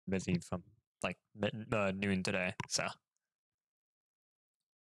busy from like noon today, so I'm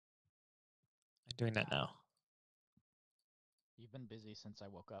doing that now. You've been busy since I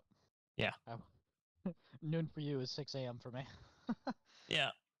woke up. Yeah. Noon for you is 6 a.m. for me. Yeah.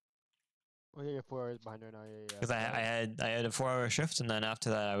 Well, you're 4 hours behind right now. Yeah. Because I had a 4-hour shift, and then after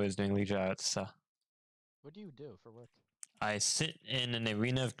that I was doing leisure hours. So What do you do for work? I sit in an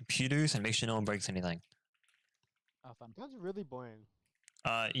arena of computers and make sure no one breaks anything. Oh, fun. Sounds really boring.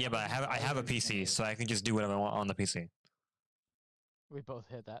 Yeah, but I have a PC, so I can just do whatever I want on the PC. We both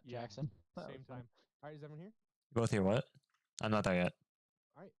hit that, Yeah. Jackson. Same time. Alright, is everyone here? You both hear what? I'm not there yet.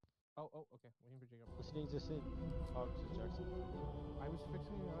 Alright. Oh, okay. Waiting for Jacob. Listening to sing. Oh, to Jackson. I was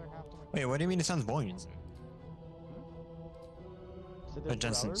fixing the other half of my... Wait, what do you mean it sounds boring, Jensen? So there's 4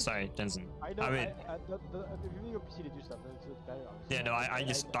 Jensen, hours? sorry, Jensen. I know. I mean, if you're using your PC to do stuff, then it's better. Obviously. yeah, no, I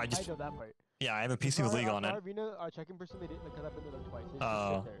just I know that part. yeah, I have a PC with League on it. Our arena, our check-in person, they didn't because I've been there like twice. They just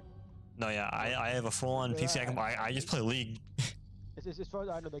Oh. sit there. No, yeah, I have a full-on PC. I just play League. As far as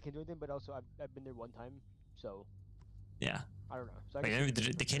I know, they can do anything, but also I've been there one time, so Yeah. I don't know. So I Wait,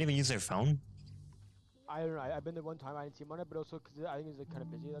 they can't even use their phone? I don't know. I've been there one time. I didn't see him on it, but also because I think it was like, kind of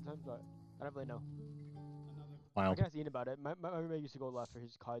busy at that time, but I don't really know. Wow. I can't see Ian about it. My roommate used to go a lot for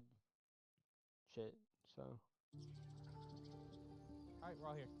his COD shit, so. Alright, we're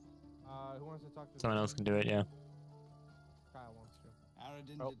all here. Who wants to talk to Someone else can do it, yeah. Kyle wants to.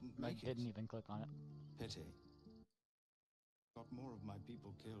 Aradin Oh, didn't I make didn't it. even click on it. Pity. Got more of my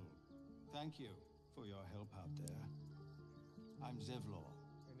people killed. Thank you for your help out there. I'm Zevlor.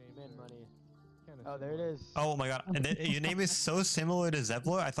 Your name's Man, money. kinda Oh, there it similar. is. Oh my god, and your name is so similar to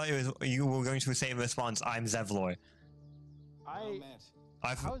Zevlor. I thought you were going to say in response, "I'm Zevlor." Well met.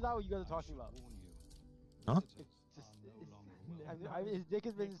 How is that what you guys are talking about? Warn you. Huh? Visitors Just, are no longer welcome. I mean, his dick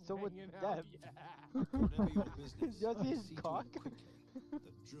has been so much Hanging out, depth. yeah. Whatever your business, You see his see to it cock? quickly.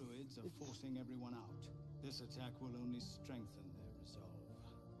 The druids are forcing everyone out. This attack will only strengthen their resolve.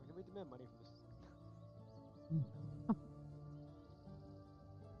 We're gonna demand money from this.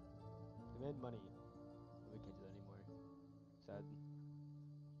 Demand money. We can't do that anymore. Sad.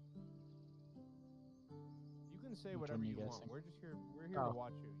 You can say Which whatever one you you want. guessing? We're here to Oh.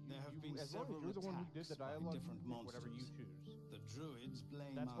 watch you. There have been as long as several you're the one who did the attacks by dialogue, different you pick whatever you monsters. choose. The druids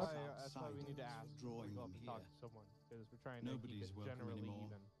blame That's us why we need to outsiders ask for drawing people them to talk here. to someone because we're trying to Nobody's keep it welcome generally anymore.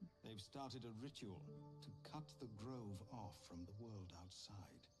 even. They've started a ritual to cut the grove off from the world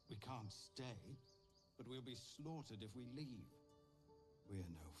outside. We can't stay, but we'll be slaughtered if we leave. We're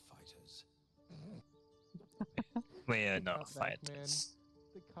no fighters. We're The no cutback, fighters.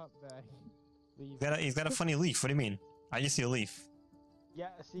 The cutback. Leave. He's got a funny leaf. What do you mean? I just see a leaf. Yeah,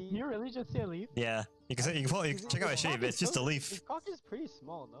 see. You really just see a leaf? Yeah, you can check out my shape. It's just a His leaf. cock is pretty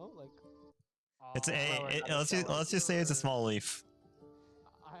small, no? Like. It's grower, a. not a Let's just say it's a small leaf.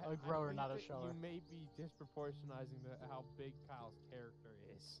 A grower, think not a that shower. You may be disproportionizing how big Kyle's character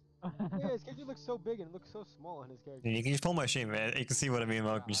is. Yeah, his character looks so big and it looks so small on his character. You can just pull my shape, man. You can see what I mean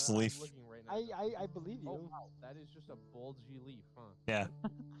about just a leaf. I'm looking right now. I believe you. Oh wow, that is just a bulgy leaf, huh? Yeah.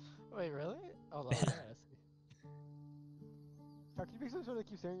 Wait, really? Oh, that's nice. Can you make some sort of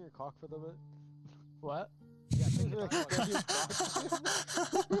keep staring at your cock for a little bit? What? Yeah, Make take sure, your like, time. you stare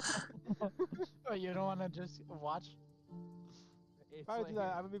at your cock. Oh, you don't want to just watch? It's If I do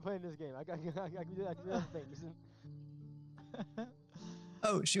that, I'm gonna be playing this game. I can do that things.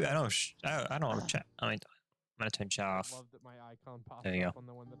 Oh shoot! I don't have chat. I'm gonna turn chat I off. love that my icon pops There you up go. on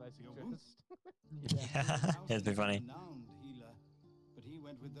the one that I Your suggest. Yeah, it'd be funny. Renowned healer, but he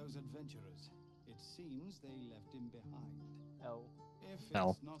went with those adventurers. It seems they left him behind. L. If it's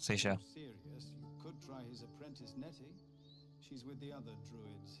No, not say so so. serious, you could try his apprentice Nettie. She's with the other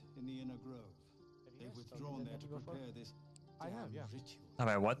druids in the inner grove. They've withdrawn there to prepare this I have, damn yeah. ritual.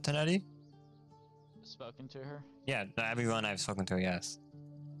 About what, Tanetti? Spoken to her? Yeah, everyone I've spoken to, yes.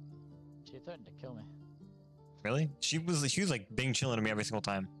 She threatened to kill me. Really? She was like being chilling to me every single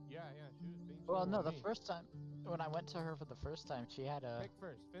time. Yeah, she was being Well, chill no, with the me. first time, when I went to her for the first time, she had a... Pick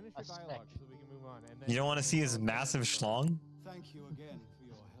first. Finish a your dialogue stick. so we can move on. And then You don't want to see his massive schlong? Thank you again for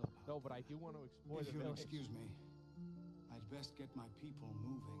your help. No, but I do want to explore If the you'll village. excuse me, I'd best get my people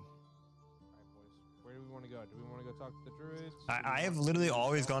moving. Alright, boys. Where do we want to go? Do we want to go talk to the druids? Do we I have wanna literally do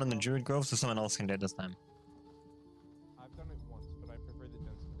always stealth gone in the roll? Druid Grove, so someone else can do it this time. I've done it once, but I prefer that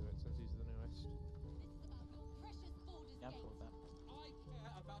Jensen do it since he's the newest. Yeah, I'm cool with that.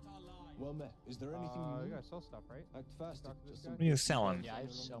 Well met. Is there anything You you need? gotta sell stuff, right? Act fast. talk to this Just guy? What are you selling? Yeah, I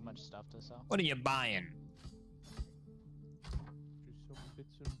have so much stuff to sell. What are you buying? Just some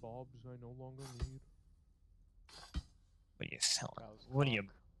bits and bobs I no longer need. What are you selling? Kyle's What are you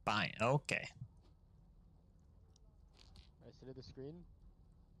cock. buying? Okay. I sit at the screen.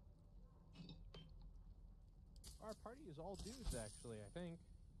 our party is all dudes, actually. I think.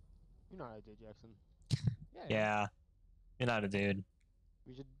 You know how I did, Jackson. Yeah. Yeah. You're not a dude.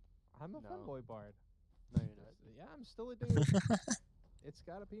 We should. I'm a No. femboy bard. No, you're not. Yeah, I'm still a dude. It's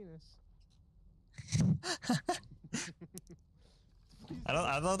got a penis. I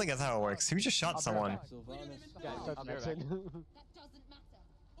don't think that's how it works. Who just shot I'll be someone? right back. Yeah, it's I'll be right Jackson. That doesn't matter.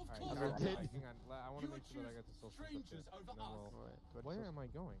 Of Alright, course never not. did. hang on. I want to make sure that I got the social stuff too. And then we'll... Alright, Where am I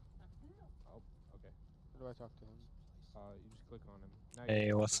going? Oh, okay. Where do I talk to him? You just click on him. Now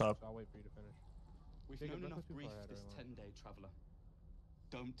Hey, you can what's finish. up? I'll wait for you to finish. We've Jacob, known don't enough go too grief far ahead, this everyone. 10-day traveler.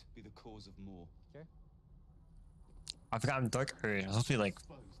 Don't be the cause of more. Okay. I forgot I'm dark urge. I'm supposed to be like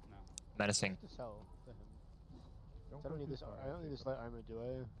Exposed now. menacing. To sell to him. Don't I don't go need too this. far I don't ahead, need this Jacob. light armor, do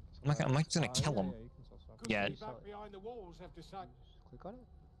I? I'm like just gonna kill him. Yeah, you can sell stuff. Yeah. Please sell it. behind the walls have to say. Click on it.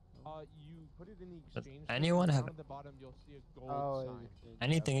 You put it in the Does exchange. anyone thing, have- down at the bottom? You'll see a gold Oh, sign.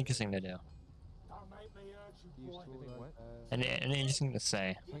 Anything interesting to do? Don't make me hurt you, Use boy. tool Anything what? Any interesting to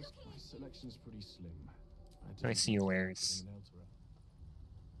say? My selection's pretty slim. Let me see your wares.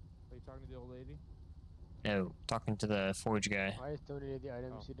 Are you talking to the old lady? No, talking to the forge guy. I just donated the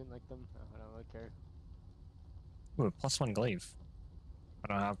items. Oh. You didn't like them. I don't really care. Ooh, +1 glaive. I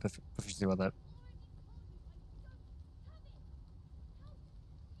don't have proficiency with it.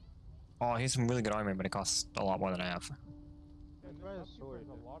 Oh, here's some really good armor, but it costs a lot more than I have. And Try a this upkeep sword. has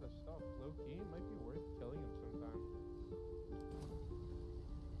a lot of stuff. Low key, it might be worth killing him sometime.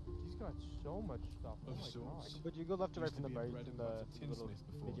 He's got so much stuff. Oh my god. But you go left to right from the bite from the little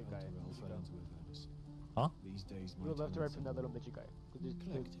midget guy. Huh? These days, You go left to right from that little midget guy. It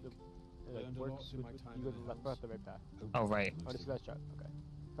Learned a works lot in with, my time you go in to the left, house. the right path. Oh, right. Oh, this is that shop. Okay.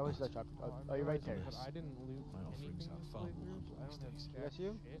 How much is that shop? Oh, Oh, you're right there. But I didn't loot My offerings anything are this far more playthrough. humble I don't have these jack That's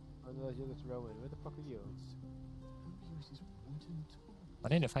you? shit. Oh, no, that's you. That's Rowan. Where the fuck are you? I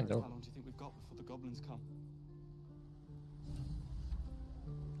need to find How out. long do you think we've got before the goblins come?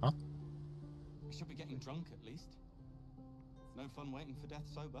 Huh? We should be getting drunk at least. No fun waiting for death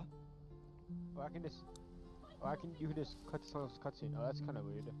sober. Oh, I can just. Oh, you can just cut this cutscene. Oh, that's kind of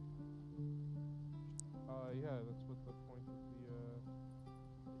weird. Yeah, that's what the point of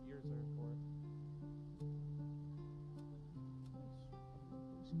the ears are for.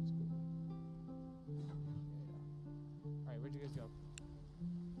 Alright, where'd you guys go?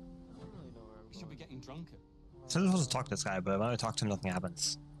 I don't really know where I'm We should be going. getting drunk at. So I'm supposed to talk to this guy, but when I talk to him, nothing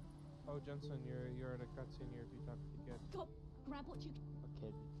happens. Oh, Jensen, you're at a cutscene here if you talk to the kid. Go, grab what you. A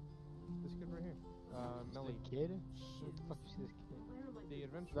kid. This kid right here. Melly. The kid? What the fuck is this kid? Where am I? The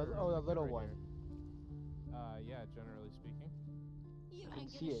adventurer. Oh, the kid little right one. here. Yeah, generally speaking. You I can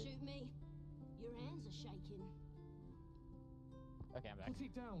ain't see gonna it. shoot me. Your hands are shaking. Okay, I'm back. Put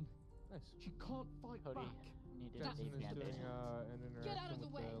it down. Nice. She can't fight Cody. back. Needed Jensen a is doing bandage. an Get out interaction of the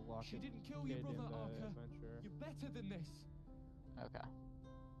with way. the locket She didn't kill kid your and brother, the Archer. adventurer. You're better than this. Okay.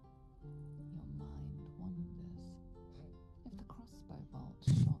 Your mind wanders. If the crossbow bolt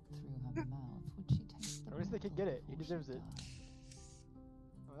shot through her mouth, would she taste the Where's the kid metal get it? He before deserves she it. died?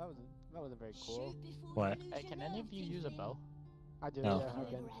 Oh, that wasn't very cool. Shoot before What? you lose Hey, your can any of nerve, you use a Tiefling. bow? I do, No. yeah, I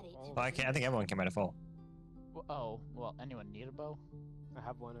can. Never had it. Well, I think everyone can by default. Oh, well, anyone need a bow? I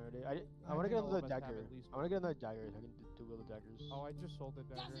have one already. I I want to think get all another of us have dagger. at least I want to get another dagger so I can do little daggers. Oh, I just sold the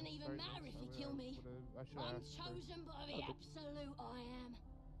dagger. Doesn't even Sorry, matter if Jens, you kill me. I should I'm have asked first. chosen by the Okay. absolute I am.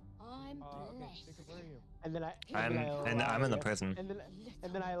 I'm Okay, blessed. Jacob, where are you? And then I. I'm in the lie. prison. And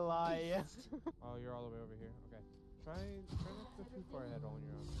then I lie. Oh, you're all the way over here. Okay. Try not to go too far ahead on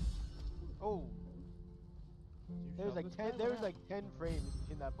your own. Oh, Do you there was shove like this 10. guy? There What was like 10 frames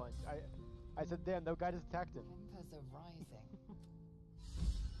between that punch. I said, damn, the guy just attacked him. Embers are rising.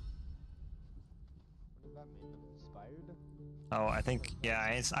 What does that mean? I'm inspired? Oh, I think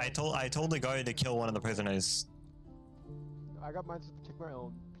yeah. I told the guy to kill one of the prisoners. I got mine to protect my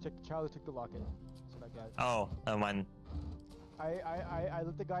own. Protect the child who took the locket. That's what I got. Oh, never mind. I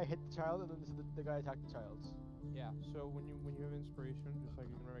let the guy hit the child, and then the guy attacked the child. Yeah. So when you have inspiration, just like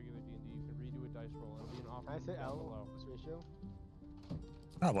in regular D&D, you can redo a dice roll and it'll be an Can I offering say down L? below. This ratio?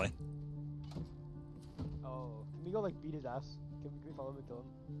 Probably. Oh, can we go like beat his ass? Can we follow him and kill him?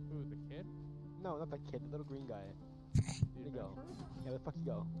 Who, the kid? No, not that kid. The little green guy. The Where'd he go? adventurer? Yeah, where the fuck you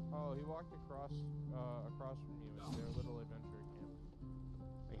go? Oh, he walked across from you in their little adventure camp.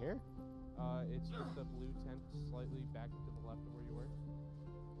 Right here? It's just the blue tent slightly back to the left of where you were.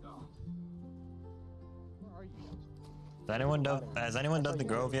 Where are you? Has anyone done the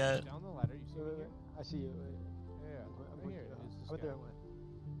grove yet? Down the ladder, you see Wait, me wait, here? wait. I see you. Wait. Yeah, I'm right here. I Is this went guy. the right way.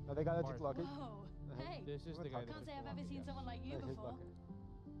 Oh, they got to take the locket. Whoa. Hey. This is the guy that Can't took say the I've ever locket, seen yes. someone like you That's his before. locket.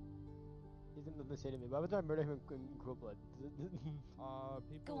 He didn't nothing to say to me. Why would I murder him in cool blood?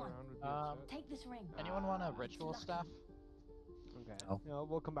 People Go on. around would be Um, upset. Take this ring. Anyone want a It's ritual lucky. staff? Okay. No. No,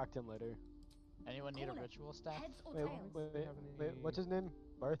 we'll come back to him later. Anyone need a Call it. ritual staff? Heads or Wait, tails? wait, Have wait, what's any- his name?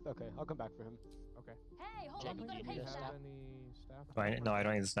 Barth? Okay, I'll come back for him. Okay. Hey, hold Jake, on, you gotta do you pay need for a that. staff? Any staff? No, I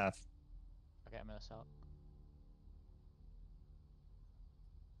don't need the staff. Okay, I'm gonna sell.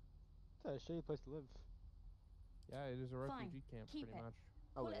 It's a shitty place to live. Yeah, it is a Fine, refugee camp, keep pretty it. much.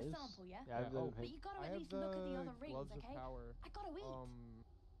 Oh, Call it it a is? sample, yeah? Yeah, I've Yeah, never But paid. you gotta I at have least look at the the other rings, gloves okay? of power. I gotta eat.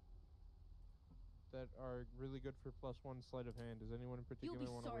 That are really good for +1 sleight of hand. Does anyone in You'll particular be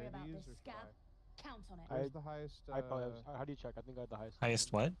want to sorry wear about these, this, or should scab. I? Count on it. Where's the highest? I probably have. How do you check? I think I had the highest.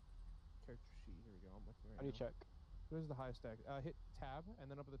 Highest what? Character sheet. Here we go. I'm looking right How do you now. check? Where's the highest stack? Hit tab,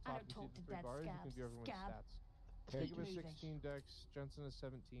 and then up at the I top don't you see talk the to 3 dead bars. You can scabs. view everyone's Scab. stats. Okay. Jacob is Moving. 16 dex. Jensen is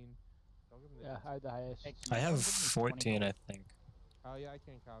 17. Don't give him the Yeah, dex. I had the highest. Hey, I have Someone give me 14, 20 I think. Oh yeah, I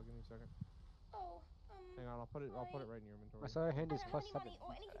can, Kyle. Give me a second. Oh, Hang on, I'll put it right in your My inventory. star hand I is don't plus have any 7.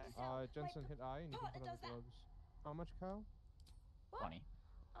 money or anything to sell. Jensen, My hit I, and you can partner put on does the that. gloves. How much, Kyle? 20.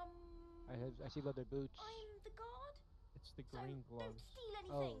 I see leather boots. I'm the guard, It's the so green don't gloves. steal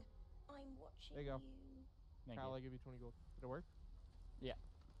anything. I'm watching There you go. Thank Kyle, you. I give you 20 gold. Did it work? Oh,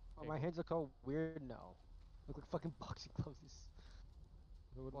 Okay, my cool. hands look all weird now. Look like fucking boxing gloves.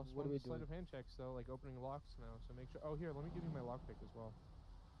 What +1 are we sleight doing? of hand checks though, like opening locks now. So make sure. Oh, here, let me give you my lockpick as well.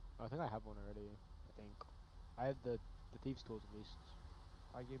 Oh, I think I have one already. I think. I have the thieves' tools at least.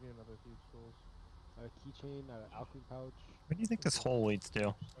 I gave you another thieves' tools. A keychain, an alchemy pouch. What do you think this hole leads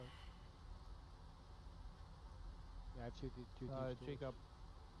to? Yeah, I have two thieves' tools. Jacob.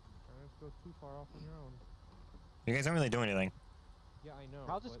 Don't go too far off on your own. You guys don't really do anything. Yeah, I know.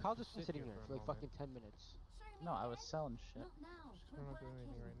 Kyle's just sit sitting here there for for a like moment. fucking 10 minutes. No, I was selling shit. Not now. We're not doing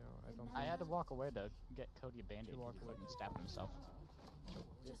anything right now. I don't I think. had to walk away to get Cody a bandage walk because he away. couldn't stab himself.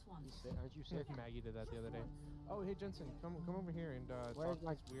 Just You once. sick? Aren't you sick? Maggie did that the other day. Oh, hey Jensen, come over here and Where's talk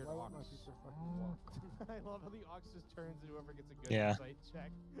my to this weird why ox. won't my sister fucking walk? I love how the ox just turns and whoever gets a good Yeah. insight check.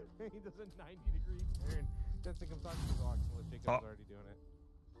 He does a 90-degree turn. Jensen, come talk to the ox unless Jacob's Oh. already doing it.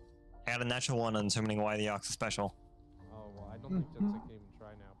 I got a natural one on determining why the ox is special. Oh well, I don't think Jensen can even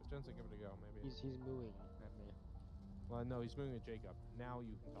try now, but Jensen, give it a go, maybe. He's mooing at me. Well, no, he's moving with Jacob. Now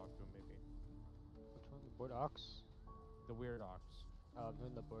you can talk to him, maybe. Which one? The board ox? The weird ox. Oh, I'm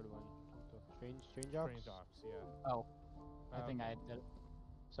doing the board one. Strange ox? Strange ox, yeah. Oh, I think I did it.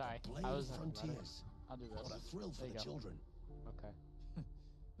 Sorry, Blade I was. frontiers. I'll do this. What a thrill for There you the go. children. Okay.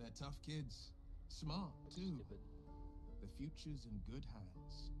 They're tough kids. Smart, too. Stupid. The future's in good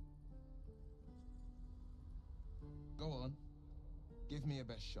hands. Go on. Give me a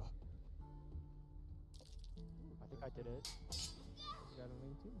best shot. I think I did it. You got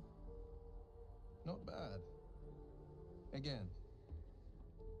an 18. Not bad. Again.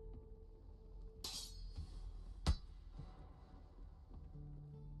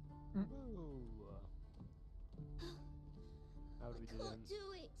 Ooh. How do we do Can't then? do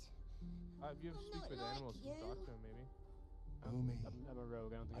it. If you have I'm speak not with like animals, you can talk you. to him, maybe. Omi, I'm a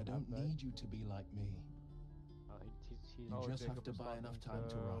rogue. I don't think I I don't have that. need you to be like me. Oh, he's You just have to Jacob was buy enough talking time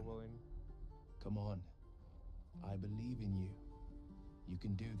to run. William. Come on. I believe in you. You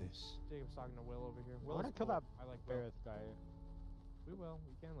can do this. Jacob's talking to Will over here. Will wanna is kill cool. that I like Will. Barrett guy. We will.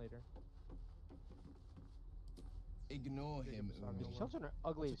 We can later. Ignore him, Jacob's talking Umi. to These Will. children are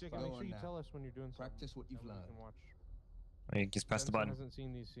ugly Also, as Jacob, fuck. Go make sure on you now. tell us when you're doing Practice what you've something. learned. We can watch. You just press the Jensen button. hasn't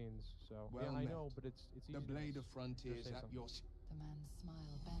seen these scenes, so Well yeah, I met. know, but it's easy. The to blade of just frontiers say at something. your The man's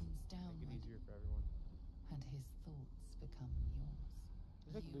smile bends make it downward, easier for everyone. and his thoughts become yours.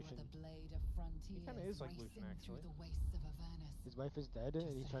 He's like You Lucian. are the blade of frontiers kinda is like racing Lucian, actually. through the wastes of Avernus. His wife is dead, and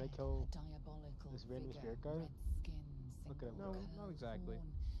Just he's trying to ahead, kill. a diabolical this random figure, spirit guy? red skin, Look at him. single No, not curled exactly.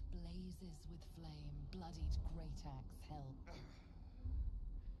 horn, blazes with flame, bloodied great axe held.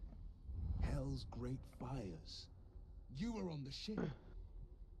 Hell's great fires. You were on the ship.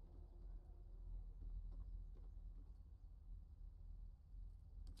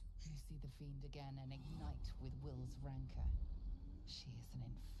 You see the fiend again and ignite with Will's rancor. She is an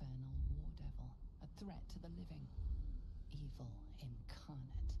infernal war devil, a threat to the living, evil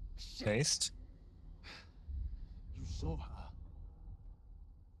incarnate. Shit. Based? You saw her.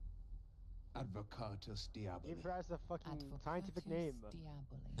 Advocatus Diaboli. Give her as a fucking scientific name.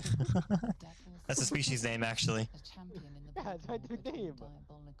 That's a species name, actually. A champion in the Yeah, battle scientific between name.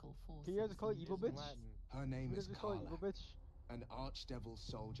 diabolical Can you guys forces call it and evil It is in bitch? Latin. Her name What is does this call it, Carla, evil bitch? an archdevil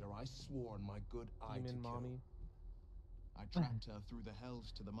soldier I swore on my good eye to Demon kill. mommy. I tracked her through the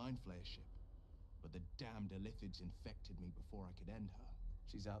hells to the Mind Flayer ship, but the damned Illithids infected me before I could end her.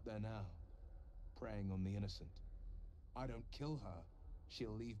 She's out there now, preying on the innocent. I don't kill her,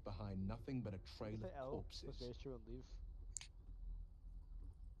 she'll leave behind nothing but a trail Say of L, corpses. plus raise and leave.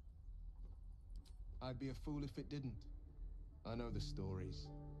 I'd be a fool if it didn't. I know the stories.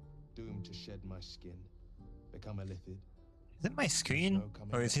 Doomed to shed my skin, become a lithid. Is it my screen?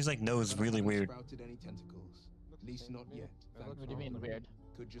 Or is his like nose But I really haven't weird? sprouted any tentacles. At least same not to me. yet. What do you thankfully. mean weird?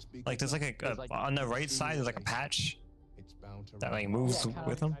 Could just be Like there's like There's, a like, on the right side there's like a patch It's bound to that like run. moves Yeah, kinda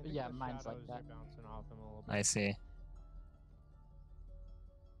with him. I think Yeah, the mine's like shadows that. are bouncing off him a little bit. I see.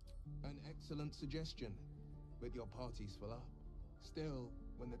 An excellent suggestion, but your party's full up. Still,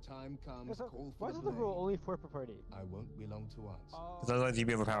 when the time comes, call Why for is the the rule blade. only for per party? I won't be long to answer. Oh, Because otherwise you'd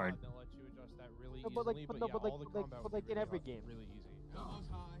be overpowered. They'll let you adjust that really No, but like, easily, but but no, yeah, but like, all the but like, combat but would like be in really every hard, game. really easy. Gods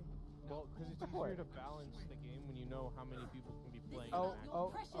high. Well, because it's Before. easier to balance the game when you know how many people can be playing. Oh,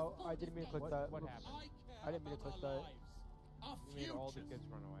 an match. I didn't mean to click that. What Oops. happened? I didn't mean to click that. You made all the kids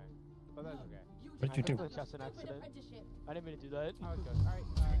run away, but that's okay. What'd you do? That's just an accident. I didn't mean to do that. How it goes. All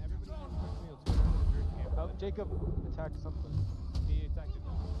right, everybody, quickly, let's go down to the druid camp. Oh, Jacob attacked something. He attacked it.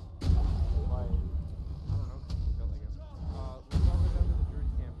 Why? I don't know. It felt like it. Let's all go down to the druid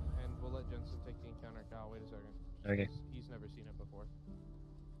camp, and we'll let Jensen take the encounter. Kyle, wait a second. Okay. He's never seen it before.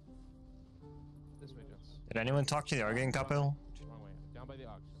 This way, Jensen. Did anyone talk to the arguing couple? Wrong way. Down by the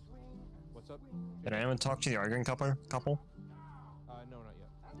ox. What's up? Did anyone talk to the arguing couple? No, not yet.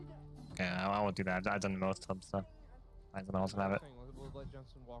 Okay, I won't do that. I've done most of the stuff. Find someone else to have it. We'll let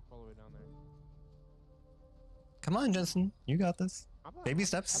Jensen walk all the way down there. Come on, Jensen. You got this. Baby I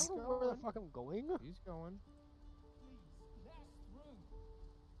steps. don't know where the fuck I'm going. He's going.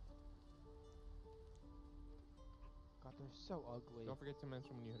 God, they're so ugly. Don't forget to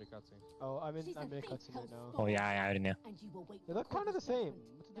mention when you hit a cutscene. Oh, I'm in a cutscene right now. Oh yeah, I already knew. They look kind of the same.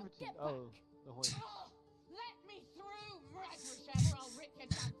 What's the difference? Oh, the horns. Let me through, Radrisher, or I'll rip your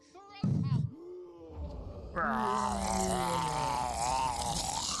damn throat out!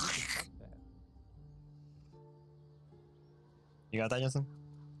 You got that, Jensen?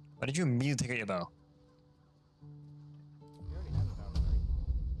 Why did you immediately take out your bow? You already had it out, right?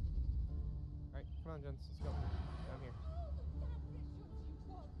 Alright, come on, Jensen. Let's go. Down here.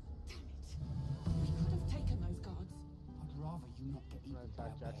 Damn it! We could have taken those guards. I'd rather you not get I'm eaten gonna by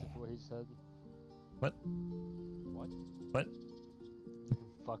attack a Jackson bear. for what he said. What? What? What?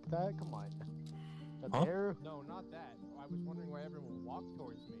 Fuck that. Come on. The Huh? bear. No, not that. I was wondering why everyone walked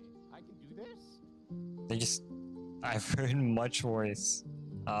towards me. I can do this? They just... I've heard much worse.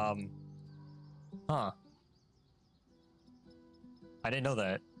 Huh. I didn't know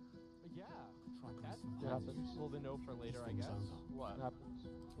that. Yeah. Try That's some What happens? useful to know for later, I Things guess. over. What? What happens?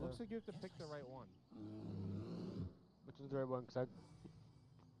 Looks like you have to pick the right one. Which is the right one? Cause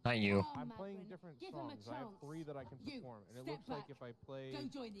Not you. Come on, I'm playing Magrin, different give him a songs. I have chance. 3 that I can You, perform, and it step looks like back. if I play Go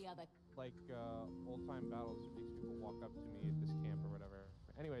join the other. like old-time battles, it makes people walk up to me at this camp or whatever.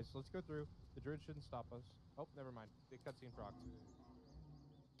 Anyways, let's go through. The druid shouldn't stop us. Oh, never mind. The cutscene procs.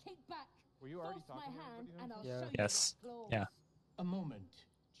 Kick back. Were you already Force my talking to hand, everybody and then? I'll Yeah. show you Yes. the claws. Yeah. A moment,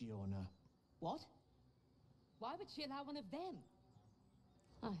 Giona. What? Why would she allow one of them?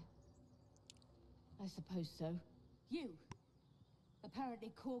 I suppose so. You. Apparently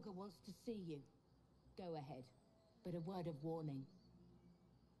Korga wants to see you. Go ahead. But a word of warning.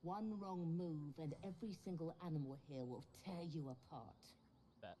 One wrong move and every single animal here will tear you apart.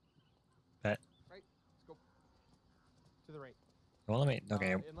 Bet. Right. Let's go. To the right. Well, let me...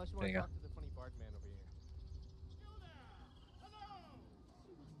 Okay, Unless you there want you to go. talk to the funny bard man over here.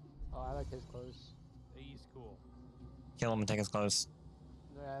 oh, I like his clothes. He's cool. Kill him and take his clothes.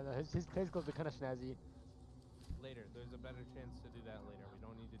 Yeah, no, his clothes are kind of snazzy. Later. There's a better chance to do that later. We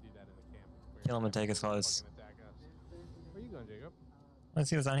don't need to do that in the camp. We're Kill him and gonna take his fucking clothes. attack us. Where are you going, Jacob? Let's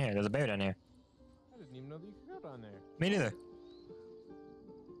see what's down here. There's a bear down here. I didn't even know that you could go down there. Me neither.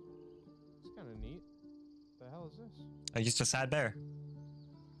 It's kind of neat. The hell is this? I'm just a sad bear.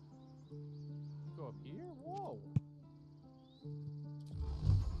 You go up here? Whoa.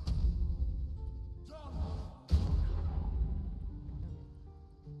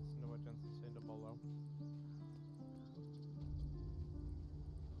 Listen to what Jensen's saying to Bolo.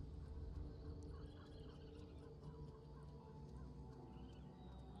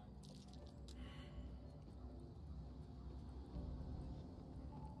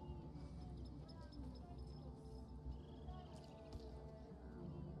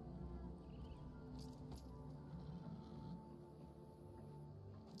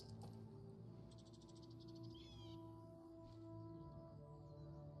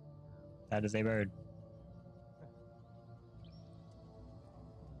 That is a bird.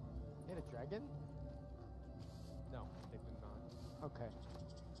 Hit a dragon? No, they did not. Okay.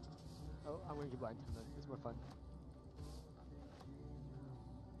 Oh, I'm gonna keep blind to him then. It's more fun.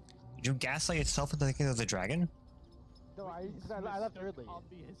 Did you gaslight yourself into thinking it was a dragon? No, I left early.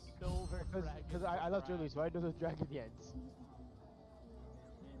 Obvious silver dragon. Because I left early, so I know the dragon at the end.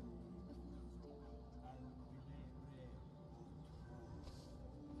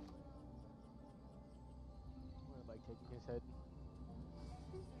 I like taking his head.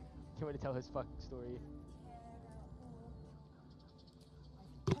 Can't wait to tell his fucking story.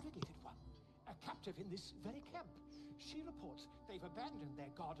 Interrogated one, a captive in this very camp. She reports they've abandoned their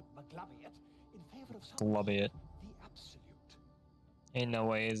god Maglabiat in favor of some Maglabiat. the absolute. Ain't no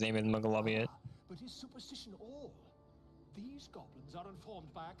way his name is Maglabiat. But is superstition all? These goblins are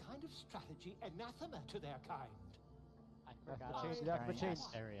informed by a kind of strategy anathema to their kind. I That's forgot the I'm change, that's the carrying change.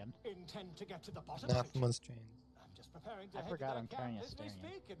 Astarion. Intend to get to the bottom of it. Nothing's changed. I'm just preparing to I head forgot to I'm their carrying camp a as we Astarion.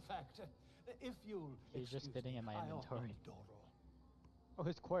 speak, in fact. If you'll He's just excuse sitting me, in my I offer inventory. Doro. Oh,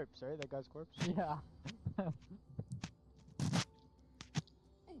 his corpse, right? That guy's corpse? Yeah.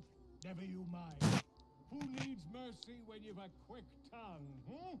 Never you mind. Who needs mercy when you've a quick tongue,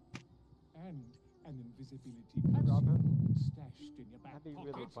 hmm? And an invisibility Rob him? stashed in your back That'd be pocket.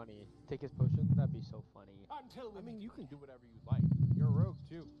 really funny. Take his potion? That'd be so funny. Until I we mean, meet you can do whatever you like. You're a rogue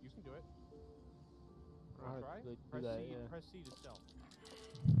too. You can do it. I'd Wanna try? really do Press that, C. yeah. Press C to stealth.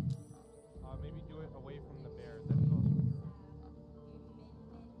 Maybe do it away from the bear. That is also a rogue.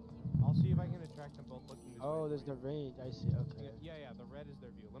 I'll see if I can attract them both looking this way. Oh, for there's you. the range. I see. Okay. Yeah, the red is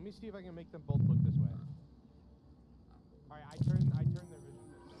their view. Let me see if I can make them both look this way. Alright, I turn their vision this way.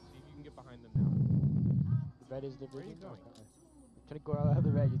 See if you can get behind them now. The red is the Where are you vision? going? Okay. I'm trying to go out of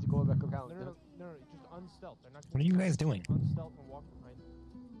the red. You have to go back around. No, just unstealth. They're not. What are you guys doing? Unstealth and walk behind them.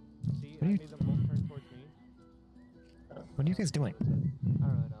 See, What are I you- made them both turn towards me. What are you guys doing? I don't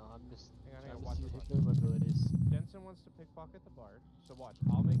really know. I'm just Hang on, trying watch to this. see my abilities. Jensen wants to pickpocket the bard, so watch.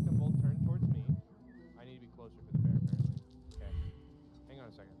 I'll make them both turn towards me. I need to be closer for the bear, apparently. Okay. Hang on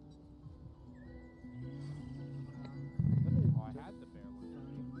a second. Oh, I had the bear look at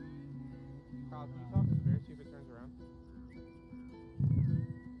me. Kyle, can you talk to the bear, see if it turns around?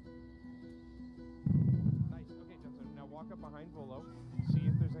 Nice. Okay, Jensen. Now walk up behind Volo. See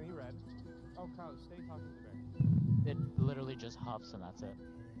if there's any red. Oh, Kyle, stay talking to the bear. It literally just huffs and that's it.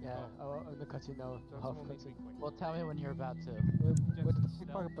 Yeah. Oh, in the cutscene now. Jensen Half will need to cutscene. be quick. Well, tell me when you're about to. What's the Jensen,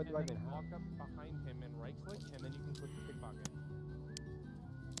 pickpocket stealth, button and right then now? walk up behind him and right click, and then you can click the pickpocket.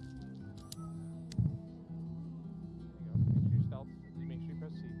 There you go. Make sure you stealth. Make sure you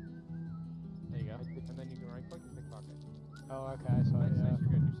press C. There you go. And then you can right click and pickpocket. Oh, okay. I saw it. Nice, Yeah. nice. You're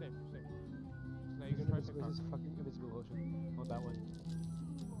good. You're safe. You're safe. So now you can try Where's pickpocket. this fucking invisible potion? On that one.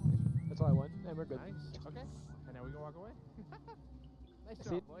 That's all I want. And we're good. Nice. Okay. And now we can walk away. Nice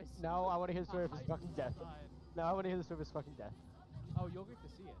See, job, boys. now I want to hear the story of his High fucking death. five. Now I want to hear the story of his fucking death. Oh, you'll get to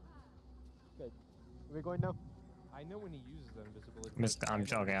see it. Good. Are we going now? I know when he uses the invisibility.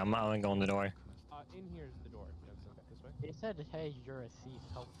 I'm okay. I'm gonna go in the door. In here is the door. Jensen. This way. He said, "Hey, you're a thief.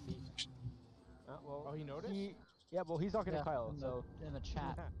 Help thief." Well, Oh, he noticed? Yeah, well, he's talking to Kyle, in so... in the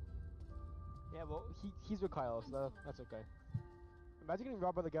chat. Yeah, well, he's with Kyle, so that's okay. Imagine getting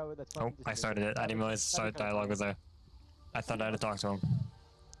robbed by the guy that's Oh, fucking I started it. I didn't realize the start dialogue was there. I thought I had to talk to him.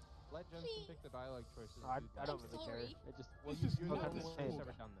 Let Jensen pick the dialogue choices. I and do don't that. really care. sorry. It just... Well, This is you're no the only one one who's who's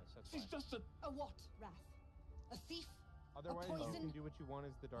ever done this. That's She's fine. just a... A what, Wrath? A thief? Otherwise, you poison, can do what you want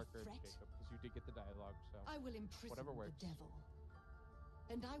as the Dark Urge, threat. Jacob, because you did get the dialogue. So I will imprison Whatever works. the devil.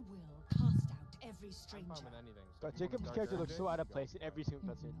 And I will cast out every I'm stranger. fine with anything. So God, if you want Jacob's Dark character Urge looks it, so out of go. place in every single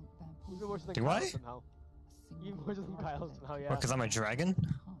cutscene. Even worse than Do Kyle what? somehow. Even worse than Kyle somehow, yeah. Because I'm a dragon?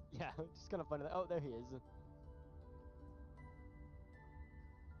 Yeah, just kind of funny. Oh, there he is.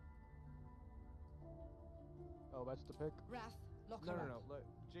 Oh, that's the pick. Wrath, lock No, her no, up. no. Look,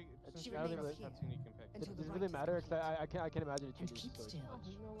 Jake, since She you're in remains the here cutscene, you can pick. until Does the it right really is matter? Because completed. I can't imagine it And changes keep the story still, much.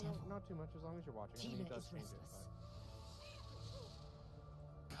 No, devil. not too much as long as you're watching. I mean, Tila it does is change it, restless.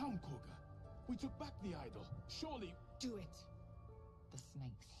 but... Count Koga, we took back the idol. Surely Do it. The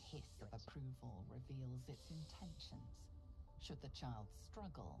snake's hiss of approval reveals its intentions. Should the child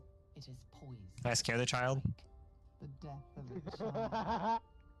struggle, it is poised. Can I scare the child? The death of a child.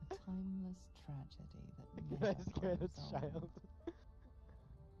 A timeless tragedy that Can I never scare the grows child? old.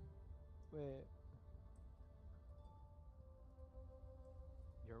 Wait.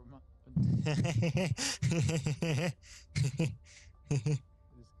 Your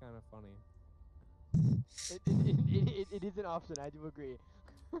It's kind of funny. It is an option, I do agree.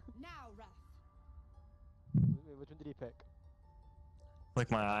 Now, Wrath. Wait, which one did he pick?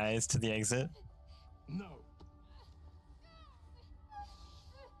 Flick my eyes to the exit. no.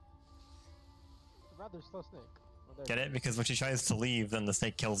 Rather slow snake. Oh, there Get he it? Because when she tries to leave, then the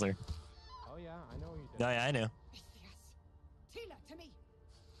snake kills her. Oh yeah, I know what you did. Yeah, I know. Yes. Tila, to me.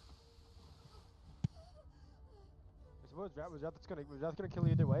 suppose was Wrath gonna kill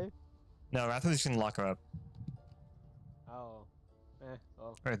you either way? No, Wrath was just gonna lock her up. Oh.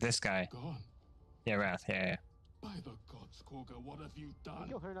 Oh. Or this guy. Gone. Yeah, Wrath. Yeah. By the gods, Korga, what have you You done?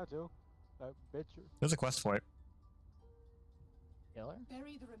 kill her now too. That bitch. There's a quest for it. Kill her?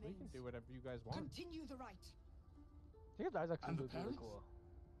 Bury the We remains. can do whatever you guys want. Continue the rite. I think that is actually And the really parents? cool.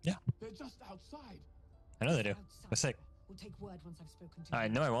 They're just outside. I know they do. Outside. They're sick. We'll take word once I've spoken to I you.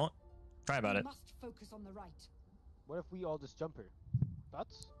 know I won't. Try about We it. must focus on the rite. What if we all just jump her?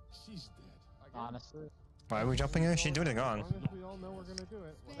 Thoughts? She's dead. Honestly. Why are we jumping her? She didn't do anything As wrong. long as we all know we're gonna do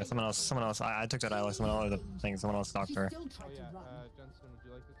it. Yeah, someone else. I took that out. Someone else, the thing. Someone else talked to her. Still Oh tried to yeah, run. Jensen, would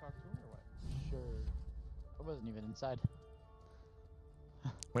you like to talk to him or what? Sure. I wasn't even inside.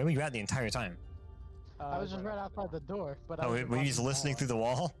 Where were you at the entire time? I was just right outside the door, but I Oh, was were you just across the listening hall. through the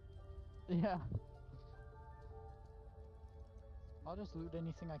wall? Yeah. I'll just loot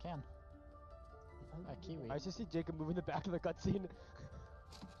anything I can. Kiwi. I just see Jacob moving the back of the cutscene.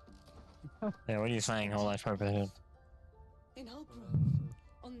 Yeah, what are you saying? Hold on, I probably should. In our grove,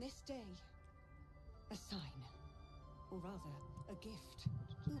 on this day, a sign, or rather, a gift.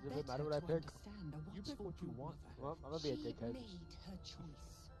 Will Does it better matter what I to pick? understand a You pick what you watchful want. mother. Well, I'm gonna be a She dickhead. made her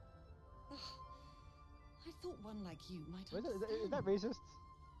choice. Ugh, I thought one like you might Is understand. that racist?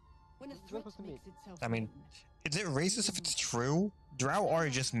 When a What's that threat supposed to mean? makes itself I mean, known, is it racist if it's true? Drow are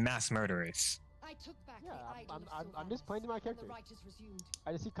just mass murderers. I took back Yeah, the idol I'm just of playing to my Sylvanas, and character. the rite is resumed.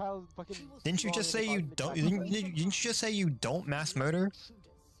 I just see Kyle fucking. She will Didn't you just say you don't? Didn't you just say you don't mass murder? intruders.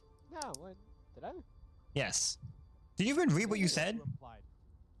 No, what? Did I? Yes. Did you even read what you said? You implied.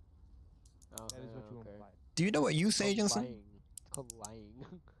 Oh, That is what you okay. implied. Do you know what you It's say, called Jensen? lying. It's called lying.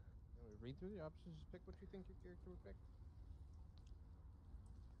 Anyway, read through the options, just pick what you think your character would pick.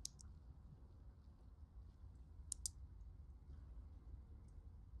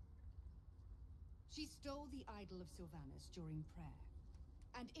 She stole the idol of Sylvanas during prayer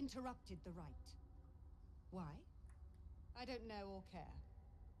and interrupted the rite. Why? I don't know or care.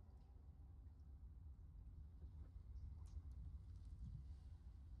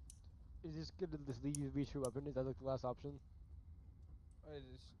 Is this gonna just leave reach your weapon? Is that like the last option?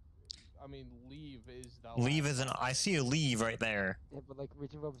 I mean, leave is the Leave last is an. option. I see a leave right there. Yeah, but like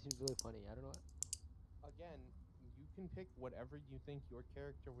reaching weapon seems really funny. I don't know. Again, you can pick whatever you think your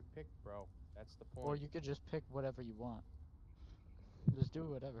character would pick, bro. That's the point. Or you could just pick whatever you want. Just do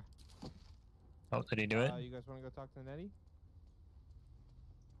whatever. Oh, did he do it? You guys want to go talk to Nettie?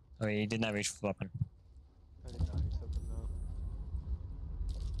 Oh, he did not reach for the weapon. I did not reach something now.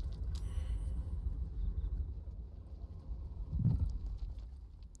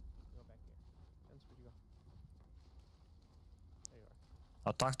 Go back here. Jens, where'd you go? There you are.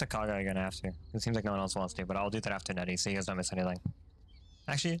 I'll talk to Kaga again after. It seems like no one else wants to, but I'll do that after Nettie, so you guys don't miss anything.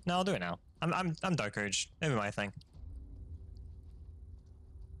 Actually, no, I'll do it now. I'm Dark Urge. Maybe my thing.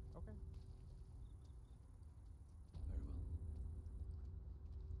 Okay. Very well.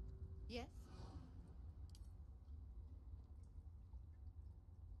 Yes?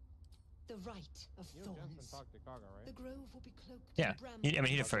 The rite of You and Jensen thorns. talked to Kaga, The right? grove will be cloaked Yeah, in brambles. I mean,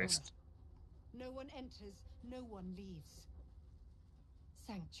 he did and thorn. first. No one enters, no one leaves.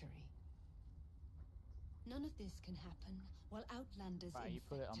 Sanctuary. None of this can happen while Outlanders Wow, you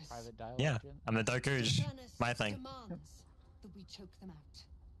put it on infect us. private dialogue, Yeah, Jen? I'm the Dark Urge. Sylvanas My thing. demands that we choke them out.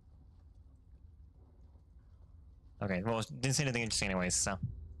 Okay, well, didn't say anything interesting anyways, so.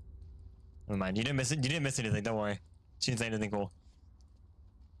 Never mind. You didn't miss it. You didn't miss anything. Don't worry. She didn't say anything cool.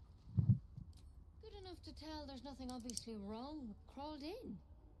 Good enough to tell there's nothing obviously wrong. Crawled in.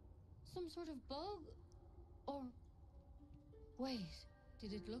 Some sort of bug. Or... Wait,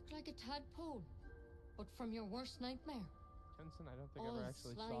 did it look like a tadpole? But from your worst nightmare? Jensen, I don't think I All ever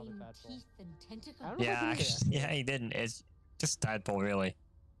actually saw the slime, tadpole. teeth, and tentacles. I don't know Yeah, if I did actually, yeah, he didn't. It's just tadpole, really.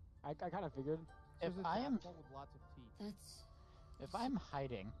 I kind of figured. If There's a I am tadpole with lots of teeth. That's... If I'm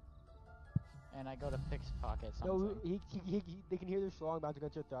hiding and I go to pickpocket something, No, they can hear their schlong about to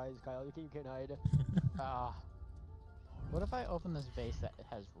get your thighs, Kyle. You can't hide. what if I open this vase that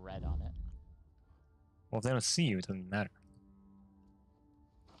has red on it? Well, if they don't see you, it doesn't matter.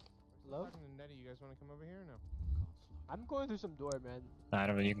 Hello? Talking to Nettie, you guys want to come over here or no? I'm going through some door, man. I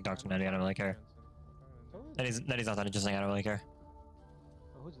don't really. You can talk to Nettie. I don't really care. Nettie's not that interesting. I don't really care.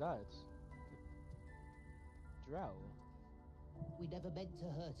 Oh, who's that? Drow. We never meant to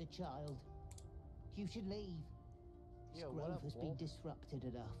hurt a child. You should leave. This Yo, what grove up, has been wolf? disrupted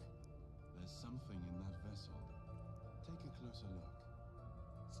enough. There's something in that vessel. Take a closer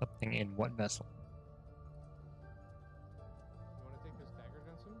look. Something in what vessel? You want to take this dagger,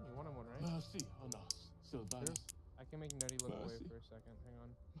 Jensen? You wanted one, right? Mercy on us, Sylvanas. I can make Nettie look away Mercy. for a second. Hang on.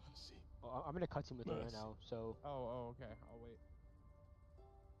 Mercy. Oh, I'm in a cutscene with her right Mercy. now, so Oh, okay. I'll wait.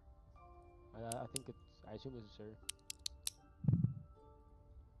 I think it's. I assume it's her.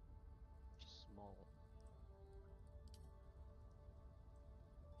 She's small.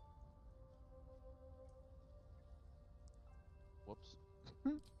 Whoops.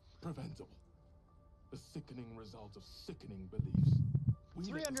 Preventable. The sickening result of sickening beliefs. We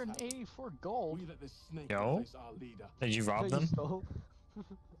let this happen. 384 gold. We let this snake Yo. replace our leader. Did you rob So them? You stole?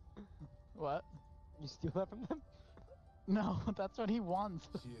 What? You steal that from them? No, that's what he wants.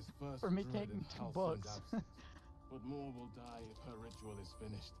 She is first For me druid taking in 2 Halfling's books. absence, but more will die if her ritual is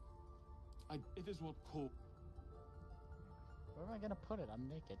finished. It is what Paul. Where am I gonna put it? I'm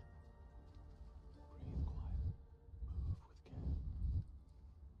naked. Breathe quiet. Move with care.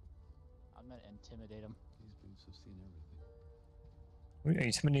 I'm gonna intimidate him. These boots have seen everything. Wait, are you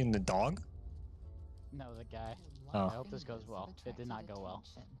intimidating the dog? No, the guy. Oh. I hope this goes well. It did not go well.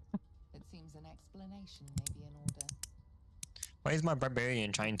 It seems an explanation may be in order. Why is my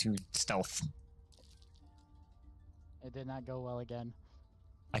barbarian trying to stealth? It did not go well again.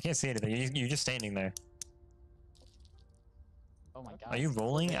 I can't see anything. You're just standing there. Oh my god. Are you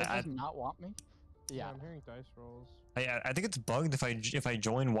rolling? Does I it not want me? Yeah. I'm hearing dice rolls. I think it's bugged if I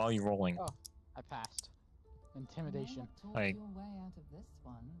join while you're rolling. Oh, I passed. Intimidation. You may have talked Like- your way out of this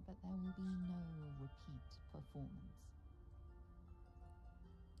one, but there will be no repeat performance.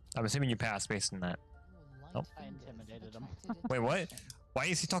 I'm assuming you passed based on that. Your light Nope. I fingers have intimidated him. attracted Wait, what? attention. Why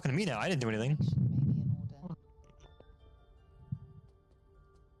is he talking to me now? I didn't do anything. Explanation may be in order.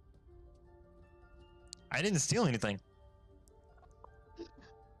 I didn't steal anything.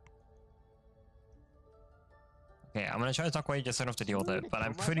 Okay, I'm gonna try to talk away just so I don't have to deal with it, but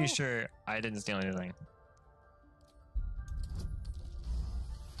I'm pretty sure I didn't steal anything.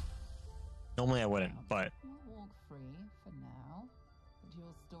 Normally I wouldn't, but You'll walk free for now, but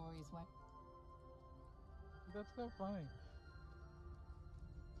your stories won't. That's so funny.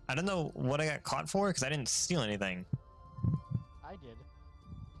 I don't know what I got caught for because I didn't steal anything. I did.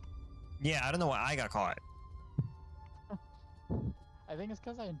 Yeah, I don't know why I got caught. I think it's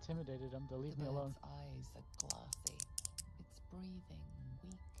because I intimidated him to leave The me alone. bird's eyes are glassy. Its breathing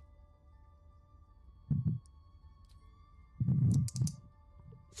weak.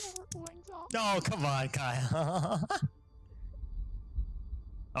 Wings off. No, come on, Kyle.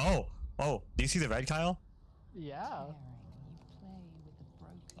 Oh, do you see the red, Kyle? Yeah. Caring, you play with the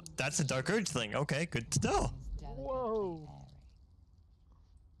broken. That's a Dark Urge thing. Okay, good to know. is delicately Whoa. airy.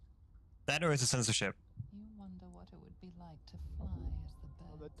 That or is it censorship? You wonder what it would be like to fly as the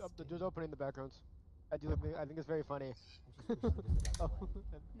birds The do. door's opening in the backgrounds. I think it's very funny. Oh,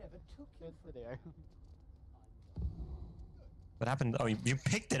 Never took you there for they are. What happened? Oh, you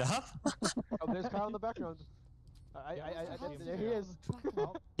picked it up? Oh, there's Kyle in the background. There he is.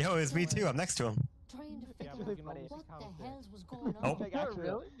 Yo, it's me too. I'm next to him. Trying to Yeah, figure but really you can out funny. always what see Kyle's the dick. hell was going Oh. on. Like, actually,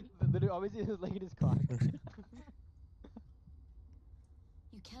 Really? literally, always his leg in his cock.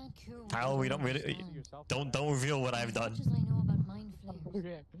 You can't cure what Kyle, you we don't understand. Yourself don't reveal what I've done. As much as I know about mind flayers,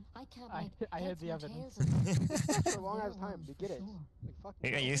 Okay. I can't I- make I had heads the nor evidence. tails of them. For a long ass They're time, ones we for get it. sure. Like, fuck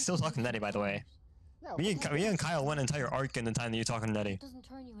Yeah, you. you're still talking Nettie, by the way. Yeah, Me and Kyle went an entire arc in the time that you're talking Nettie. It doesn't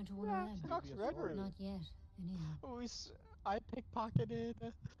turn you into one Yeah, of she them. talks forever. Not yet, anyhow. I pickpocketed.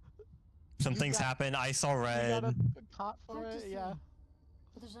 Some You things got- happened. I saw You got red. caught for Hard to it. say. Yeah.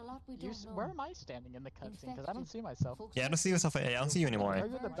 But there's a lot we You don't s- know. where am I standing in the cutscene? Because I don't Infected. see myself. Folks Yeah, I don't like see yourself. I don't see you anymore. You're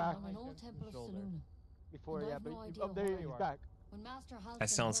in the back. on an old temple of Shoulder. Seluna. Before, And yeah, I've but no you, idea oh, there why. he's back. When Master I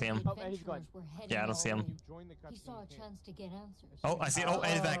still don't see him. Oh, and he's gone. Yeah, I don't see him. You join the He cutscene, saw a you can't- chance to get answers. Oh, I see it. Oh,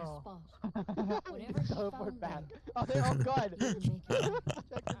 and it's back. Oh. Whatever he Teleport found back. there, Oh, there, oh god. he didn't make it out.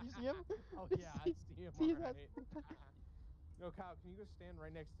 Check, did you see him? Oh yeah, I see him. See alright. that? No, Kyle, can you go stand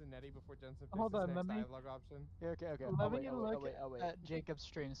right next to Nettie before Jensen picks Hold his on, next let me- dialogue option? Yeah, okay. Let me look I'll wait. at Jacob's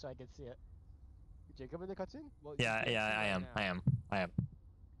stream so I can see it. Jacob in the cutscene? Well, Yeah, you yeah, can't see I right am. now. I am. I am.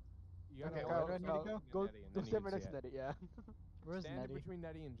 You Okay, gotta Kyle, go where do I need to Kyle, go? go Nettie, and then you stand can right next see to it. Nettie, yeah. Where's Stand in Nettie? between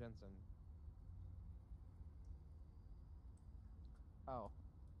Nettie and Jensen. Oh,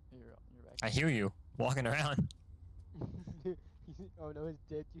 you're back. I hear you walking around. Oh no, he's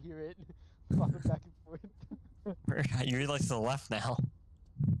dead. You hear it? Flopping back and forth. You're like to the left now.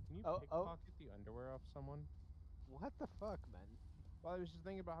 Can you Oh, pickpocket the underwear off someone? What the fuck, man? Well, I was just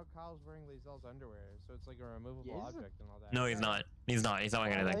thinking about how Kyle's wearing Lae'zel's underwear, so it's like a removable Yeah, he's a- object and all that. No, he's not. He's not. He's not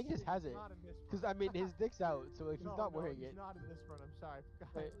wearing I anything. think he just has it. Not in this Because, run. I mean, his dick's out, so if he's not wearing he's it. not in this run. I'm sorry.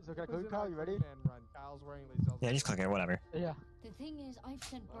 Wait, so can I This click is Kyle? an You ready? Iron Man run. Kyle's wearing Lae'zel's Yeah, just click it. Whatever. Yeah. The thing is, I've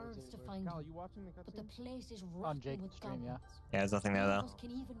sent Oh, birds it's to anywhere. find Kyle, you, you watching the but the cutscene? place is On rotten Jacob's with stream, yeah. goblins. Yeah, there's nothing there None of though. us can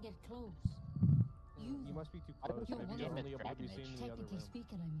even get close. You must be too I close. don't Maybe think you're we only get able to be Dragon seen Age. in the other Technically room.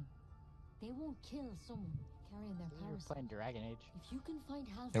 speaking, I mean. They won't kill someone carrying their You're parasite. playing Dragon Age. If you can find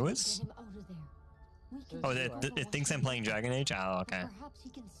Halfling It and was? get him out of there, we can Oh, take over it what thinks he I'm playing wants. Dragon Age? Oh, Or okay. perhaps he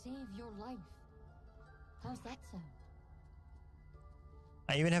can save your life. How's that sound?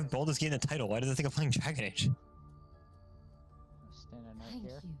 I even have Baldur's Gate in the title. Why does it think I'm playing Dragon Age? Standing right Thank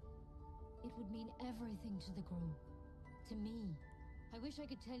here. you. It would mean everything to the Grove. To me. I wish I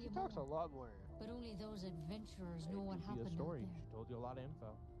could tell you She more. talks a lot more. But only those adventurers It know what could be happened a story. out She there. told you a lot of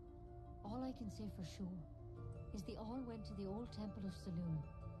info. All I can say for sure is they all went to the old temple of Saloon.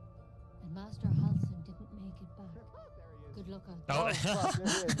 And Master Halsin didn't make it back. Good luck out there. Oh.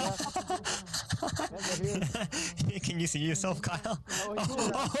 fuck, there he is, yeah. Can you see yourself, Kyle? Oh,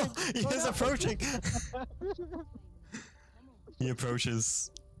 Oh, he is approaching. He approaches.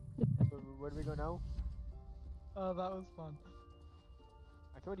 Where do we go now? Oh, that was fun.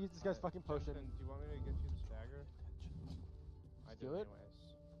 I can't use this guy's fucking potion. Jensen, do you want me to get you the stagger? I do Do it? anyways.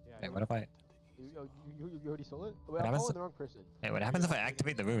 Yeah. Wait, what if I... You already stole it? Wait, What I'm happens- following the wrong person. Wait, what happens if I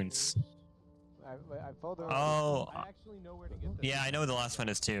activate the runes? I followed the wrong Oh, I actually know where to get this. yeah, I know where the last one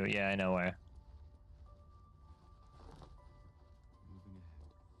is too. Yeah, I know where. Moving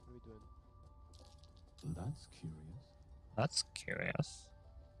ahead. What are we doing? That's curious. That's curious.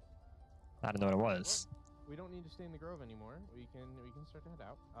 I don't know what it was. We don't need to stay in the grove anymore. We can start to head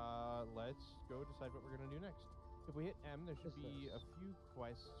out. Let's go decide what we're gonna do next. If we hit M, there should be a few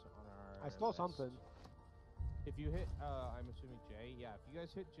quests on our I stole list. something. If you hit, I'm assuming J. Yeah, if you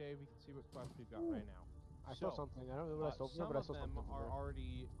guys hit J, we can see what quests we've got right now. I stole something. I don't know what I stole from her, but I stole Some something of from them are her.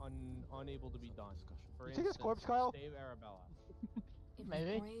 already unable to be done. For You take his instance, corpse, Kyle? Save Arabella. It was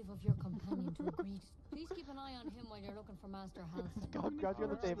Maybe. brave of your companion to agree to... Please keep an eye on him while you're looking for Master Halsin. God, grabbed you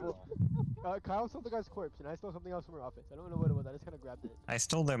on the table. Kyle stole the guy's corpse, and I stole something else from her office. I don't know what it was. I just kind of grabbed it. I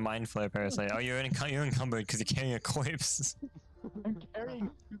stole their mind flare parasite. Oh, you're encumbered because you're carrying a corpse. I'm carrying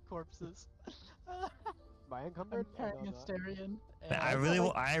 2 corpses. Am I I'm encumbered? carrying a Starion. and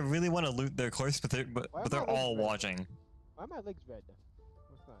I really want to loot their corpse, but they're all watching. Why are my legs red?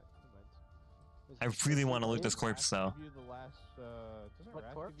 What's that? I really want to loot this corpse though. Give you the last, doesn't What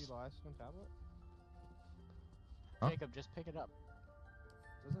Wrath corpse? give you the last one tablet? Huh? Jacob, just pick it up.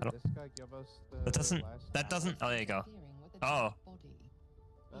 Doesn't this guy give us the That doesn't. last That doesn't. Oh, there you go. Interfering with a Oh.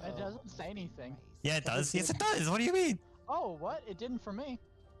 dead body. It doesn't say anything. Yeah, it does. Yes, it does. What do you mean? Oh, what? It didn't for me.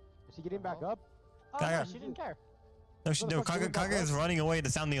 Is she getting back up? Oh, Gaga. no, she didn't care. No, she, What the no. fuck, you Kaga went back is up? running away to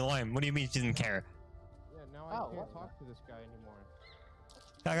sound the alarm. What do you mean she didn't care? Yeah, now Oh, I what? can't talk to this guy anymore.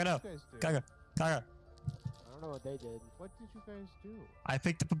 Kaga, no. What did you guys do? Kaga, Kaga. I don't know what they did. What did you guys do? I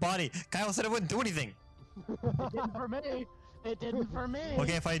picked up a body. Kyle said it wouldn't do anything. It didn't for me. It didn't for me.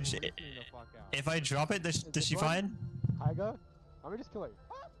 Okay, if I Get the fuck out. if I drop it, does this she one? find? Tyga? Let me just kill her.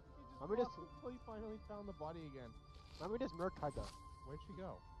 Let me just- until you finally found the body again. Let me just murk Tyga. Where'd she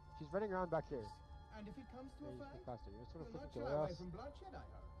go? She's running around back here. And if it comes to Hey, a fight, faster. You're sort of you're not freaking shy kill away us. from bloodshed, I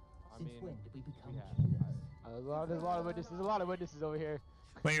hope. I Since mean, when did we become we have. killers? There's a lot of witnesses. There's a lot of witnesses over here.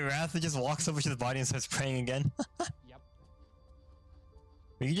 Wait, Wrath just walks over to the body and starts praying again. Yep.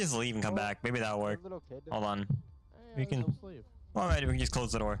 We can just leave and come back. Maybe that'll work. Little kid. Hold on. Hey, We can- let's leave. Alright, we can just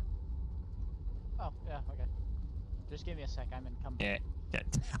close the door. Oh, yeah, okay. Just give me a sec. I'm in company. Yeah. Yeah.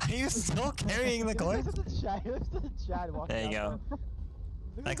 Are you still carrying the corpse? Look at the Chad. Look at the Chad walking There you out. go.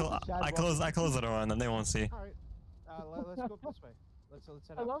 Look I, at the Chad I walking. close the door on them. They won't see. All right. Let's go this way. Let's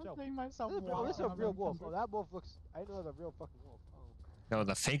head I out. love So, seeing myself This is walk this is a around real and wolf. come Oh, that wolf looks. I didn't know that was a real fucking wolf. Oh. No,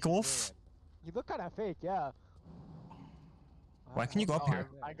 the fake wolf. You look kind of fake, yeah. Why can you go up Oh, here?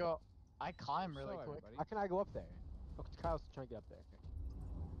 I climb really So, quick. everybody, How can I go up there? Oh, Kyle's trying to get up there. Okay.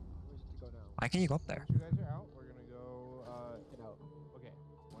 Where's it to go now? Why can you go up there? once you guys are out, we're gonna go. Get out. Okay.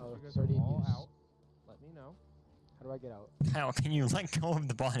 Oh, Once you guys sardine are all use. out, let me know. How do I get out? How can you let go of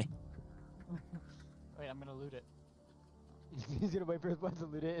the body? Wait, I'm gonna loot it. He's gonna wait for his blood to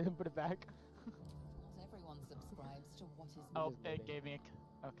loot it and then put it back. Not everyone subscribes to what is Oh, is it loading. gave me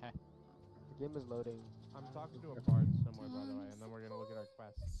a... Okay. The game is loading. I'm talking to a bard somewhere, by the way, and then we're gonna look at our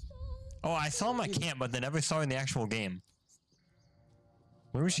quests. Oh, I saw him at camp, but they never saw her in the actual game.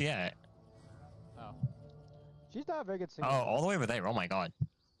 Where was she at? Oh. She's not a very good singer. Oh, all the way over there. Oh my god.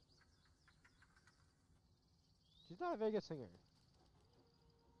 She's not a very good singer.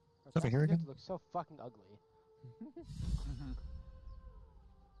 It's over here again? Looks so fucking ugly.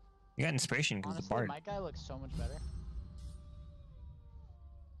 You got inspiration because of the Honestly, bard. my guy looks so much better.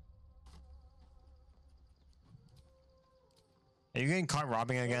 Are you getting caught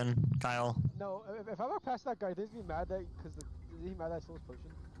robbing again, Kyle? No, if I walk past that guy, does he mad that is he mad that I stole his potion?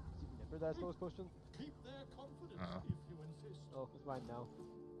 Does he remember that I stole his potion? Keep their confidence Uh-oh. if you insist. Oh, it's mine now.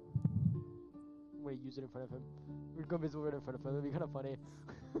 when you use it in front of him. We're going invisible right in front of him. It'd be kind of funny.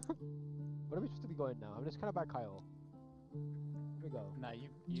 What are we supposed to be going now? I'm just kind of by Kyle. Here we go. No, you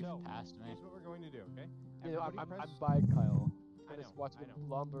passed me. Here's what we're going to do, okay? You know, I'm Everybody by Kyle. I I just know, watch I him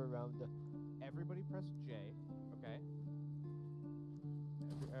know. lumber around. Everybody press J, okay?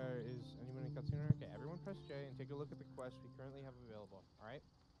 Is anyone in cutscene? Okay, everyone press J and take a look at the quest we currently have available, alright?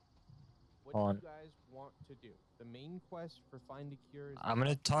 What do you guys want to do? The main quest for Find a Cure is... I'm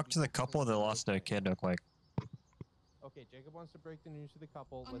gonna talk to the couple that lost their kid real quick. Okay, Jacob wants to break the news to the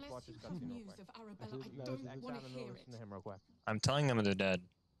couple. Unless Let's watch his you have cutscene real news quick. of Arabella, I No, don't X want out to and hear listen it. to him real quick. I'm telling them they're dead.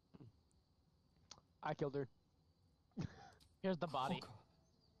 I killed her. Here's the body.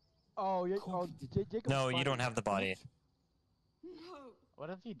 Oh, yeah. Oh, Jacob. No, you don't have the body. No. What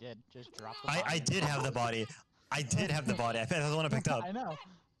if he did? Just drop the body. I did have the body. I did have the body. I think that's the one I picked up. I know.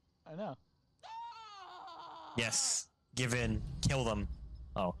 I know. Yes. Give in. Kill them.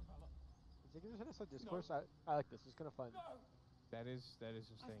 Oh. Jacob just had a discourse. I like this. It's kind of fun. That is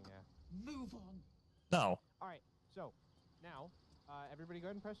his thing, yeah. Move on. No. Alright, so, now, everybody go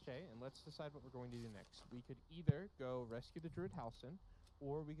ahead and press J, and let's decide what we're going to do next. We could either go rescue the Druid Halsin,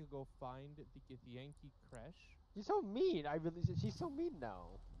 or we could go find the Githyanki Kresh. She's so mean. She's so mean now.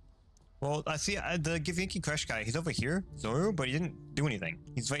 Well, I see the Githyanki Crash guy. He's over here, Zoru, but he didn't do anything.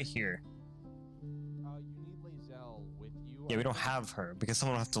 He's right here. You need Lae'zel with you. Yeah, we don't have her because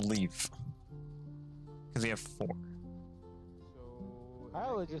someone will have to leave. Because we have 4. So,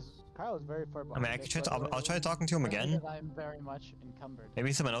 Kyle is very far I behind. mean, I could try. I'll try talking to him again. Because I'm very much encumbered.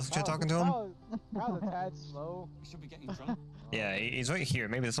 Maybe someone else can try talking to him. Kyle's a tad slow. We should be getting drunk. Yeah, he's right here.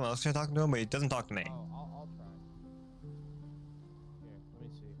 Maybe someone else can try talking to him, but he doesn't talk to me. Oh, I'll try. Here, let me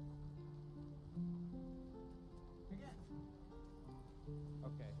see.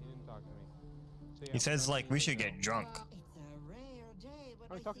 Okay, he didn't talk to me. So, yeah, He says like we should get drunk. It's a rare day when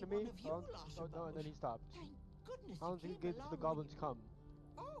Oh, I he talked see to me. one of you lot Oh, no, and then he stopped. Thank goodness How long you did it came get to along the when goblins you- come?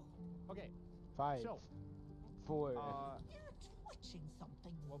 Oh, Okay, 5, so, 4. you're twitching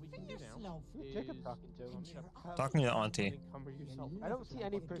something. what we can do Fingers now slow. Who's is... Jacob talking to? And your eyes. Talking to Auntie. Encumber yourself. I don't see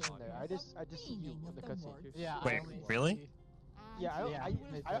any person there. I just see you in the cutscene. Yeah. I Wait, only really? see- Yeah, I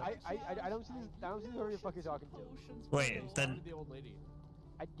Yeah. don't see this. I don't see who the fuck you're talking to. Wait, then The old lady.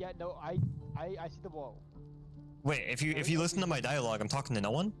 I see the wall. wait. If you listen to my dialogue, I'm talking to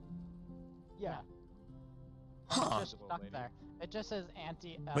no one. Yeah. Huh? Just stuck there. It just says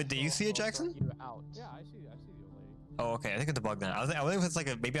anti. Wait, do you see it, Jackson? You out. Yeah, I see the old lady. Oh, okay. I think it's a bug then. I think if it's like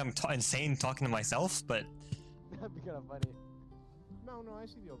maybe I'm insane talking to myself, but That'd be kind of funny. No, I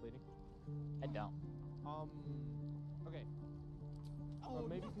see the old lady. I don't. Okay. Oh,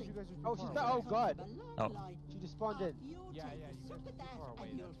 maybe because you guys are too Oh, far she's away. not. Oh God. Oh. She just spawned in. Yeah, you guys are too far away,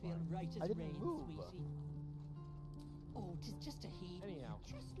 And you'll that's feel why. right as I didn't rain, move. sweetie. Oh, 'tis just a heat. Anyhow,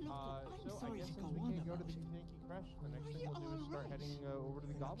 Just look up. I'm so I sorry guess to since go we on can't go to about the it. Githyanki Crash, the next thing Are we'll do you is start alright? heading over to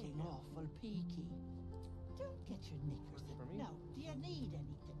the Goblin Looking Camp. awful peaky. Don't get your knickers For in. me? Now, do you need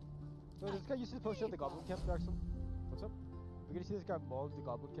anything? So this guy used to post at the Goblin Camp, Jackson. What's up? We're gonna see this guy mauled the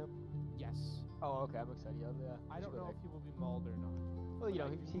Goblin Camp. Yes. Oh, okay. I'm excited. Yeah. I we don't should go know there. if he will be mauled or not. Well, you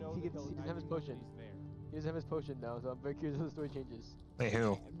but know, I he do know that doesn't I have his do know that potion. he's there. He doesn't have his potion now, so I'm very curious how the story changes. wait,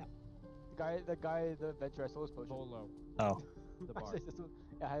 who? The guy, the adventurer, I stole his potion. Bolo, Oh. the I bar.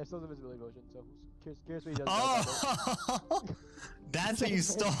 yeah, I stole the invisibility potion, so curious what he does. Oh, that's what you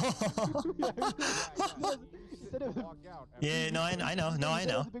stole. Instead of Walk out. after Yeah, you- no, I know. No, I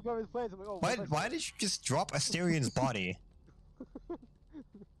instead know. of the big part of his plans, I'm like, oh, Why did you just drop Asterian's body?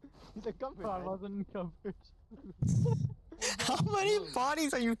 He's like, come here, I man. wasn't encumbered. How many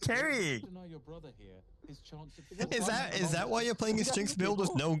bodies are you carrying? Deny your brother here. His chance of Is that why you're playing a strength build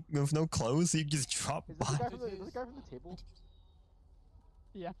with no clothes? So you just drop Is this the guy bodies? from the guy from the table?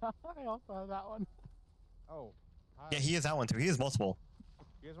 Yeah, I also have that one. Oh. Hi. Yeah, he is that one too. He is multiple.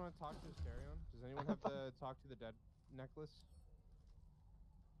 You guys want to talk to Asterion? Does anyone have to talk to the dead necklace?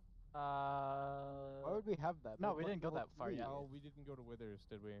 Why would we have that? No, Like, we what- didn't go what that far three? yet. Oh, we didn't go to Withers,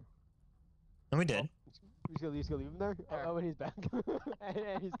 did we? And we did. We just gonna leave him there? There. Oh, and he's back.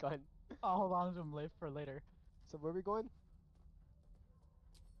 and he's gone. I'll hold on to him for later. So where are we going?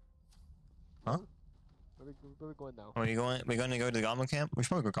 Huh? Where are we going now? Are we going? We going to go to the Goblin Camp? We should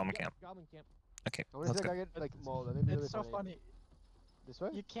probably go to Goblin Camp. Goblin Camp. Okay, I want to let's see that go. guy get like mauled. I think it'd be It's so really funny. This way?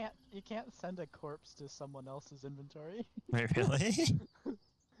 You can't send a corpse to someone else's inventory. Wait, really?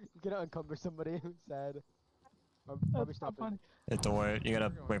 You gotta encumber somebody. Sad. Or That's probably so stop it. funny. The door. You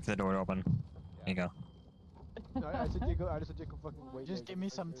gotta wait for the door to open. There you go. No, I said Jacob. I just said Jacob fucking wait. Just there, give me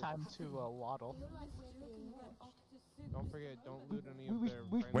right some there. time to waddle. Don't forget, don't loot any We- of their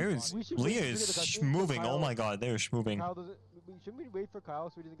we- friends' Where bodies. is We should Leah look at the is cutscene. moving? Oh Kyle- my God, they're schmoving. Kyle doesn't. We shouldn't we wait for Kyle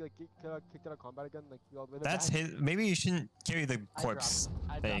so we didn't get kicked out of combat again? Like we all the way That's back? his. Maybe you shouldn't carry the corpse.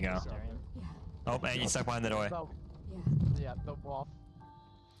 There you go. Oh, and you stuck behind the door. Yeah, the wolf.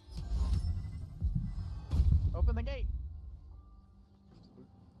 Open the gate.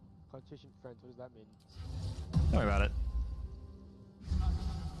 Constitution friends. What does that mean? Don't worry about it.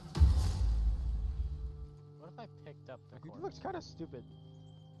 What if I picked up the He corpse? looks kind of stupid.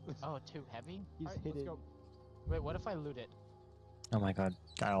 Oh, too heavy? He's Alright, hidden. let's go. Wait, what if I loot it? Oh my god,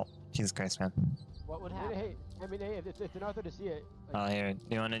 Kyle. Jesus Christ, man. What would I happen? mean, hey, I mean, hey, if they're not there to see it. Oh, here.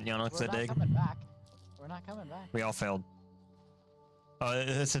 You wanna look We're at the not dig? coming back. We're not coming back. We all failed. Oh,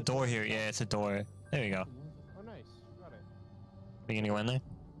 it's a door here. Yeah, it's a door. There you go. Oh, nice. Got it. Are you gonna go in there?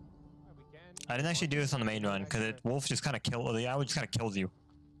 We can. I didn't actually do this on the main run because wolf just kind of killed. The owl just kind of kills you.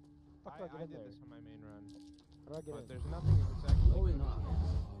 Fuck do I I get in did there? this on my main run. How do I get But in? there's nothing exactly. Oh, not.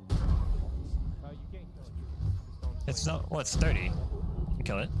 You can't kill it. You just don't It's slay it. not. Well, it's 30. You can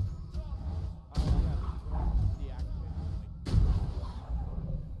kill it. Yeah, but you don't deactivate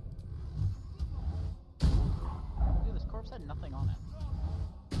it. Dude, this corpse had nothing on it.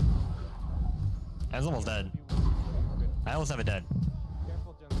 I was almost dead. I almost have it dead.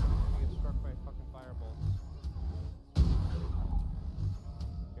 Careful, Jensen. You get struck by fucking firebolts.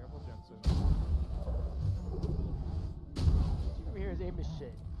 Careful, Jensen. Over here, his aim is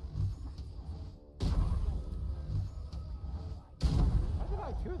shit. How did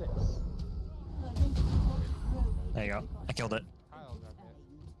I hear this? There you go. I killed it. Kyle got hit.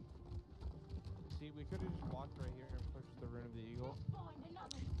 See, we could have just walked right here and pushed the rune of the eagle.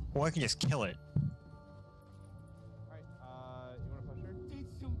 Or I can just kill it. Alright, you wanna push her? Did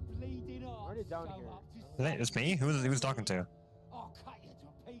some bleeding off. Already down so here. up to Is that, it's me? Who's talking to? I'll cut you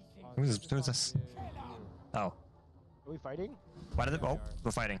to pieces. Who's this? Oh. Are we fighting? Why did it? Oh,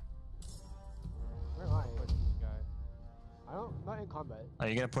 we're fighting. Where am I? Push this guy. I'm not in combat. Are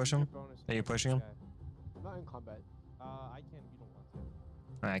you gonna push him? Are you pushing him? I'm not in combat. I can if you don't want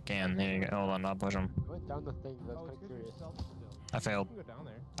to. I can. Here you go. Hold on, I'll push him. I went down the thing. That's Oh, kind it's of good curious. yourself still. I failed. You can go down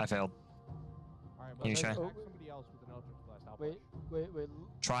there. I failed. Alright, You but sure? let's attack somebody else with an Eldritch Blast. I'll Wait, push. wait.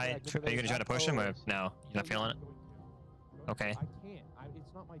 Try. Are you gonna try to push him or no? You're not feeling it? Okay. I can't.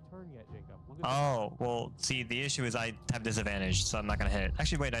 It's not my turn yet, Jacob. Look at Oh, well, see, the issue is I have disadvantage, so I'm not gonna hit.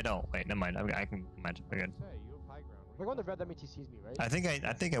 Actually, wait, I don't. Wait, never mind. I can imagine. We're good. Say, you have high ground. If I go on the red, that means he sees me, right? I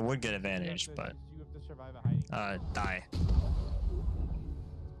think I would get advantage, but You have to survive a hiding. die.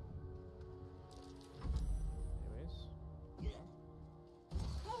 Anyways.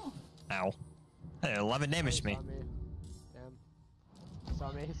 Ow. Hey, 11 damaged me. Saw me. Damn.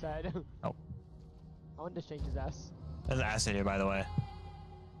 Saw me, sad. Oh. I wanted to shake his ass. There's acid here, by the way.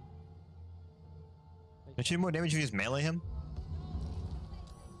 Don't you do more damage if you just melee him?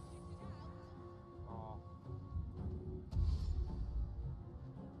 Aw.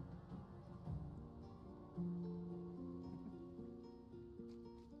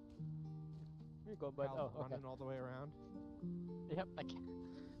 Here you go, bud. Kyle's Oh, okay. running all the way around. Yep, I can.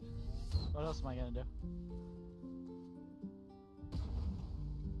 What else am I gonna do?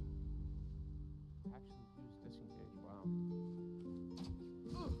 Actually use disengage.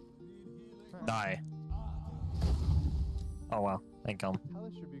 Wow. Die. Oh wow, thank you.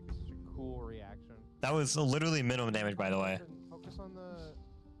 Hellish Rebuke is such a cool reaction. That was literally minimum damage, by the way. Focus on the.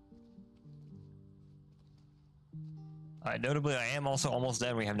 Alright, notably, I am also almost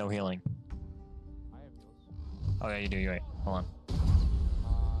dead. We have no healing. I have heals. Oh yeah, you do. You're right. Hold on.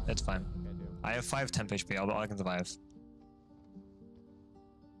 It's fine. I do. I have 5 temp HP. I can survive.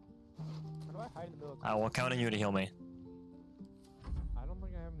 How do I hide in the middle of I will count on you to heal me. I don't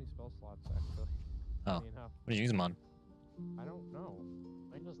think I have any spell slots actually. Oh. Funny enough. What did you use them on? I don't know.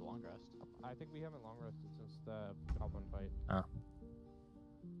 When does long rest? I think we haven't long rested since the goblin fight. Oh.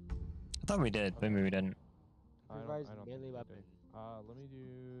 I thought we did, but maybe we didn't. Improvised think melee we weapon. did. Let me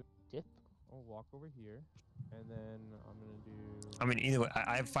do. Dip? I'll walk over here, and then I'm gonna do. I mean, either way,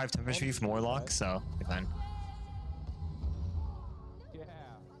 I have 5 temp HP from Warlock, so it's fine. Yeah.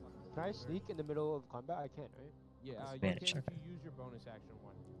 Can I sneak in the middle of combat? I can't, right? Yeah. You Advantage, can if okay. you use your bonus action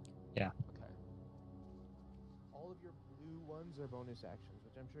one. Yeah. Okay. All of your blue ones are bonus actions,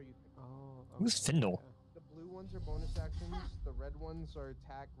 which I'm sure you. Oh. Who's Findle? The blue ones are bonus actions. The red ones are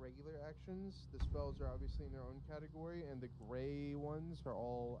attack regular actions. The spells are obviously in their own category, and the gray ones are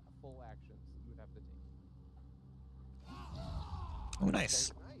all full actions that you would have to take. Oh,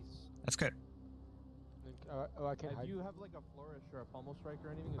 nice. Nice. That's good. Oh, I can't hide. Do you have like a flourish or a pummel strike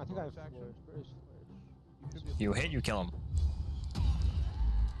or anything? I as think I have bonus action? flourish. You hit, you kill him.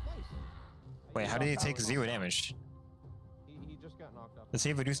 Nice. Wait, how did he take 0 damage? He just got knocked off. Does he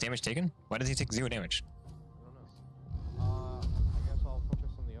have reduced damage taken? Why does he take 0 damage? I don't know.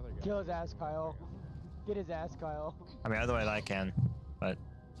 Kill his ass, Kyle. Get his ass, Kyle. I mean, otherwise I can, but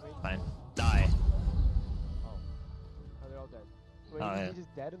fine. Die. Oh, they're all dead. Wait, Oh, yeah. he's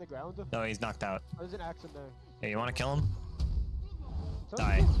just dead in the ground? Oh, No, he's knocked out. there's an axe in there. Hey, you want to kill him? Someone-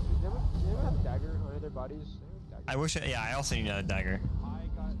 Die. They ever have a dagger under their bodies? They have a dagger. I wish. Yeah, I also need a dagger. I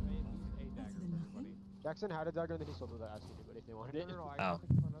got a dagger for everybody. Jackson had a dagger and then he sold it without asking anybody if they wanted it. No, I Oh. got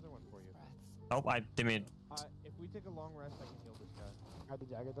another one for you. Oh, I didn't mean. If we take a long rest, I can heal this guy. Had the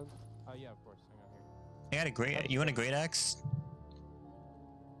dagger then? Yeah, of course. Hang on here. I got a great. You want a great axe?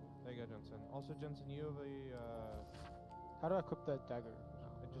 There you go, Jensen. Also, Jensen, you have a. How do I equip the dagger?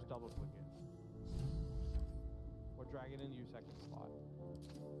 Just double click it. Or drag it into your second slot.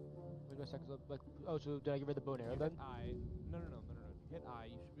 Wait a second. Like, oh, so did I give her the bow and arrow then? I. No. Hit I.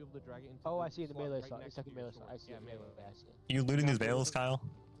 You should be able to drag it into. Oh, the I see the slot melee right slot. next The to second your melee sword. slot. I see Yeah, the melee. melee. I see it. You looting these bales, Kyle?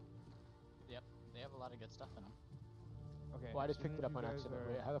 Yep, they have a lot of good stuff in them. Okay. Well, I as just soon picked it as up you on guys accident. are-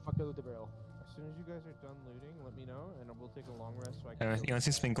 Wait, how the fuck do I loot the barrel? As soon as you guys are done looting, let me know, and we'll take a long rest so I can. You heal want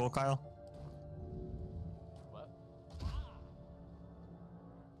to see something cool, Kyle? What?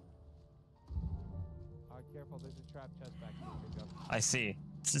 Careful, there's a trap chest back here. Pick up. I see.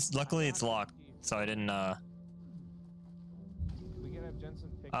 Luckily, it's locked, so I didn't. We can have Jensen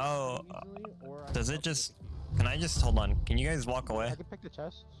pick Oh, it easily, or I does can it help you just? get the key. Can I just hold on? Can you guys walk away? I can pick the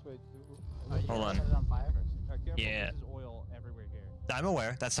chests. Wait. Oh, you Hold guys on. set it on fire? Careful, Yeah. This is oil everywhere here. I'm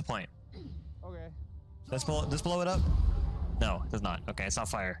aware. That's the point. Okay. Let's blow it up. No, it's not. Okay, it's not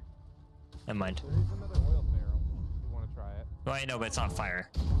fire. Never mind. There is another oil barrel. If you want to try it. Well, I know, but it's not fire.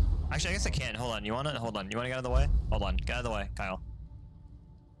 Actually, I guess I can. Hold on. You want to? Hold on. You want to get out of the way? Hold on. Get out of the way, Kyle.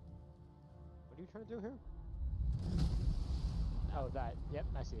 What are you trying to do here? Oh, that. Yep,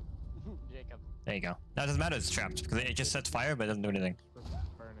 I see. Jacob. There you go. Now it doesn't matter. It's trapped because it just sets fire, but it doesn't do anything. For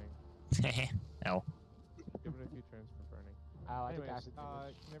burning. No. Give it a few turns for burning. Oh, I took Anyways, acid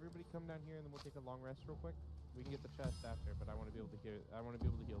damage. can everybody come down here and then we'll take a long rest real quick? We can get the chest after, but I want to be able to heal. I want to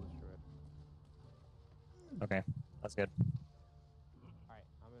be able to heal this druid. Okay, that's good. All right,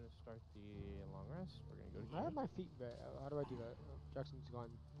 I'm gonna start the long rest. We're gonna go to I here. have my feet back. How do I do that? Oh, Jackson's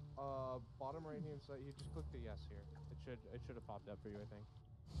gone. Bottom right hand side. You just click the yes here. It should have popped up for you, I think.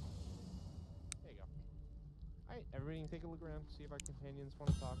 There you go. All right, everybody can take a look around, see if our companions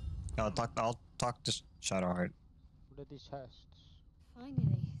want to talk. I'll talk to Shadowheart. What are these chests?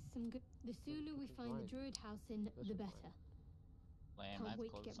 Finally, some good. The sooner we Which is find the mine. druid house in, This the is better. Lame, I Can't have wait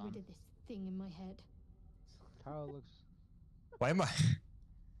to clothes get on. rid of this thing in my head. Kyle looks. Why am I?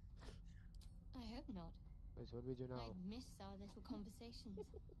 I hope not. Wait, so what do we do now? I'd miss our little conversations.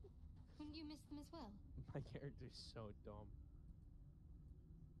 Wouldn't you miss them as well? My character's so dumb.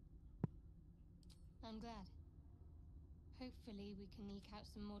 I'm glad. Hopefully we can eke out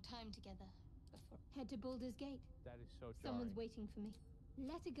some more time together before head to Baldur's Gate. That is so jarring. Someone's waiting for me.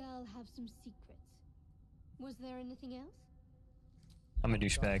 Let a girl have some secrets. Was there anything else? I'm a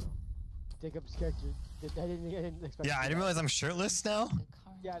douchebag. Jacob's character. I didn't expect. Yeah, I didn't realize I'm shirtless now.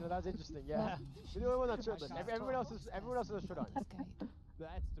 Yeah, no, that was interesting. Yeah, you're the only one that's shirtless. Everyone else is. Everyone else has a shirt on.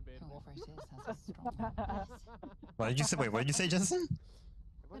 That's debatable. Whoever it is has a strong What did you say? Wait, what did you say, Jensen?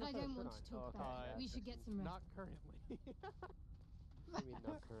 But I don't want to talk about it. We should get some rest. Not currently. I mean,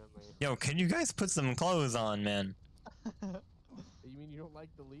 not currently. Yo, can you guys put some clothes on, man? You mean you don't like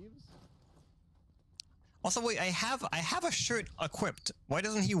the leaves? Also, wait, I have a shirt equipped. Why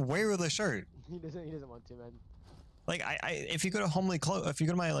doesn't he wear the shirt? He doesn't want to, man. Like, if you go to homely clothes, if you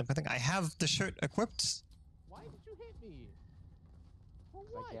go to my, like, I think I have the shirt equipped. Why did you hit me? For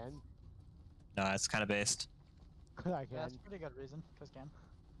 'Cause what? I can. No, it's kind of based. 'Cause I Yeah, that's can. a pretty good reason. Cause can.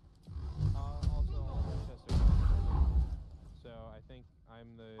 Also, all of our chests are gone. So I think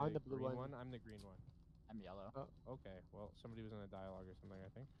I'm the blue green one. I'm the green one. I'm yellow. Okay, well, somebody was in a dialogue or something, I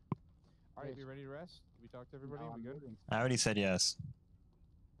think. All right, Yes. you ready to rest? Did we talk to everybody? No, we I'm good? moving. I already said yes.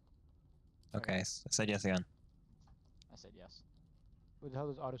 Okay, I said yes again. I said yes. What the hell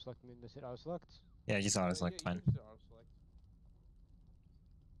does auto select mean? Does it auto select? Yeah, you saw it. It's Yeah, like you fine. can just auto-select.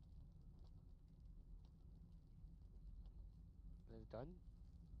 Is it done?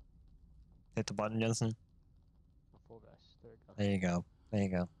 Hit the button, Jensen. A full rest. There we go. There you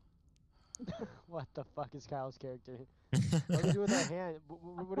go. There you go. What the fuck is Kyle's character? What do we do with our hand?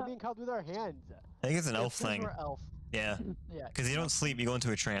 What do we mean Kyle do with our hands? I think it's an elf 'cause thing. we're elf. Yeah, Yeah. because you don't sleep, you go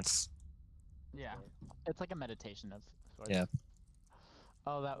into a trance. Yeah. It's like a meditation of sorts. Yeah.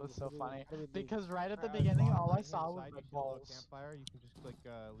 Oh, that was so funny. What do we do? Because right at the Bottom beginning, all I right-hand saw was side, my you see a little balls. campfire. You can just click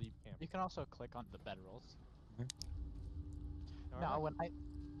leave camp. You can also click on the bedrolls. All No, right.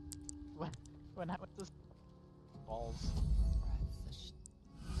 when I went to balls.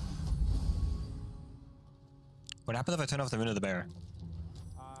 What happens if I turn off the moon of the bear?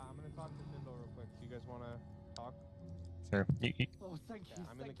 I'm want to talk? Sure. Oh, thank you.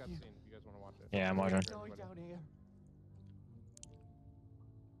 I'm in the thank you. cutscene if you guys want to watch it. Yeah, I'm watching. Die down here.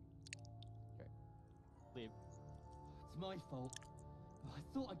 Leave. It's my fault. I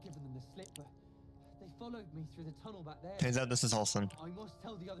thought I'd given them the slip, but they followed me through the tunnel back there. Turns out this is Halson. I must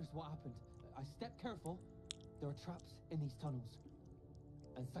tell the others what happened. I stepped careful. There are traps in these tunnels.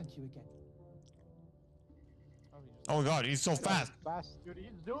 And thank you again. Oh god, he's so fast. Fast. Dude, he's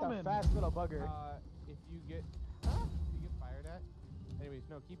He's zooming. a fast little bugger. If you get fired at, anyways,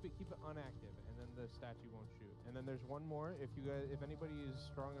 no, keep it unactive, and then the statue won't shoot. And then there's one more. If anybody is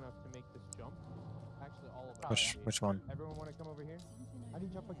strong enough to make this jump, actually all of us. Which one? Everyone want to come over here? How do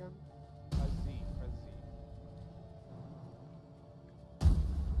you jump again? Press Z.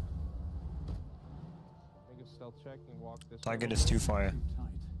 Make a stealth check and walk this. Target is too far. And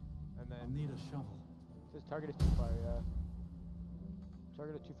then need a shovel. This target is too far, yeah.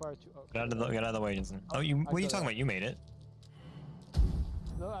 Target is too far. Get out of the way, Jensen. Oh, what are you talking about? You made it.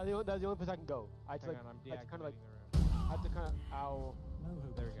 No, that's the only place I can go. I had to, hang like, on, I'm I had to kind of like, deactivating the room. I had to kind of, ow. No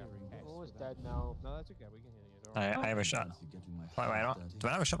hope There of we go. hearing Okay. this Almost without dead now. No, that's okay. We can heal you. Don't worry. I have a shot. fancy getting my Wait, I hands don't. dirty. Do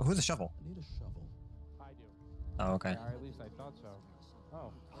I have a shovel? Who's a shovel? I need a shovel. I do. Oh, okay. Or at least I thought so. Oh,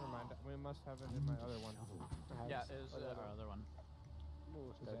 never mind. We must have it in my other one. Yeah, it was our other one.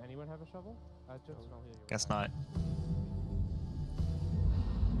 Does anyone have a shovel? Jensen, I'll heal you. Guess not.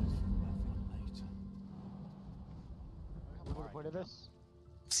 What's the point of this?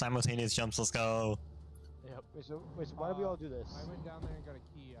 Simultaneous jumps. Let's go. Yep. Wait, so why do we all do this? I went down there and got a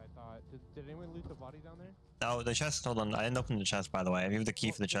key, I thought. Did anyone loot the body down there? No, the chest. Hold on. I didn't open the chest, by the way. I have the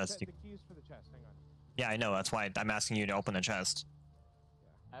key for the chest. The key is for the chest. Hang on. Yeah, I know. That's why I'm asking you to open the chest.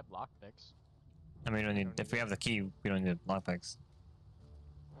 I have lockpicks. I mean, we don't need. If we have the key, we don't need lockpicks.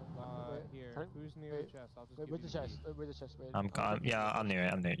 Here. Turn- Who's near wait, the chest? I'll just Wait, give where's you the the chest? key. Where's the chest? Wait. Yeah, I'm near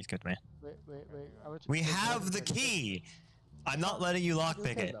it. I'm near it. Just give it to me. Wait. I want to We wait, have wait, the wait, key. I'm not letting you wait.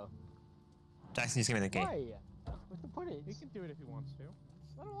 lockpick it. Though. Jackson, just give me the key. Why? What's the point? He can do it if he wants to.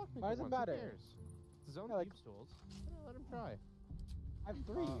 Let him lockpick Why it does it once, who matter? cares? It's his own Yeah, like- thieves' tools. Yeah, let him try. I have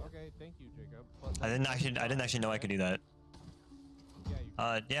 3. Okay, thank you, Jacob. I didn't actually know I could do that. Yeah, you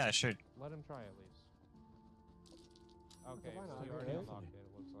can. Yeah, sure. Let him try at least. Okay, why so not, you already right? unlocked it,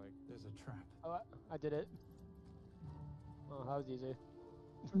 it looks like. There's a trap. Oh, I did it. Oh, that was easy.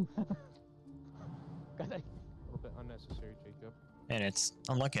 God, A little bit unnecessary, Jacob. And it's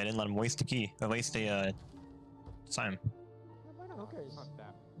unlucky I didn't let him waste the key. Or waste the time. why not? Who cares? It's not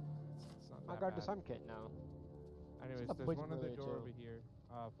that. It's not I that got the bad. sun kit now. Anyways, the there's points one other earlier, door too. over here.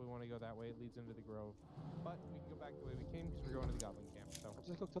 If we want to go that way, it leads into the grove. But we can go back the way we came because we're going to the goblin camp. So Let's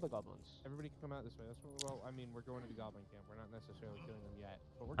just go kill the goblins. everybody can come out this way. That's what, well, I mean, we're going to the goblin camp. We're not necessarily killing them yet,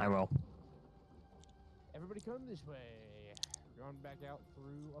 but we're. I will. Everybody come this way. We're going back out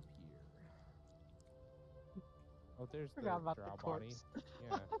through up here. Oh, there's the Forgot about the drow body. corpse.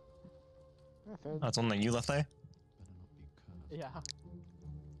 Yeah. Yeah, fair. That's one that you left there? Better not be cursed. Yeah.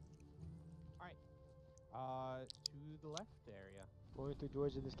 To the left area. Going through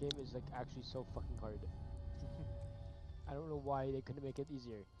doors in this game is like actually so fucking hard. I don't know why they couldn't make it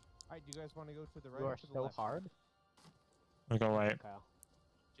easier. Alright, do you guys want to go to the right You or are to the so left? hard. We'll go right. Kyle.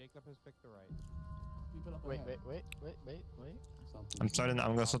 Jacob has picked the right. People up Wait. ahead. I'm Something. starting.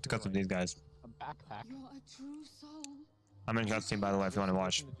 I'm gonna split the cuts with these guys. A backpack. You're a true soul. I'm in cutscene, by the way, if you want to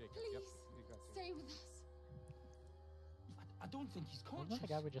watch. Listen to Jacob. Yep, Please, you got it. stay with us. I don't think he's Wasn't conscious. that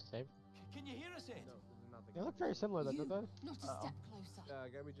the guy we just saved? Can you hear us, Ed? No, this is not the They guy. look very similar, though, You, don't they? not a step closer. The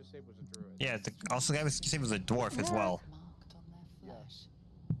guy we just saved was a druid. Yeah. Also, the guy was said was a dwarf as well. Marked on their flesh.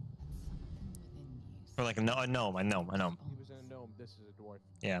 And something within you. Or like a gnome. I know. He was a gnome. This is a dwarf.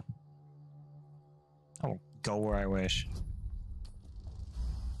 Yeah. I will go where I wish.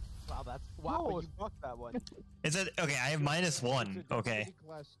 Wow, that's No, you fucked that one. Is it okay? I have -1. It's a Okay. difficulty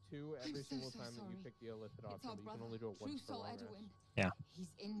class 2 every I'm so, single so time that you sorry. pick the illicit It's option, our but you can brother, only do it true once per soul long Edwin. rest. Yeah.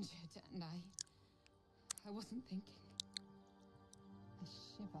 He's injured, and I wasn't thinking. A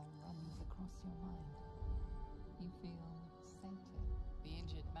shiver runs across your mind. You feel sated. The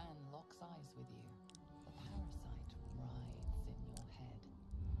injured man locks eyes with you. The parasite writhes in your head.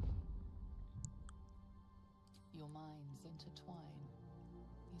 Your minds intertwine.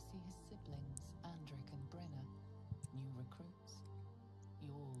 You see his siblings, Andric and Brenna, new recruits,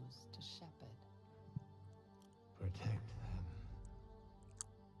 yours to shepherd. Protect them.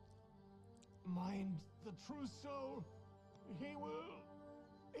 Mind the true soul. He will.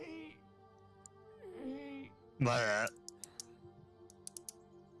 He. But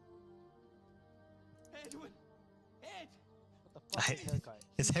Edwin! Ed! What the fuck is haircut?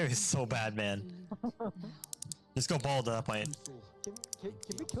 his hair is so bad, man. Now. Just go bald at that point. True soul. Can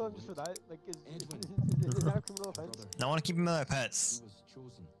we kill him just for that? Like, is that a criminal offense? I want to keep them as pets.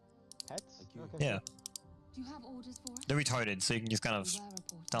 Pets? Okay. Yeah. Do you have orders for us? They're retarded, so you can just kind of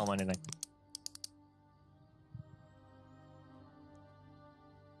tell them anything.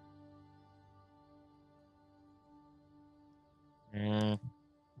 I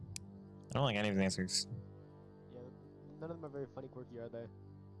don't like any of the answers. Yeah, none of them are very funny, quirky, are they?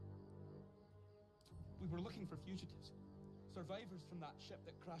 We were looking for fugitives, survivors from that ship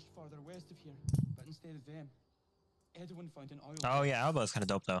that crashed farther west of here. But instead of them, Edwin found an oil. Oh yeah, Alba's kind of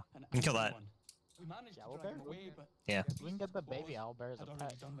dope though. You can kill that. We managed to Owl drag bear? him away, but Yeah. We can get the baby owl bear as a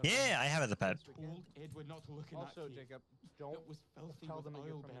pet. Yeah, I have it as a pet. Told Edwin not to look in Also, that cave. Jacob, don't It was filthy tell with them that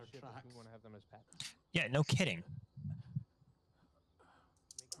you're oil from bear the ship if tracks. you want to have them as pets. Yeah, no kidding.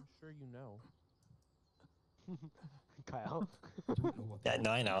 Making sure you know. Kyle. I don't know what Yeah,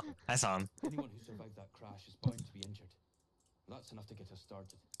 no, I know. I saw him. Anyone who survived that crash is bound to be injured. That's enough to get us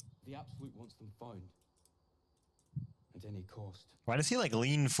started. The Absolute wants them found. At any cost. Why does he like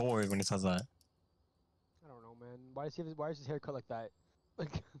lean forward when he says that? I don't know, man. Why is his hair cut like that?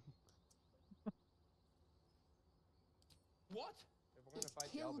 Like. What? If we're gonna It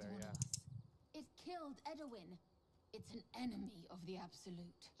fight the killed owlbear, one yeah. of us. It killed Edwin. It's an enemy of the Absolute.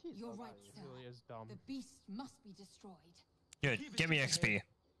 You're right, It sir. really is dumb. The beast must be destroyed. Good, get me XP.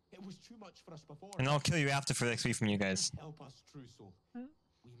 It was too much for us before. And I'll kill you after for the XP from you guys. Help us, true soul.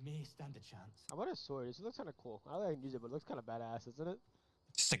 We may stand a chance. I want a sword. It looks kind of cool. I don't think I can use it, but it looks kind of badass, isn't it?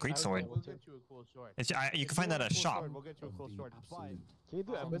 Just a great sword. We'll get you a cool sword. It's, you If can find want that at a cool shop. sword, we'll get you a cool sword. But Can you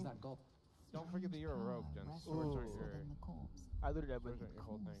do Edwin? don't forget that you're a rogue, Jen. Swords aren't your, I looted Edwin. swords aren't your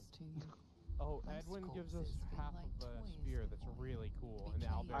whole thing. Oh, Edwin gives us half of a spear that's really cool, and the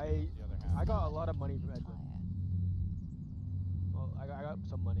owlbear gives us the other half. I got a lot of money from Edwin. Well, I got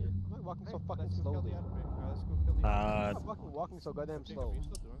some money. Why am I walking so fucking Let's go kill slowly? the owlbear. Let's go kill the owlbear. I'm fucking walking so goddamn Jacob, slow. are you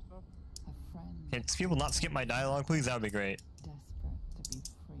still doing stuff? Can people not skip my dialogue, please? That would be great. Desperate to be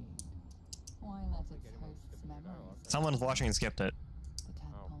freed. Why let its host's memories? Someone's watching and skipped it. The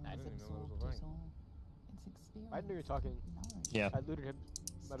tadpole has didn't even know absorbed that was a us thing. all. Its experience. I didn't know you were talking. Yeah, I looted him.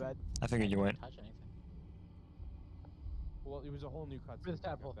 My bad. I figured you went. Touch anything. Well, it was a whole new cutscene. Where's the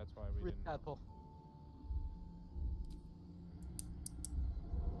tadpole? That's why we Where's didn't. the tadpole?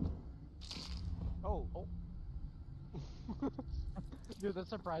 Oh. Oh. Dude, the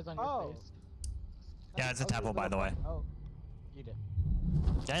surprise on your Oh. face. Yeah, it's a tadpole, by the way. Oh. You did.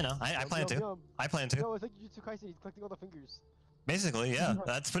 Yeah, I know. I plan to. I plan to. No, it's like Jujutsu Kaisen. He's collecting all the fingers. Basically, yeah.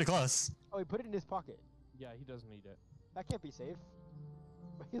 That's pretty close. Oh, he put it in his pocket. Yeah, he doesn't need it. That can't be safe.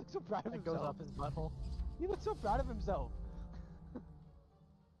 He looks so proud of It himself. goes up his butthole. He looks so proud of himself.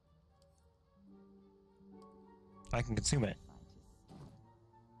 I can consume it.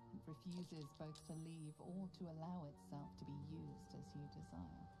 It refuses both to leave or to allow itself to be used as you desire.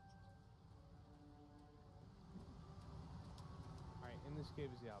 Alright, in this cave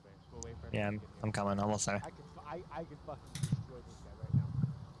is the owlbear, so we'll wait for him Yeah, to get here. I'm coming. Almost there. I can fucking destroy this guy right now.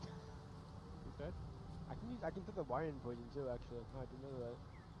 You good? I can put the wiring poison too. Actually, no, I didn't know that.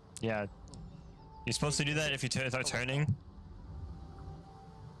 Yeah. You're supposed to do that if you start turning.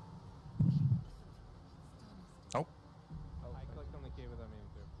 Oh. I clicked on the cave without meaning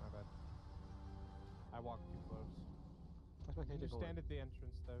to. My bad. I walked too close. That's my You character stand at the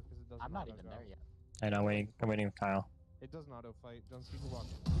entrance though, because it doesn't. I'm not auto even go. there yet. I know. I'm waiting for Kyle. It doesn't auto fight. Don't see who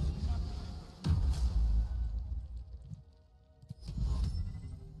walks.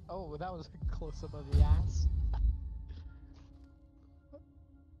 Oh, that was a close up of the ass.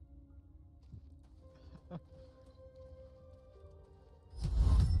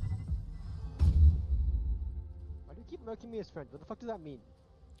 Why do you keep milking me as friend? What the fuck does that mean?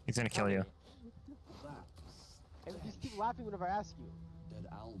 He's gonna kill you. And you just keep laughing whenever I ask you. Dead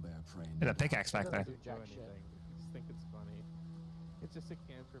owlbear prey. There's a pickaxe back there. Doesn't do Jack anything. shit. We just think it's funny. It's just a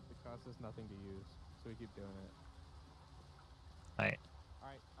cantrip that costs us nothing to use, so we keep doing it. Alright.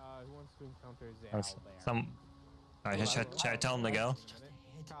 Alright, who wants to encounter the Let's- owlbear? Some. Alright, should I tell him to go?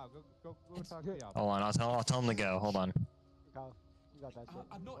 Kyle, go talk to the owlbear. Hold on. I'll tell him to go. Hold on. Kyle, you got that shit.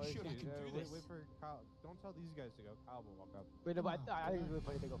 I'm not Wait, sure I dude, can do wait, this. wait for Kyle. Don't tell these guys to go. Kyle will walk up. Wait, no, but I think it's really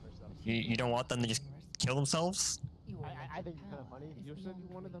funny to go first though. You don't want them to just kill themselves? I think it's kind of funny. You said you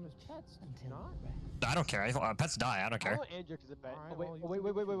wanted them as pets, did you not? I don't care. Pets die. I don't I care. want Andrew as a pet. Alright, Oh, wait, well, you oh, wait, can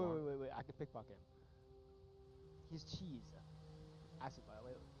wait, do wait, what wait, you wait, want. wait, wait. I can pickpocket him. He's cheese. Acid vial.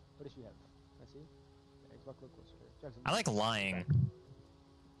 Wait, what does she have? I see. Yeah, Xbox, look closer. Jackson, I like lying.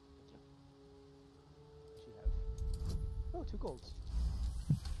 she have? Oh, 2 golds.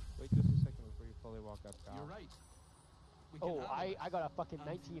 Wait just a second before you fully walk up, Kyle. You're right. We can Oh, have it. I got a fucking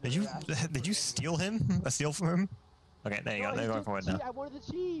 19. Did you for that. did you steal him? A steal from him? Okay, there you No, go. They're he going took forward cheese. now. I wanted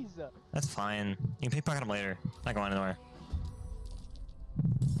the cheese. That's fine. You can pickpocket them later. Not going anywhere.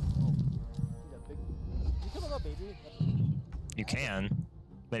 He's a big. You kill a little baby. You can,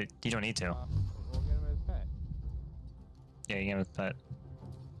 but you don't need to. We'll get him as pet. Yeah, you can with pet.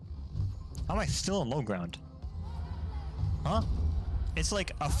 How am I still in low ground? Huh? It's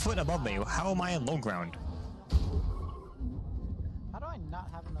like a foot above me. How am I in low ground? How do I not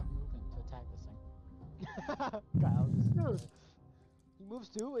have enough movement to attack this thing? Kyle, he moves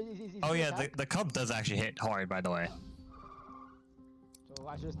too. He's Oh gonna yeah, attack? the cub does actually hit hard, by the way. So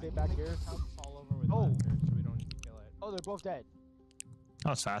I should stay back here. All over with Oh. that there, so we don't need to kill it. Oh, they're both dead. That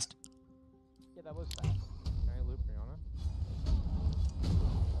was fast. Yeah, that was fast. Can I loop Rihanna?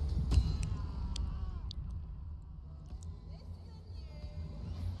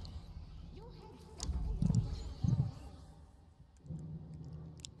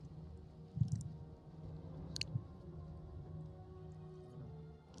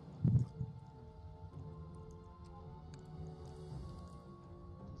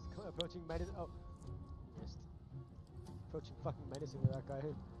 He's approaching medicine. Oh, missed. Approaching fucking medicine with that guy.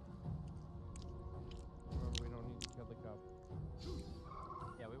 Remember, we don't need to kill the cub.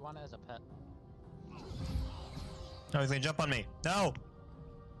 Yeah, we want it as a pet. No, he's gonna jump on me. No!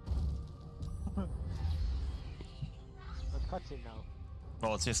 Let's cutscene now.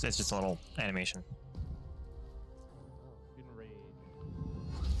 Well, it's just a little animation. Enrage.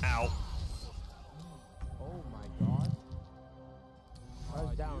 Ow. Oh my god. I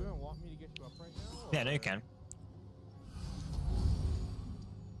was down. Do you want me to get you up right now? Yeah, no, you can.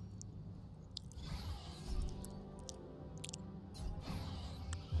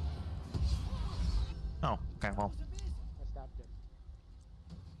 Oh, okay, well. I stabbed him.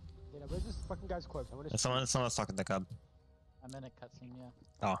 Yeah, where's this fucking guy's corpse? I want to. Someone's talking to the cub. I'm in a cutscene, yeah.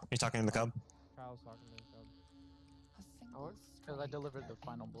 Oh, you're talking to the cub? Kyle's talking to the cub. Because I delivered the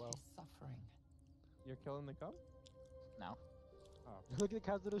final blow. Suffering. You're killing the cub? No. Oh. Look at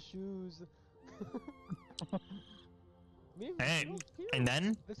the cow's little shoes. Hey, and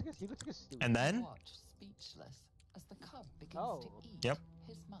then? He looks like a stupid. And then? Watch, speechless, as the cub begins Oh. to eat Yep.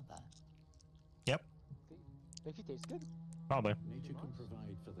 his mother. Yep, Think he tastes good? probably. Nature can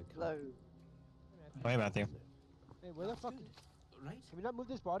provide for the Hello. Wait, Matthew. Hey, where the fuck? Right? Can we not move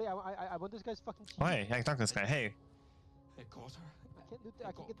this body? I want this guy's fucking cheese. Wait, I can talk to this guy. Hey. It caught her. I can't do that.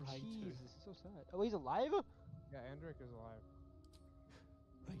 I can't get the Right, cheese. too. This is so sad. Oh, he's alive? Yeah, Andric is alive.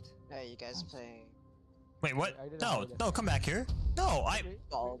 Right. Hey, you guys playing Wait, what? I didn't No, know that. no, come back here. No,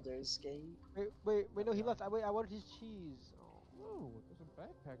 Baldur's Gate? Wait, no, he left. I wanted his cheese. Oh. Whoa, there's a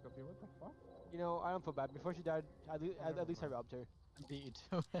backpack up here. What the fuck? You know, I don't feel bad. Before she died, at least I robbed her. Beat you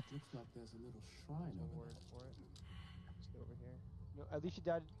to it. Looks like there's a little shrine No over word for it. Let's get over here. No, at least she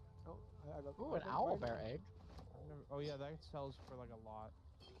died. Oh, I robbed Ooh, an her. owl bear egg. I've never, oh yeah, that sells for like a lot.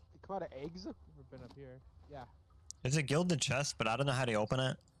 They come out of eggs? Never been up here. Yeah. it's a gilded chest, but I don't know how to open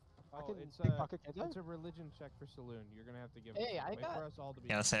it. I Oh, can it's pickpocket, can't I? it's a religion check for saloon. You're gonna have to give. Hey, it. I Wait got- for us all to be.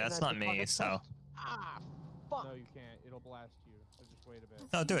 Yeah, say that's Can I not me, pickpocket so. first? Ah, fuck. No, you can't. It'll blast you. So just wait a bit.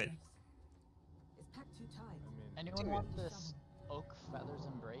 No, do it. Is packed too tight. I'm in. Anyone want this oak feathers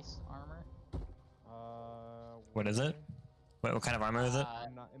embrace armor? What is it? Wait, what kind of armor is it?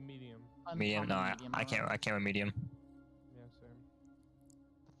 I'm not a medium. Medium? No, uncommon medium I can't. armor. I can't with medium. Yeah, same.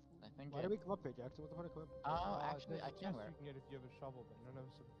 I think Why it, did we come up here, Jackson? What the fuck did we come up Oh, There's actually, a I chest can wear you it. can get if you have a shovel, but none of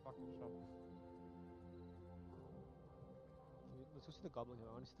us have a fucking shovel. Let's go see the goblin here.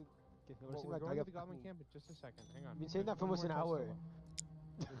 I want to see Well, see we're my going guy to the get goblin fucking- camp in just a second. Hang on. You've been saying that for There's almost an one more hour. chest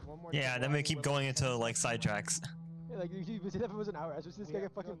over. There's one more Yeah, chest then over we keep little going chest into over like sidetracks. Yeah, like you've been saying that for almost an hour. I just see this We guy have get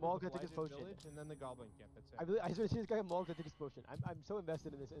to go fucking through mauled the and take his blighted potion. village and then the goblin camp. That's it. I just want to see this guy get mauled and take his potion. I'm so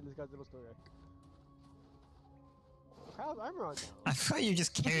invested in this guy's little story. Kyle's armor on now. I thought you were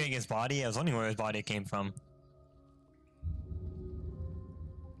just carrying his body. I was wondering where his body came from.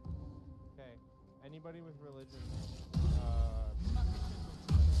 Okay. Anybody with religion?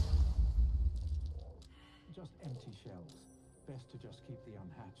 Just empty shells. Best to just keep the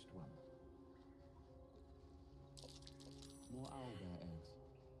unhatched one. More owlbear eggs.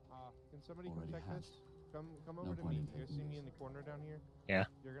 Can somebody come Already check hatched. this? Come No over to point me. in You guys taking see me this. in the corner down here? Yeah.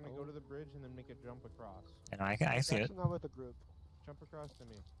 You're gonna go to the bridge and then make a jump across. And I see it. Jackson not with the group. Jump across to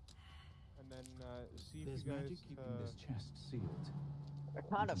me. And then see if There's you guys. magic keeping this chest sealed. I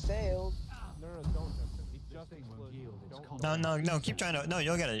kind of failed. No, don't jump it. It just thing will exploded. yield its Don't. content. No, keep trying to. No,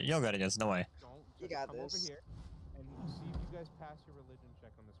 you'll get it. You'll get it. Just no way. Don't. You Just got come this. over here and see if you guys pass your religion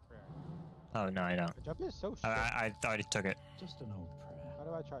check on this prayer. Oh no, I don't. The jump is so shit. I already took it. Just an old prayer. How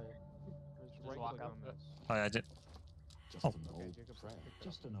do I try it? Just walk right click up on to it. this. Oh, I did. Just Oh. an Okay, old Jacob, prayer. pick it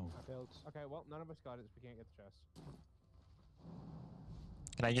Just an old. I failed. Okay, well, none of us got it, so we can't get the chest.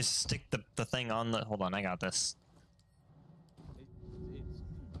 Can I just stick the thing on the? Hold on, I got this.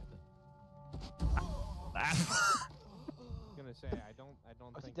 I was gonna say I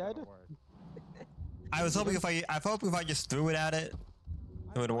don't think that'll work. I was hoping if I just threw it at it,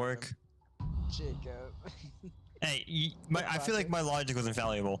 it would work. Jacob. Hey, I feel like my logic was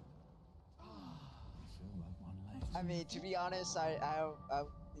infallible. I mean, to be honest, I'll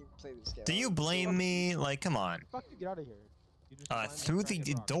play this game. Do you blame me? Like, come on. Fuck you, get out of here. Through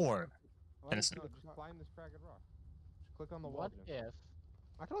the door. Innocent. Just climb this cracked rock. Just click on the wall. What if?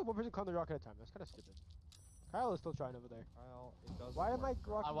 I can only one person climb the rock at a time. That's kind of stupid. Kyle is still trying over there. Kyle, it doesn't Why am I work.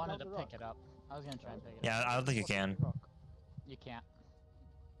 rocking I wanted down to the rock? pick it up. I was gonna try and pick it up. Yeah, I don't think you can. You can't.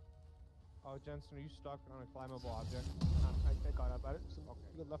 Oh, Jensen, are you stuck on a climbable object? I got up. I didn't. So okay.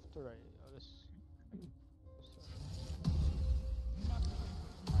 You go left to right. Oh, this.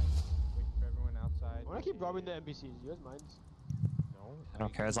 Wait for everyone outside. I want to keep robbing the NPCs. You guys mind? No. I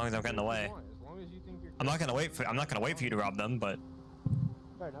don't care as long as I'm getting in the way. As long as you think you're. I'm not gonna wait for you to rob them, but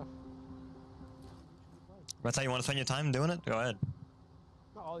Fair enough. that's how you want to spend your time doing it. Go ahead.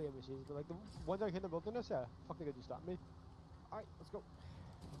 Not all the NPCs, but like the ones that are in the wilderness, yeah. Fuck, they could just stop me. Alright, let's go.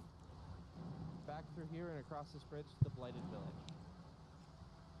 Back through here and across this bridge to the Blighted Village.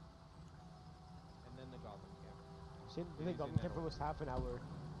 And then the Goblin Camp. See, I think Goblin Camp was half an hour.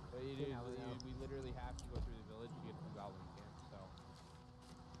 It is. We literally have to go through the village to get to the Goblin Camp, so.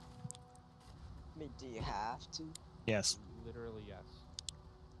 I mean, do you have to? Yes. Literally, yes.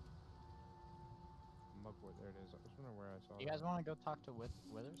 Mugwort, there it is. I was wondering where I saw You guys want to go talk to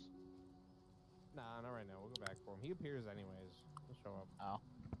Withers? Nah, not right now. We'll go back for him. He appears anyways. He'll show up. Oh.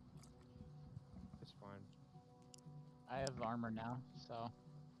 It's fine. I have armor now, so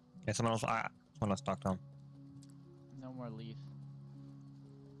Yeah, someone else talk to him. no more leaf.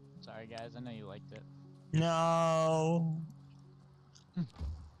 Sorry guys, I know you liked it. No.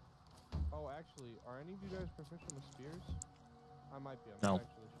 Oh, actually, are any of you guys proficient with spears? I might be. I'm No. not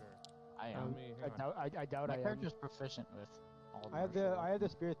actually sure. I am. I doubt My I am. character's proficient with all I have the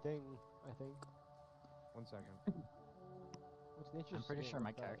spear thing, I think. 1 second. What's nature's I'm pretty spear? sure my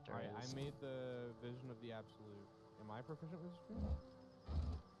What's that? character Alright, I is. made the Vision of the Absolute. Am I proficient with spear?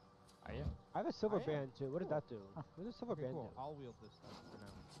 Are you? I have a silver I am. band too. What did that do? Huh. What does silver Okay, band cool. do? I'll wield this then for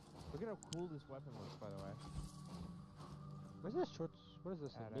now. Look at how cool this weapon looks, by the way. Where's this short? What is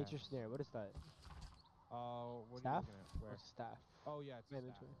this thing? Nature Badass. snare. What is that? Oh, what Staff? are you looking at? Where? What's staff? Oh, yeah, it's My a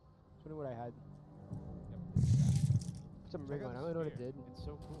staff. inventory. That's what I had. Yep. Some Check ring out on. I the don't know what it spear. did. It's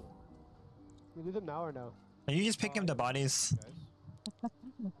so cool. We leave them now or no? Are you just picking up the bodies?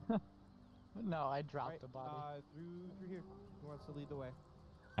 Guys. No, I dropped Right, the body. through here. Who wants to lead the way?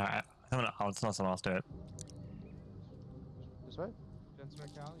 Alright, I'll let someone else do it. This way? Jensen or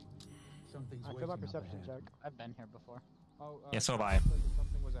Callie? Something's I waiting failed my up perception ahead. check. I've been here before. Oh, Yeah, so have Callie I. said that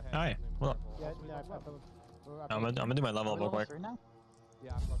something was ahead. Alright, Something well. was Yeah, also yeah, I level up. failed. I'm gonna do my level Are we up real level quick. 3 now?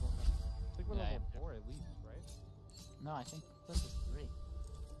 Yeah, I'm level 1. I think we're Yeah, level yeah. 4 at least, right? No, I think this is 3.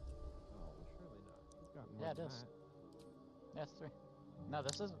 Oh, surely not. You've gotten more Yeah, it than is. that. Yeah, it's 3. No,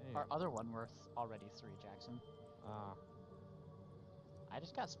 this is our Hey. other one worth already 3, Jackson. Ah. I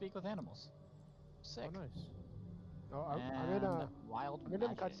just got speak with animals. Sick. Oh, nice. Oh, I'm in And a wild I'm in a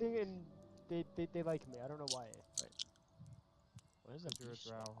magic. cutscene and they like me. I don't know why. But What is Because it? you're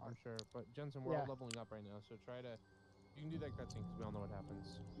a drow, I'm sure. But Jensen, we're Yeah. all leveling up right now, so try to. You can do that cutscene because we all know what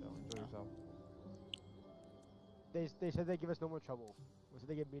happens. So enjoy yourself. they said they give us no more trouble. Or said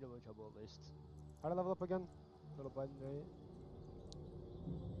they give me no more trouble at least. How to level up again? Little button, right?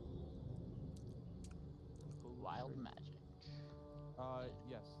 Wild magic.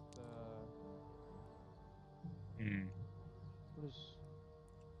 Yes. Hmm. What is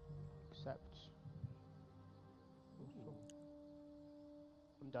accept?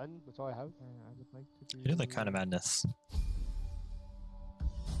 I'm done. That's all I have. I would like to do. You do the kind of madness.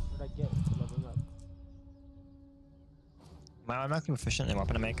 What did I get for leveling up? Am I not proficient in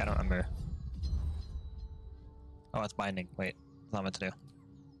weapon to make? I don't remember. Oh, it's binding. Wait, that's not what to do.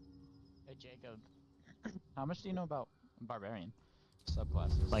 Hey Jacob, how much do you know about barbarian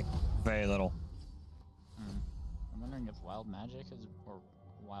subclasses? Like, very little. I'm wondering if wild magic is or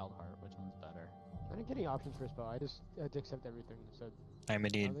wild heart, which one's better? I didn't get any options for a spell. I just had to accept everything. So I am I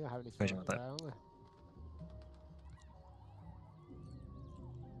indeed don't think I have any proficient spells. with it. I don't know.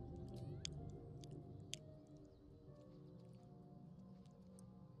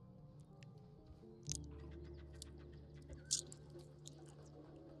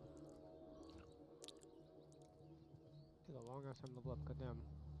 Took a long ass time to level up. Goddamn.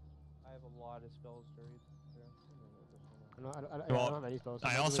 I have a lot of spells to read. I don't Well, have any spells.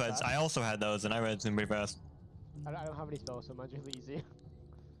 I also had those, and I read them pretty fast. I don't have any spells, so mine's really easy.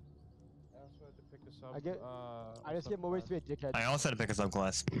 I also had to pick a sub. I just get more ways to be a dickhead. I also had to pick a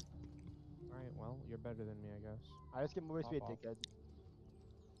subclass. Alright, well, you're better than me, I guess. I just get more ways to be a Pop off. dickhead.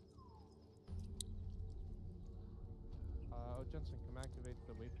 Oh, Jensen, come activate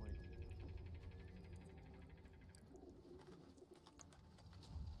the waypoint.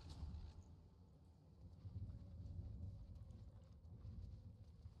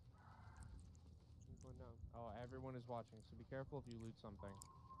 I'm going down. Oh, everyone is watching, so be careful if you loot something.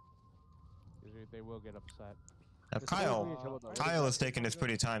 Because they will get upset. Kyle is taking his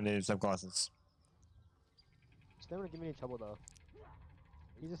pretty time to do subclasses. It's never gonna give me any trouble though.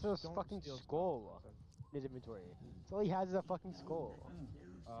 He just has a fucking skull in his inventory. That's all he has is a fucking skull.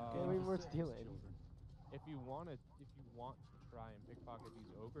 Can't even worth stealing. If you want to try and pickpocket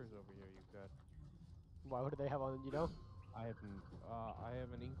these ogres over here, you could. Why? What do they have on? You know? I have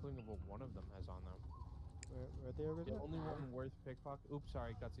an inkling of what one of them has on them. Where are they over The there? only one worth pickpocket. Oops,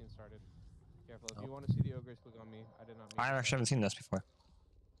 sorry, cutscene started. Careful. If you want to see the ogres, click on me. I did not. I actually haven't seen this before.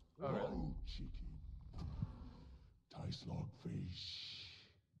 Oh really? Chicken. Tastes like fish.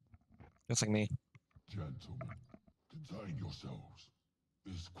 Just like me. Gentlemen, contain yourselves.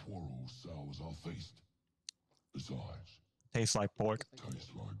 This quarrel sours our feast. Besides, Tastes like pork.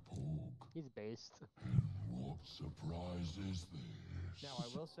 tastes like pork. He's based. And what surprise is this? Now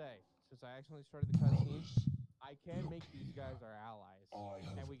I will say, since I actually started the cutscene, I can make these guys our allies,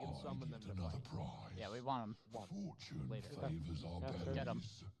 and we can summon them to fight. Prize. Yeah, we want them. Fortune Later. favors our bellies. Get 'em.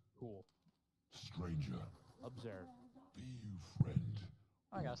 Cool. Stranger, Observe. be you friend.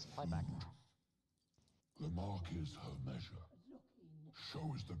 I got a supply back. The mark is her measure.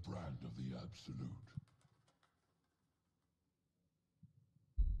 Show is the brand of the absolute.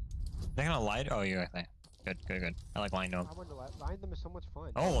 They're gonna lie. Oh, you're okay. Good, good, good. I like lying to them. I wonder why. Lying them is so much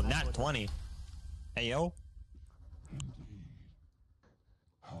fun. Oh, nat 20. Hey, yo. Indeed.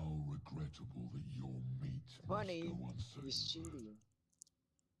 How regrettable that your meat Funny, must go unsaved. he's cheating.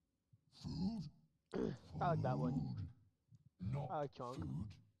 Food? I like that one. Not I like Chonk. food.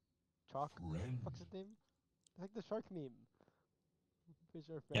 Chalk? Friend. What's his name? It's like the shark meme. Fish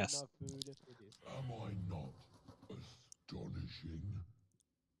are friend, Yes. not food. Am I not astonishing?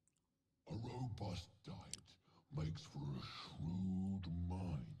 A robust diet makes for a shrewd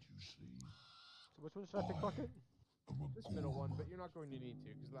mind, you see. So which one should I pickpocket? I'm a This middle one, gourmand. but you're not going to need to,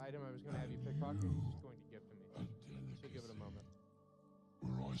 because the item I was going to have you pickpocket was just going to give to me. So give it a moment.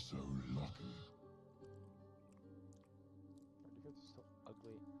 Were I so lucky? Because it's so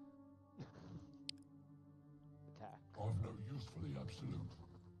ugly. Attack. I've no use for the absolute.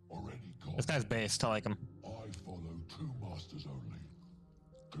 Already gone. This guy's based. I like him. I follow two masters only.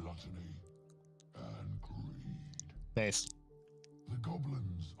 Gluttony and greed. Based. The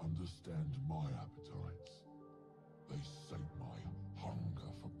goblins understand my appetites. They sate my hunger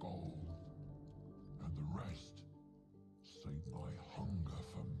for gold. And the rest sate my hunger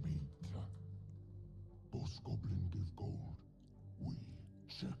for meat. Boss goblin give gold. We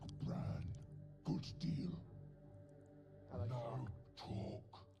check brand. Good deal. I like No talk.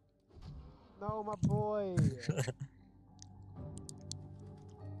 No, my boy.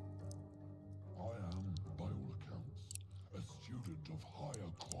 I am, by all accounts, a student of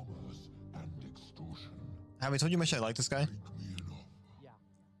higher commerce and extortion. Have I told you much I like this guy? Yeah.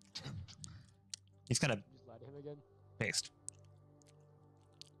 Tempt me. He's kind of Just lie to him again. based.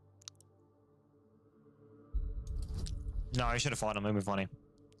 No, I should have fought him. It'd be funny.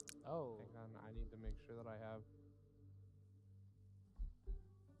 Oh. Hang on, I need to make sure that I have.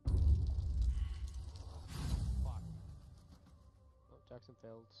 Fuck. Oh, Jackson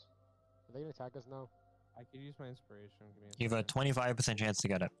failed. Are they gonna attack us now? I could use my inspiration. Give me a You have a second. 25% chance to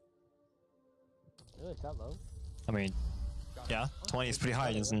get it. Really? It's that low? I mean, yeah, 20 is pretty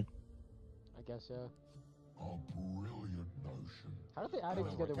high, Jensen. I guess, yeah. A brilliant notion. How did they add it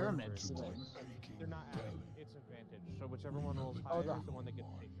together? pyramids. They're not adding. It's advantage. So whichever one rolls Oh, higher is the one that gets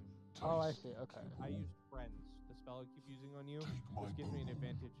taken. Oh, I see. Okay. I used friends. The spell I keep using on you. my This gives me an bone.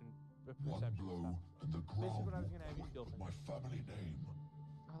 advantage in One perception blow stuff. and the Basically, ground what I was gonna have you will steal put things. my family name.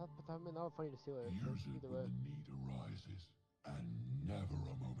 Oh, but that would be funny to steal it. Use it Either when way. the need arises, and never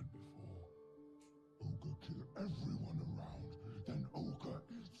a moment before. Ogre kill everyone around, then Ogre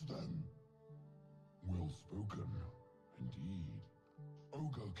eats them. Well spoken, indeed.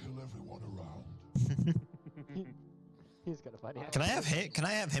 Ogre kill everyone around. He's gonna find it. Can I have him? Can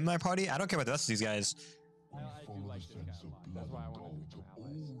I have him in my party? I don't care about the rest of these guys. I do like this guy a lot. That's why I wanted to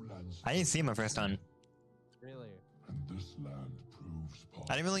become allies. I didn't see him my first time. Really? And this land proves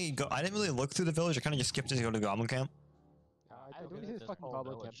I didn't really go. I didn't really look through the village. I kind of just skipped it to go to Goblin Camp. I don't need this fucking whole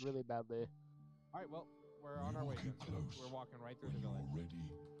goblin camp village. really badly. All right. Well, We're on our way, Keep Jensen. close. We're walking right through When the village. you're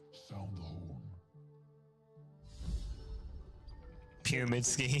ready, sound the horn. Pyramid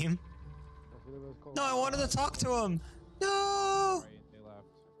scheme. That's what it was called. No, I wanted to talk to him. No. Right, they left.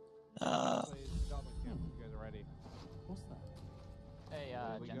 Uh, Please, Goblin Camp, you guys are ready. What's that? Hey,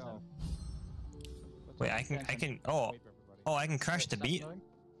 Where do we Jensen. go? wait, I can. Oh, I can crash the beat.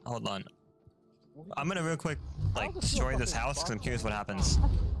 Hold on. I'm gonna real quick like destroy this house because I'm curious what happens. Can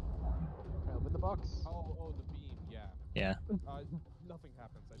I open the box? Oh, the beam, yeah. Yeah. Nothing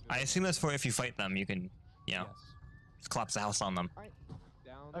happens. I assume that's for if you fight them, you can, you know, Yes. just collapse the house on them. Alright,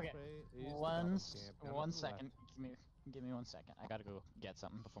 down Okay. this way is the One Goblin Camp. Down to the second. Give me 1 second. I gotta go get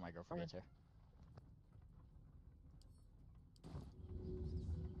something before my girlfriend gets here.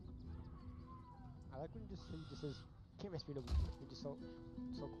 I like when he just says, can't rest me no. He's just so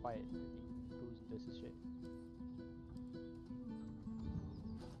quiet. And he goes and does his shit.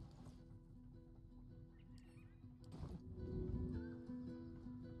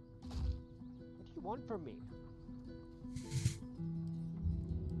 What do you want from me?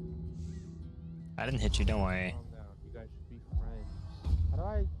 I didn't hit you, don't worry. Calm down. You guys should be friends. How do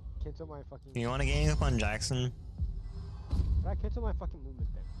I cancel my fucking... You want to gang up on Jackson? How do I cancel my fucking movement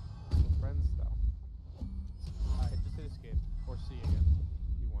thing? We're friends, though. Just hit escape. Or C again.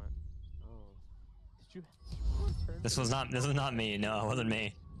 If you want. Oh. Did you turn This was not me. No, it wasn't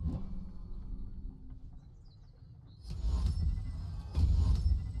me.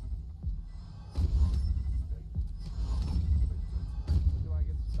 Do I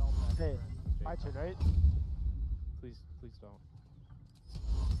get spelled back? Hey, my turn, right? Please don't.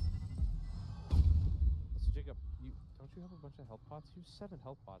 So Jacob, don't you have a bunch of health pots? You have 7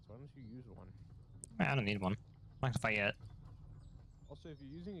 health pots. Why don't you use one? I don't need one. I'm not gonna fight yet. Also, if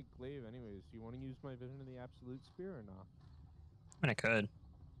you're using a glaive anyways, do you want to use my Vision of the Absolute Spear or not? I mean, I could.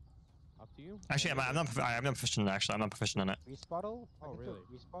 Up to you. Actually, I'm not proficient. Actually, I'm not proficient in it. Respottle? Oh, really?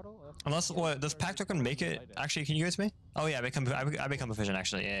 Respottle? Unless, what, does Pack Token make it? Actually, can you give it to me? Oh yeah, I become proficient.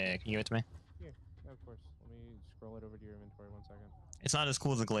 Actually, yeah. Can you give it to me? Here, yeah, of course. Let me scroll it over to your inventory 1 second. It's not as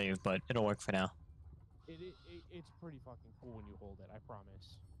cool as a glaive, but it'll work for now. It's pretty fucking cool when you hold it. I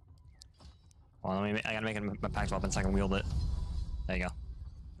promise. Well, I gotta make it a packed weapon so I can wield it. There you go.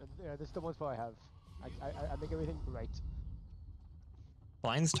 Yeah, this is the one spell I have. I make everything right.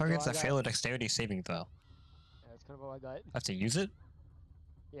 Blinds targets I that got- fail a dexterity saving throw. Yeah, that's kind of all I got. I have to use it?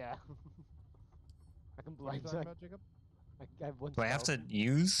 Yeah. I can What are you blind talking check. about, Jacob? I have one Do I have spell. to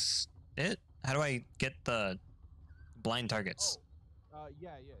use it? How do I get the blind targets?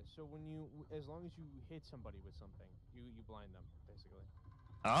 Yeah. So when as long as you hit somebody with something, you blind them, basically.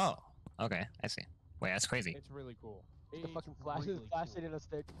 Oh, okay, I see. Wait, that's crazy. It's really cool. The It's fucking flash really it in a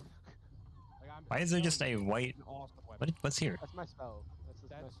stick. Like, Why is there just a white... an awesome weapon. What's here? That's my spell. That's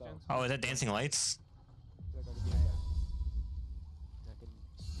my That's spell. Jensen's Oh, is that dancing lights? I gotta get that. I can...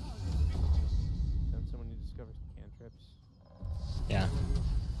 Send someone who discovers cantrips. Yeah.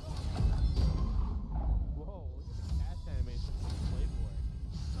 Whoa, look at the cast animation from Playboy.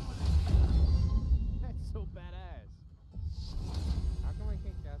 That's so badass. How come I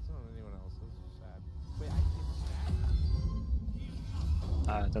can't cast it on anyone else? This is sad. Wait, I can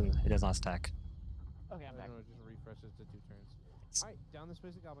stack? It does not stack. Okay, I'm back. No, it just refreshes to 2 turns. Alright, down this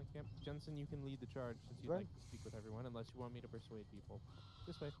way to Goblin Camp. Jensen, you can lead the charge since you'd like to speak with everyone, unless you want me to persuade people.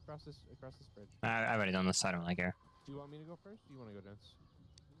 This way, across this bridge. I've already done this, so I don't really care. Do you want me to go first? Or do you want to go, Jens?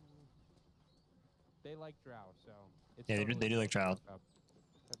 They like Drow, so it's Yeah, they do like Drow.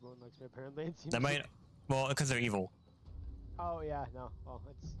 Everyone likes me apparently. It seems That might... Well, because they're evil. Oh yeah, no. Well,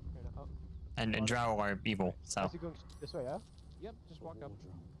 it's fair enough. Oh. And Drow are evil, so... Is he going this way, yeah? Yep, just walk up.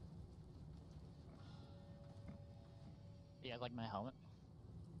 Yeah, like my helmet.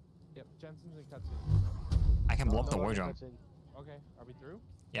 Yep, Jensen's in cutscene. I can block Oh, the no, war I'm drum. cutscene. Okay, are we through?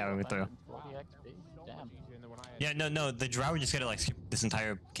 Yeah, we went through. 40 XP. So Damn. much easier than when I had. Yeah, no, the Drow just gotta like skip this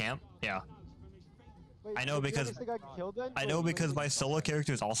entire camp. Yeah. Wait, I know did because- the guy killed then? I Wait, know wait, because wait, my solo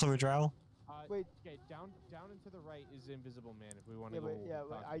character is also a Drow. Wait. Okay, down and to the right is Invisible Man if we want to Yeah, go. wait, yeah,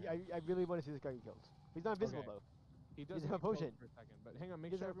 talk wait, to him. I really want to see this guy get killed. He's not invisible Okay. though. He does doesn't have have a potion. For a second, but hang on,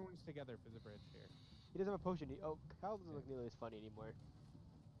 make He sure doesn't have- everyone's together for the bridge here. He doesn't have a potion. Oh, Kyle doesn't look nearly as funny anymore.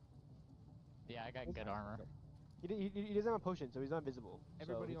 Yeah, I got good armor. He doesn't have a potion, so he's not invisible.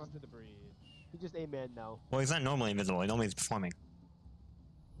 Everybody so onto the bridge. he's just a man now. Well, he's not normally invisible. He normally is performing.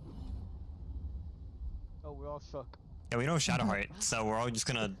 Oh, we're all shook. Yeah, we know Shadowheart, so we're all just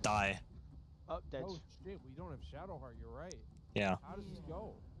gonna die. Oh, dead. Oh shit, we don't have Shadowheart. You're right. Yeah. How does this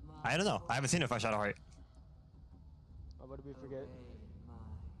go? I don't know. I haven't seen it for Shadowheart. Oh, what did we forget?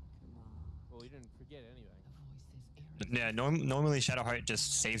 Well, we didn't forget anything. Yeah, normally Shadowheart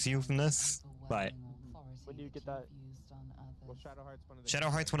just saves you from this, but When do you get that? Well, Shadowheart's one of the.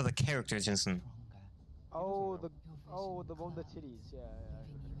 Shadowheart's one of the characters, Jensen. Oh, the one with the titties. Yeah.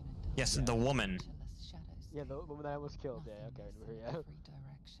 Yes, the woman. Yeah, the woman that I almost killed. Yeah. Okay. Yeah. Every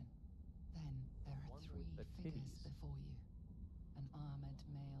direction. Then there are three figures before you. An armored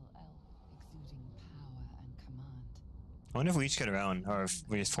male elf exuding power and command. I wonder if we each get around, or if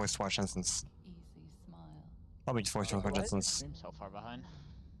we just forced to watch Jensen's. Easy smile. Probably just forced to watch Jensen's. Seems so far behind.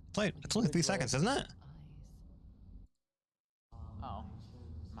 Play. It's only 3 seconds, isn't it? Oh,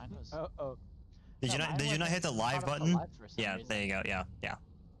 mine was. Oh. Did you not hit the live button? Yeah, there you go. Yeah.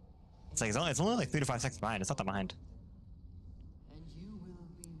 It's like it's only like 3 to 5 seconds behind. It's not that behind. And you will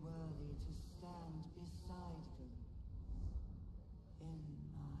be worthy to stand beside them in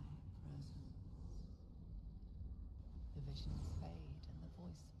my presence. The visions fade and the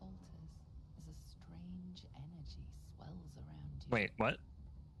voice falters as a strange energy swells around you. Wait, what?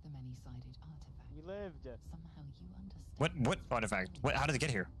 The many-sided artifact. You lived. Somehow you understand. What artifact? What? How did it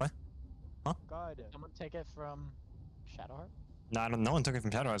get here? What? Huh? God. Someone take it from Shadowheart? No, no one took it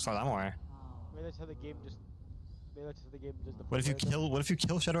from Shadow as far as I'm aware. Maybe that's how the game just. Maybe that's how the game just. What if you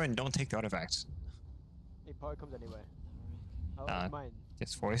kill Shadow and don't take the artifacts? It probably comes anyway. Oh, it's mine.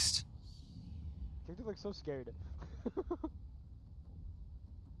 It's forced. Character looks so scared. He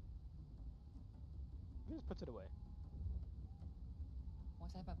just puts it away.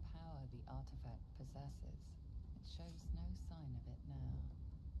 Whatever power the artifact possesses, it shows no sign of it now.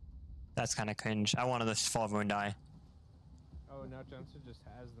 That's kind of cringe. I wanted this fall everyone die. Oh, now Jensen just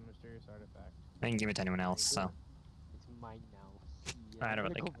has the mysterious artifact. I didn't give it to anyone else, so. It's mine now. I don't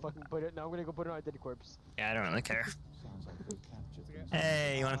really. Go fucking put it. Now I'm gonna go put it on a dead corpse. Yeah, I don't really care.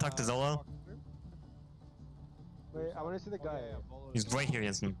 Hey, you want to talk to Zolo? Wait, I want to see the guy. He's right here,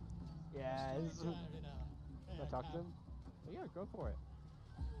 Jensen. Yeah. Can I talk to him? Yeah, go for it.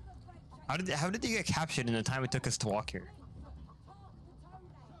 How did he get captured in the time it took us to walk here?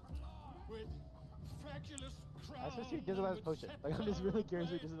 I was supposed to be doesn't have his potion. Like, I'm just really curious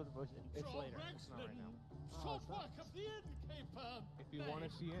if he doesn't have the potion. It's later. It's not right now. Oh, it's not. If you want to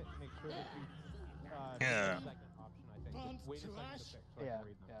see it, make sure that you. Yeah. The second option, I think. Just wait a second to pick so I can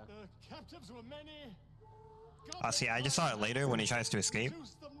read them. The captives were many. See, I just saw it later when he tries to escape.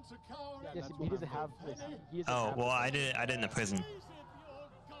 Yes, he doesn't have this. Oh, well, I did it in the prison.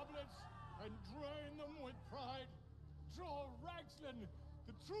 And drain them with pride. Draw Ragslan,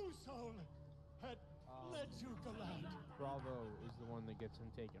 the true soul, had led you gallant. Bravo is the one that gets him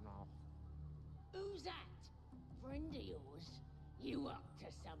taken off. Who's that? Friend of yours? You up to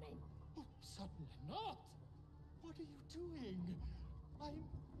something? Oh, certainly not. What are you doing? I'm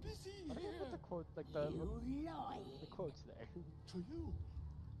busy I don't here. know what the quote, like the lie. the quotes there. To you?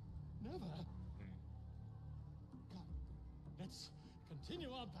 Never. Come, let's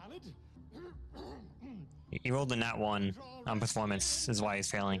continue our ballad. He rolled a nat 1 on performance, is why he's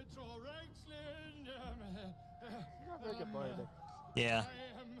failing. Very good boy. Yeah.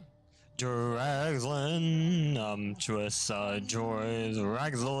 Dragslan, Trissa, Joy's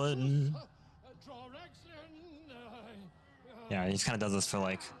Ragslan. Yeah, he just kind of does this for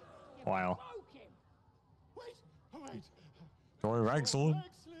like a while. Wait. Joy Ragslan.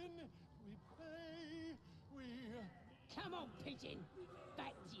 Come on, pigeon.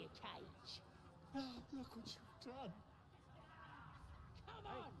 Back to your cage. Look what you've done. Come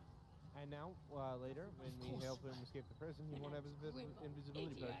on. And now, later, when we help him escape the prison, he won't have his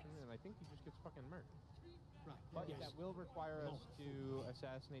invisibility potion, and I think he just gets fucking murked. Right. But that will require us to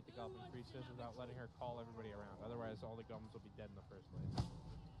assassinate the Goblin Priestess without letting her call everybody around. Otherwise, all the goblins will be dead in the first place.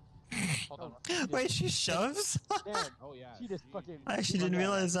 Hold on. Wait, she shoves? Damn. Oh yeah. She just fucking. I actually didn't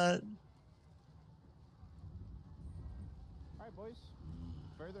realize that. Alright, boys.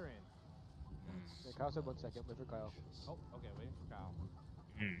 Further in. Yeah, Kyle said 1 second. Wait for Kyle. Oh, okay. Waiting for Kyle.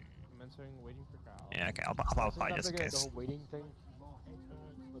 Commencing, waiting for Kyle. Yeah, okay, I'll buy just in The case. whole waiting thing.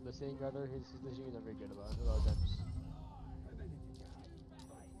 But the saying rather, his decision is not very good about it a lot of times.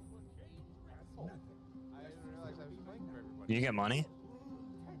 Oh, I didn't realize I was playing for everybody. Do you get money?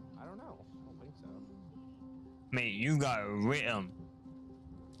 I don't know. I don't think so. Mate, you got written.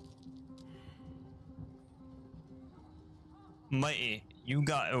 Matey, you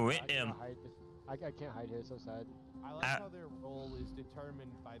got written. I can't hide here, it's so sad. I like how their role is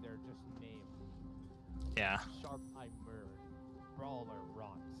determined by their just name. Yeah. Sharp Eye Murr, Brawler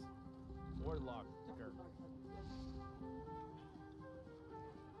Rots, Warlock Dirk.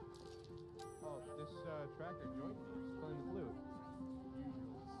 Oh, this tracker joined me. He's playing the flute.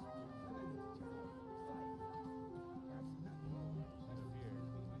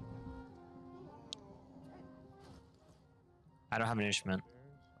 I don't have an instrument.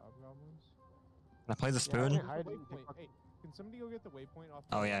 I play the spoon? Waypoint. Hey, can somebody go get the waypoint off?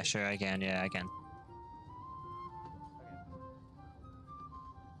 Oh yeah, sure, I can. Yeah, I can.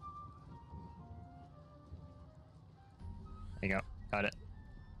 There you go. Got it.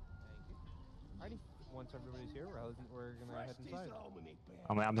 Alrighty. Once everybody's here, we're gonna head inside.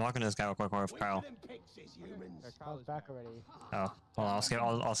 I'm talking to this guy real quick, or if Kyle. Kyle's back already. Oh, hold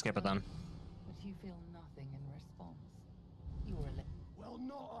on, I'll skip it then. But you feel nothing in response. You were Well,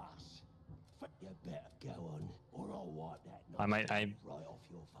 not us. You better go on, or I'll wipe that I right off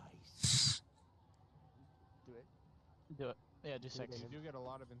your face. Do it. Do it. Yeah, do 6. You do get a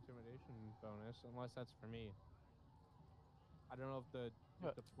lot of intimidation bonus, unless that's for me. I don't know if the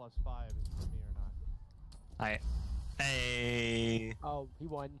 +5 is for me or not. Hey. Oh, he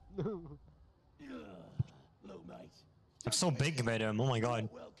won. Look, mate. I'm so big compared to him. Oh my god.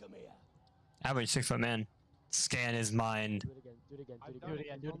 Welcome here. Average 6-foot man. Scan his mind. Do it again. Do it again. Do it Do again. it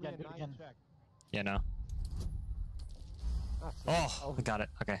again. Do it again. Do it again. Yeah, no. Oh, I got it.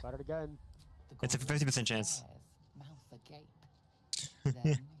 Okay. Got it again. It's a 50% chance. mouth agape. Then he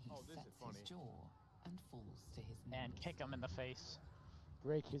this sets is funny. his jaw and falls to his And knees. kick him in the face.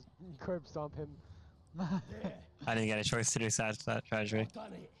 Break his curb stomp him. I didn't get a choice to do that tragedy. I've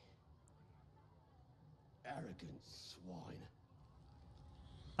done it. Arrogant swine.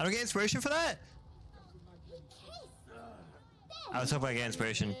 I don't get inspiration for that? I was hoping I get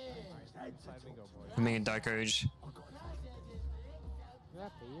inspiration. I'm making Dark Urge. Did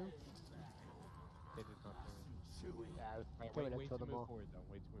that for you? They did not finish. Yeah, Right, kill it, wait kill to them move all. forward though.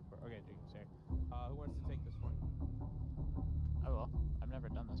 Wait to move forward. Okay, Jacob, sorry. Who wants to take this one? Oh well, I've never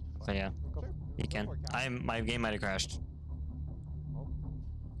done this before. So yeah, you can. My game might have crashed.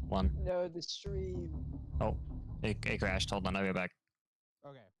 One. No, the stream. Oh, it crashed. Hold on, I'll be back.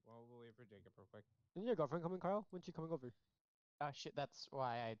 Okay, well we'll wait for Jacob real quick. Isn't your girlfriend coming, Kyle? When's she coming over? Shit, that's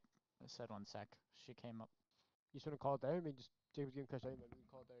why I said 1 sec. She came up. You just want to call it there? I mean, just Jacob's getting crushed anyway. We can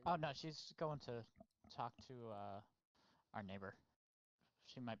call it there. Oh no, she's going to talk to our neighbor.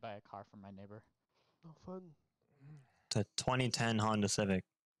 She might buy a car from my neighbor. Oh, fun. The 2010 Honda Civic.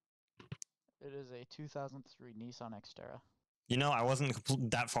 It is a 2003 Nissan Xterra. You know, I wasn't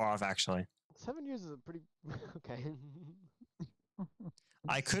that far off actually. 7 years is a pretty okay.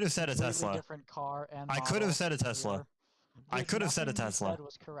 I could have said a Completely Tesla. different car and I could have model, said a Tesla. year. I Dude, could have said a nothing you Tesla. said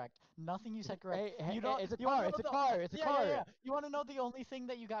was correct. Nothing you said correct. Hey, you don't. it's a you wanna car. know It's a the- car. It's a yeah, car. Yeah, yeah. You want to know the only thing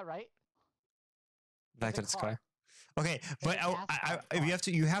that you got right? Back to It's the a car. Okay, but a gas-powered if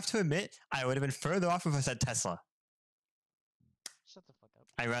you have to admit, I would have been further off if I said Tesla. Shut the fuck up.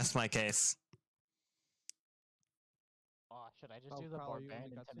 I rest my case. Oh, should I just Oh, do the Kyle, are you in barbarian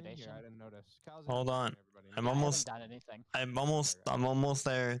the cutscene? intimidation? Here, I didn't notice. Kyle's Hold in the on. cutscene, everybody. I'm I haven't almost. done anything. I'm almost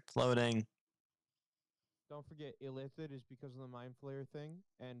there. It's loading. Don't forget, illithid is because of the mind flayer thing,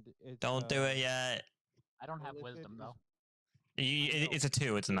 and it's. Don't do it yet. I don't have illithid wisdom is- though. It's a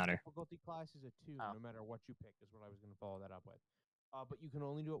 2. It doesn't matter. Difficulty class is a 2, Oh. no matter what you pick. Is what I was going to follow that up with. But you can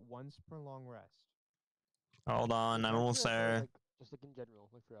only do it once per long rest. Hold on. I'm almost there. Just like in general,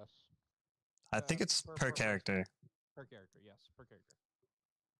 like for us. I think it's per character. Per character, yes, per character.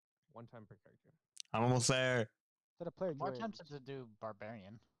 One time per character. I'm almost there. Is that a player? More join? tempted to do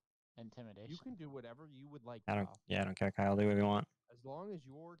barbarian intimidation. You can do whatever you would like. I don't. Kyle. Yeah, I don't care, Kyle. Do whatever you want. As long as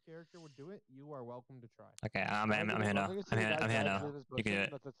your character would do it, you are welcome to try. Okay, I'm here now. I'm here now. You can do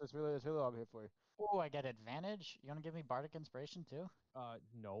it. That's really what I'm here for. Oh, I get advantage. You want to give me bardic inspiration too?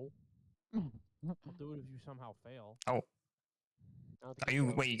 No. I'll do it if you somehow fail. Oh. I don't think Are you you?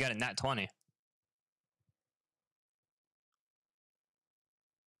 will. Wait, you got a nat 20.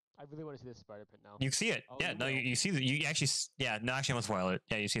 I really want to see this spider pit now. You see it? Oh, Yeah. you No, will. you see the. You actually. Yeah. No, actually, I won't spoil it.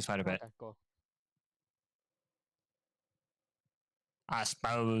 Yeah, you see Spider Pit. Okay, cool. I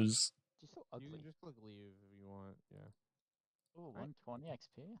suppose. She's so You ugly. can just click leave if you want. Yeah. Ooh, 120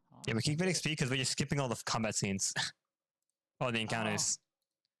 XP. Oh, Yeah, we keep getting XP because we're just skipping all the combat scenes. All the encounters.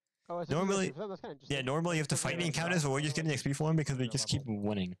 Oh, I see Normally- that's kind of interesting. Yeah, normally you have to fight the encounters, but we're just getting XP for them because we just keep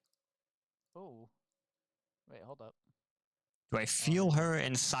winning. Oh. Wait, hold up. Do I feel her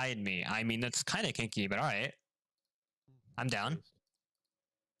inside me? I mean, that's kind of kinky, but alright. I'm down.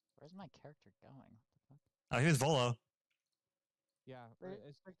 Where's my character going? Oh, here's Volo. Yeah. Right.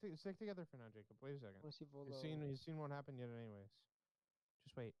 Stick together for now, Jacob. Wait a second. I wanna see Volo. He's seen what happened yet, anyways.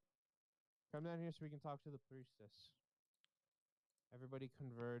 Just wait. Come down here so we can talk to the priestess. Everybody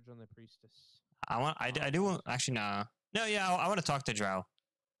converge on the priestess. I do want, actually, nah. No, yeah, I want to talk to Drow.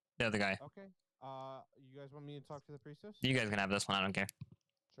 The other guy. Okay. You guys want me to talk to the priestess? You guys can have this one, I don't care.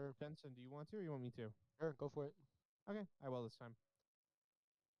 Sure. Jensen, do you want to, or you want me to? Sure, go for it. Okay, I will this time.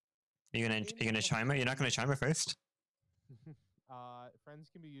 You gonna chime her? You're not gonna chime her first? Friends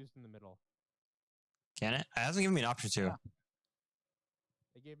can be used in the middle. Can it? It hasn't given me an option to. Yeah.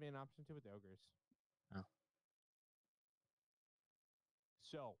 They gave me an option to with the ogres. Oh.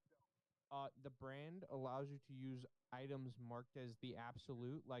 So, the brand allows you to use items marked as the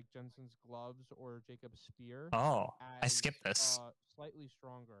absolute, like Jensen's gloves or Jacob's spear. Oh, I as, skipped this. Slightly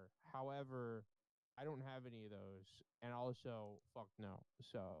stronger. However, I don't have any of those, and also, fuck no.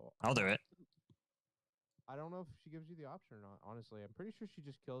 So I'll do it. I don't know if she gives you the option or not. Honestly, I'm pretty sure she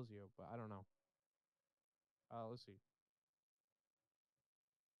just kills you, but I don't know. Let's see.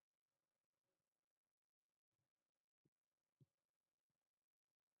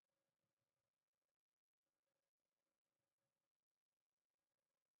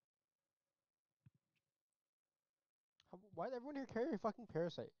 Why does everyone here carry a fucking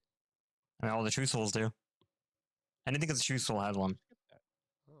parasite? I mean, all the true souls do. I didn't think the true soul had one.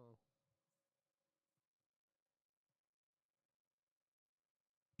 Oh.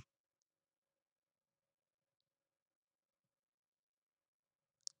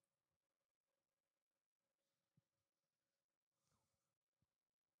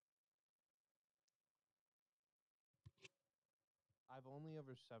 I've only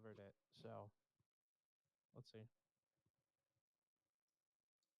ever severed it, so let's see.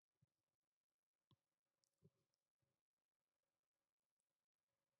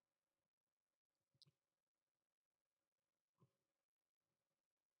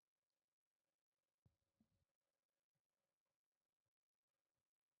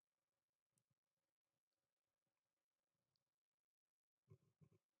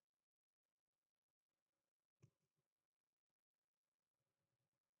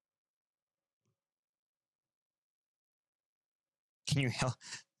 Can you help?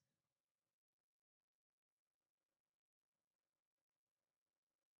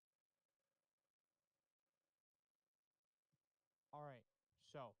 All right,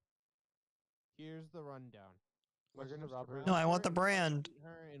 so here's the rundown. We're We're gonna gonna rob her. No, I want her the and try and brand. beat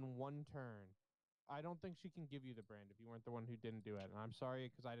her in one turn. I don't think she can give you the brand if you weren't the one who didn't do it, and I'm sorry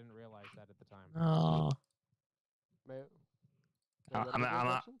because I didn't realize that at the time. Oh. May,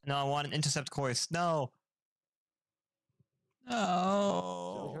 No, I want an intercept course. No. So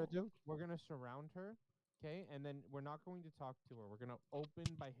No. we're gonna surround her, okay, and then we're not going to talk to her. We're gonna open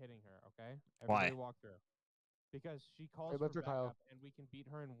by hitting her, okay? Why? Everybody walk through. Because she calls for backup, and we can beat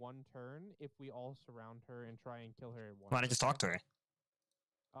her in one turn if we all surround her and try and kill her at once. Why not just talk to her?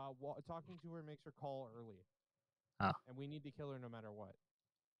 Talking to her makes her call early. Oh. And we need to kill her no matter what.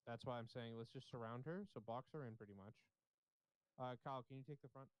 That's why I'm saying let's just surround her, so box her in pretty much. Kyle, can you take the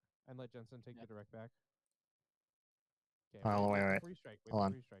front and let Jensen take the direct back? Okay. Oh, wait. Before you strike. Wait Hold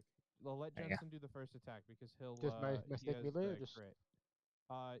on. before you strike. Well, let There you go. Jensen do the first attack because he'll. Just my he snake has melee or the just- crit.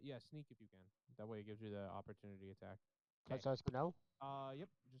 Yeah, sneak if you can. That way it gives you the opportunity attack. So I go now? Yep.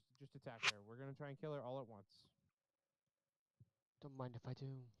 Just attack her. We're gonna try and kill her all at once. Don't mind if I do.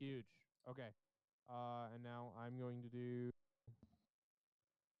 Huge. Okay. And now I'm going to do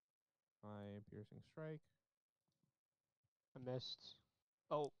my piercing strike. I missed.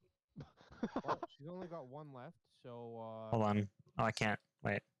 Oh. Well, she's only got one left, so Hold on. Oh, I can't.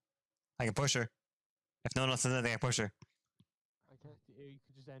 Wait. I can push her. If no one else does anything, I push her. I can't. You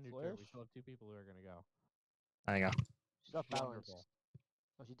could just end your turn. We still have two people who are gonna go. There you go. She's not balanced. Wonderful.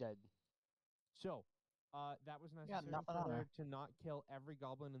 Oh, she's dead. So, that was necessary nothing for on her her. to not kill every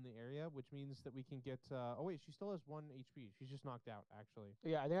goblin in the area, which means that we can get. Oh wait, she still has 1 HP. She's just knocked out, actually.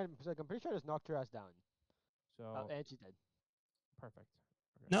 Yeah, I think I'm pretty sure I just knocked her ass down. So. And she's dead. Perfect.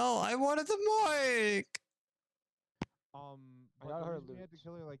 Okay. No, I wanted the mic. I But got the her reason we had to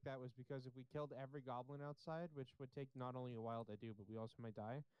kill her like that was because if we killed every goblin outside, which would take not only a while to do, but we also might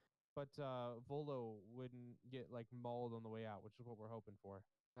die. But Volo wouldn't get like mauled on the way out, which is what we're hoping for.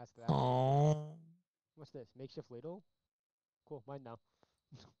 That's that. Oh. What's this? Makeshift ladle? Cool, mine now.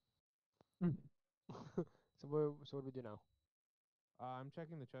 So what do we do now? I'm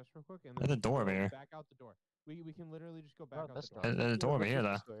checking the chest real quick, and There's then a door over here. back out the door. We can literally just go back out this the door. There's a door over here,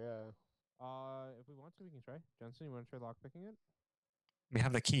 though. Yeah. If we want to, we can try. Jensen, you want to try lockpicking it? We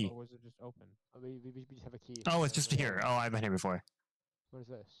have the key. Or was it just open? We just have a key. Oh, it's just here. Oh, I've been here before. What is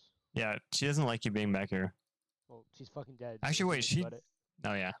this? Yeah, she doesn't like you being back here. Well, she's fucking dead. so Actually, we wait, can she... about it.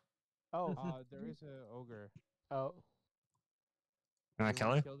 Oh, yeah. Oh. There is a ogre. Oh. Can I Do you kill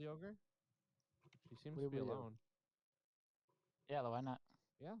wanna her? Kill the ogre? She seems What to do be we do? alone. Yeah, why not?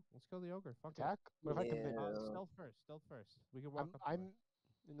 Yeah, let's kill the ogre. Fuck Attack? What if I commit? it. Stealth first. Stealth first. We can walk up. to I'm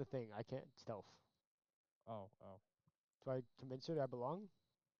her. in the thing. I can't stealth. Oh. Do I convince her that I belong?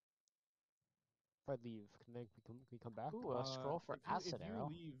 If I leave, can we come back? Ooh, a scroll for acid arrow.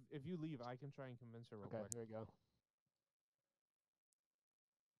 If you leave, I can try and convince her real Okay, quick. here we go.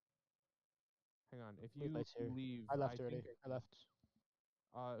 hang on. If Wait, you lights here. leave, I left already. think, I left.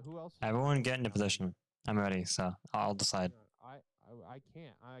 who else? Everyone get into position. I'm ready, so I'll decide. I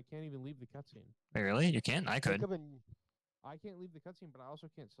can't. I can't even leave the cutscene. Wait, really? You can't? I could. I can't leave the cutscene, but I also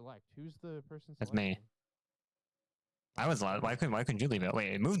can't select. Who's the person That's selecting? me. I was allowed. Why couldn't you leave it?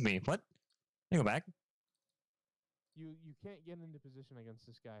 Wait, it moved me. What? Let me go back. You can't get into position against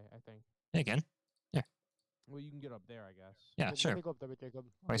this guy, I think. Yeah, again. Yeah. Well, you can get up there, I guess. Yeah, sure. Let me go up there with Jacob.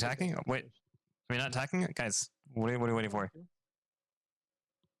 Are we attacking? Wait. Are we not attacking? Guys, what are you waiting for?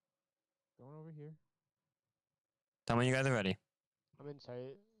 Going over here. Tell me you guys are ready. I'm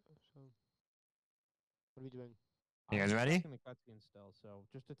inside. So, what are we doing? You guys ready? In the cutscene still, so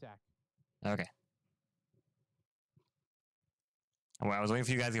just attack. Okay. Well, I was waiting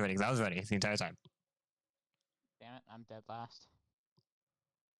for you guys to get ready because I was ready the entire time. Damn it, I'm dead last.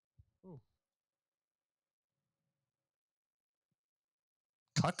 Ooh.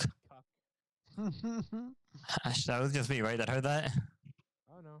 Cuck? That was just me, right? That heard that?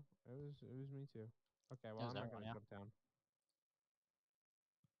 Oh no, it was me too. Okay, well I'm not gonna jump down.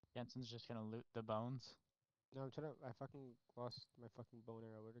 Jensen's just gonna loot the bones. No, I'm trying to. I fucking lost my fucking bone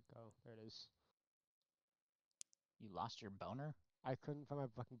arrow. Where'd it go? There it is. You lost your boner? I couldn't find my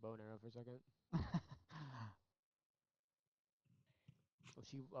fucking bone arrow for a second. Oh,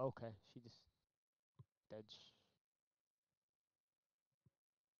 she. Okay, she just. Dead.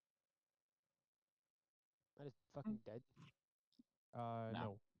 That is fucking dead.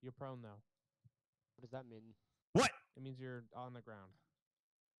 No. You're prone now. What does that mean? What? It means you're on the ground.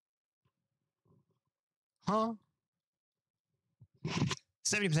 Huh?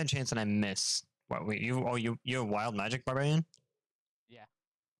 70% chance that I miss. What? Wait, you're a wild magic barbarian? Yeah.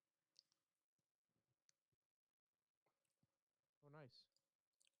 Oh, nice.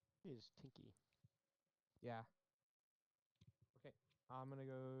 He's tinky. Yeah. Okay, I'm gonna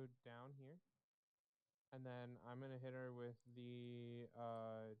go down here, and then I'm gonna hit her with the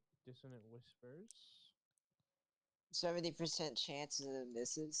dissonant whispers. 70% chances of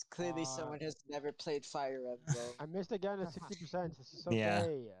misses. Clearly, someone has never played Fire Emblem. I missed again at 60%. This is so Yeah.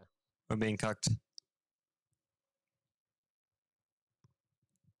 gay. We're being cucked.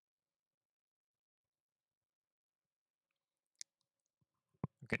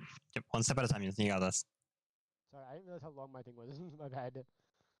 Okay, yep, one step at a time. You got this. Sorry, I didn't realize how long my thing was. This is my bad.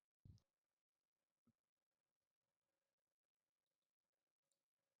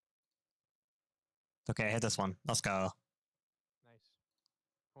 Okay, I hit this one. Let's go. Nice.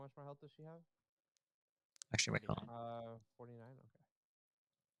 How much more health does she have? Actually, wait, hold on. 49. Okay.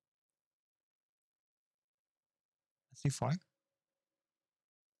 That's too far.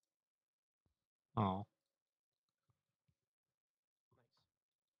 Oh. Nice.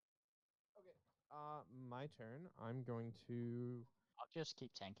 Okay. My turn. I'm going to. I'll just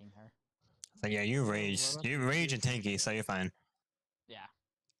keep tanking her. So yeah, you rage. You rage and tanky, so you're fine. Yeah.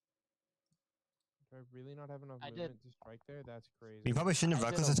 Do I really not have enough movement to strike there? That's crazy. You probably shouldn't have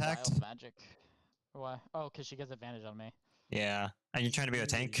reckless attacked. Wild magic. Why? Oh, because she gets advantage on me. Yeah, and you're trying to be a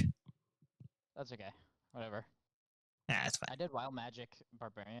tank. That's okay. Whatever. Yeah, it's fine. I did wild magic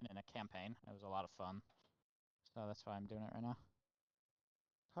barbarian in a campaign. It was a lot of fun. So that's why I'm doing it right now.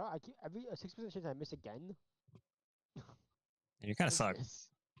 How I keep every 6% chance I miss again. You kind of suck.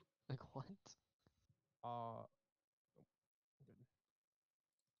 Like what? Good.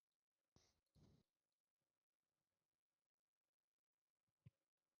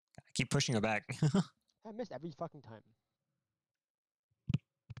 I keep pushing her back. I missed every fucking time.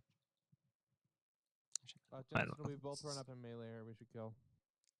 Jensen, we both run up and melee her. We should kill.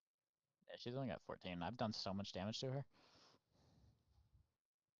 Yeah, she's only got 14. I've done so much damage to her.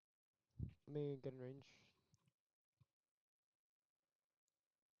 Let me get in range.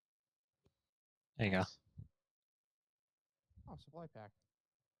 There you go. Oh, supply pack.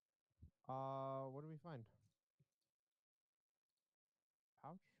 What do we find?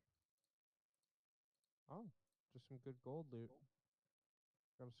 Pouch? Oh, just some good gold loot.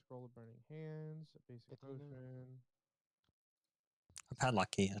 Got a scroll of burning hands, a basic potion. A padlock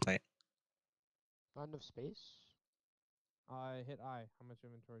key, that's right. Not enough space? I hit I. How much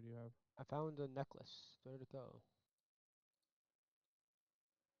inventory do you have? I found a necklace. Where did it go?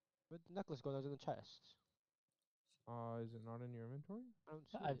 Where'd the necklace go? That was in the chest. Is it not in your inventory? I don't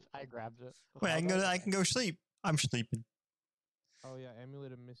see it. I grabbed it. Wait, I can go sleep. I'm sleeping. Oh yeah,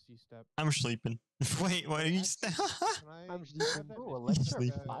 amulet of Misty Step. I'm sleeping. Wait, what are you? I'm sleeping. Oh, elixir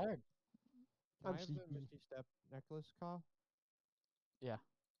Sleep. fired. Can I have the Misty Step necklace, Ka? Yeah.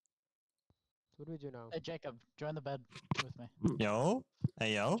 So what do we do now? Hey Jacob, join the bed with me. Yo,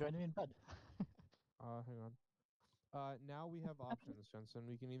 hey yo. Join me in bed. Hang on. Now we have options, Jensen.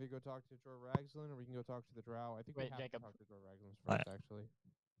 We can either go talk to Jor Ragzlin or we can go talk to the Drow. I think we Wait, have Jacob. to talk to Jor Ragzlin What? first, actually.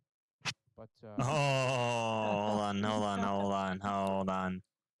 But Oh, hold on.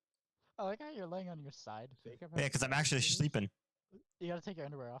 I like how you're laying on your side. Jacob Yeah, has because I'm bad actually feelings? sleeping. You gotta take your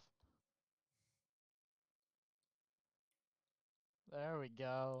underwear off. There we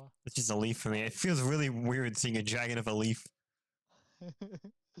go. It's just a leaf for me. It feels really weird seeing a dragon of a leaf. Huh.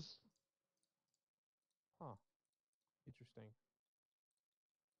 Interesting.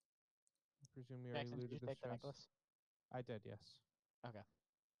 I presume we already Jackson, did you looted this take the chest. necklace? I did, yes. Okay.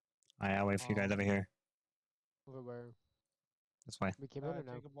 I'll wait for you guys over here. Over where? This way. We came in or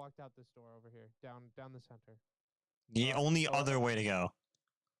no? Jacob walked out this door over here, down the center. The only other way to go.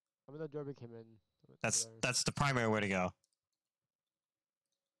 I'm in the door we came in. That's the primary way to go.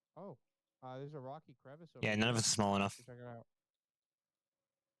 Oh, there's a rocky crevice over Yeah, here. none of it's small enough. Check it out.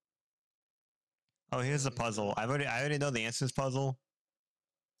 Oh, here's the puzzle. I already know the answer to this puzzle.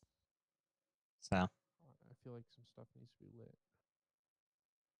 So. I feel like some stuff needs to be lit.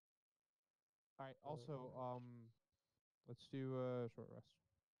 All right. Also, let's do a short rest.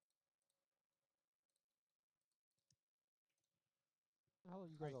 How are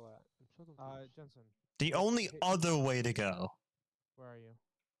you guys all at? I'm so confused. Jensen. The only other way to go. Where are you?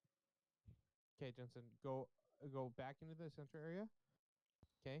 Okay, Jensen, go back into the center area.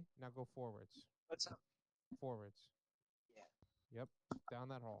 Okay, now go forwards. What's up? Forwards. Yeah. Yep, down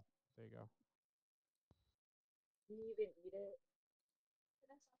that hall. There you go. Can you even eat it?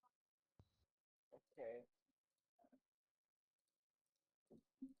 Okay.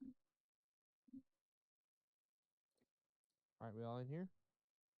 All right, we all in here?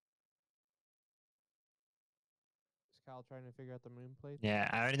 Is Kyle trying to figure out the moon plate? Yeah,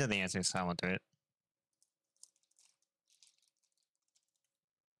 I already know the answer, so I won't do it.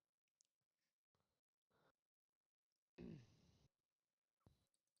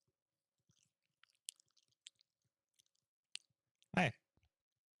 Hey.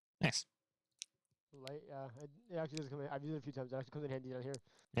 Nice. Light, it actually does come in. I've used it a few times. It actually comes in handy down here.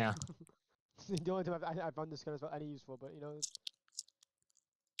 Yeah. The only time I found this kind of stuff any useful, but you know.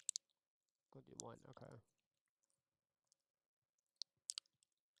 Go do one, okay.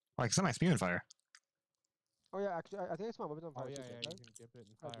 Like, it's my spewing fire. Oh yeah, actually, I think it's my weapons on fire. Oh, yeah, too, yeah, right? you can dip it in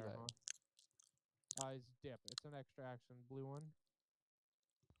I'll do fire, that. huh? It's dip. It's an extra action. Blue one.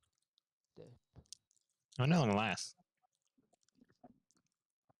 Dip. Oh, no longer lasts.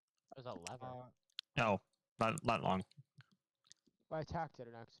 There's a lever. No, not long. I attacked it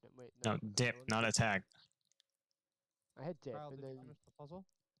an accident. Wait, No, that's dip, the one. not attack. I had dip, Kyle, and did then you finish the puzzle?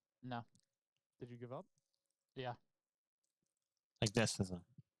 No. Did you give up? Yeah. Like this is a.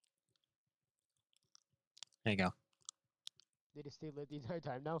 There you go. did it stay lit the entire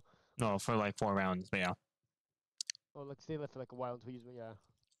time now? No, for like 4 rounds, but yeah. Oh, like stay lit for like a while until we use it. Yeah.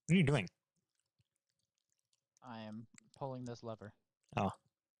 What are you doing? I am pulling this lever. Oh.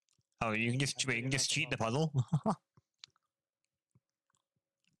 Oh, you can just wait, you can just cheat the puzzle? I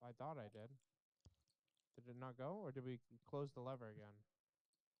thought I did. Did it not go, or did we close the lever again?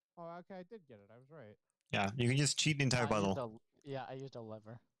 Oh, okay, I did get it. I was right. Yeah, you can just cheat the entire puzzle. I used a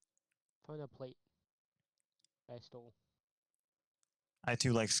lever. Find a plate. I stole. I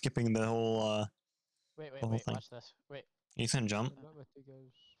too like skipping the whole Wait, the whole thing. watch this. Wait. You can jump. I'm not with you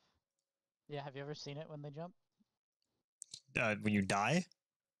guys. Yeah, have you ever seen it when they jump? When you die?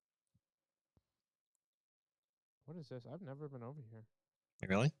 What is this? I've never been over here.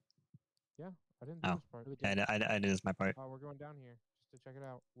 Really? Yeah, I didn't do Oh. this part. Yeah, I did this my part. We're going down here just to check it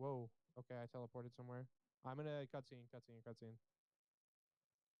out. Whoa. Okay, I teleported somewhere. I'm in a cutscene.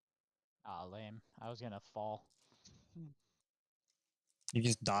 Aw, lame. I was gonna fall. You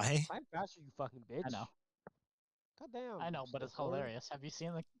just die? I'm faster, you fucking bitch. I know. God damn. I know, but it's Sword. hilarious. Have you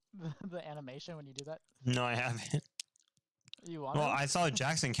seen the animation when you do that? No, I haven't. You want Well, to? I saw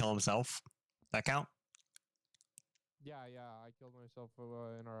Jackson kill himself. That count? Yeah, I killed myself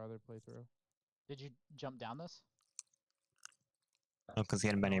in our other playthrough. Did you jump down this? Oh, because he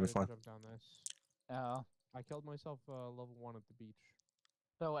hadn't been No, here I didn't before. jump down this. Oh. I killed myself level 1 at the beach.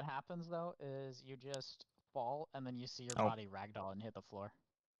 So what happens though is you just fall and then you see your Oh. body ragdoll and hit the floor.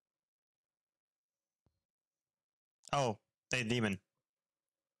 Oh, hey, demon.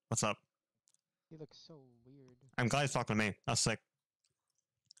 What's up? He looks so weird. I'm glad he's talking to me. That's sick.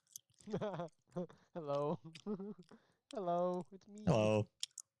 Hello. Hello, it's me. Hello.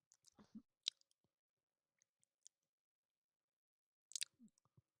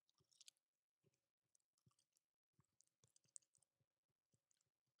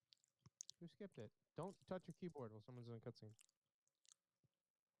 Who skipped it? Don't touch your keyboard while someone's in a cutscene.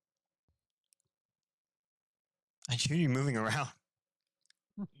 I hear you moving around.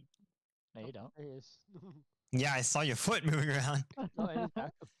 No, you don't. There he is. Yeah, I saw your foot moving around. Oh, and he's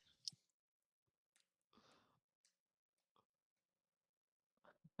back.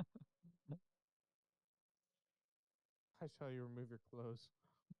 I saw you remove your clothes.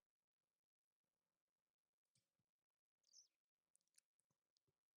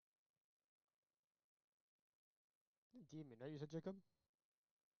 Demon. Are you said Jacob?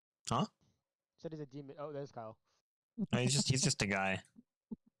 Huh? Said he's a demon. Oh, there's Kyle. No, he's just a guy.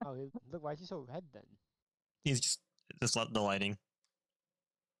 Oh, look, why is he so red then? He's just the lighting.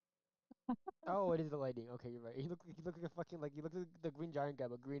 Oh, it is the lighting. Okay, you're right. He looked like a fucking he looked like the green giant guy,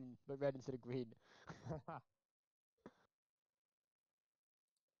 but red instead of green.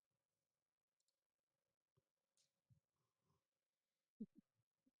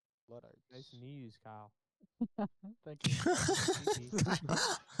 Blood arts. Nice knees, Kyle. Thank you.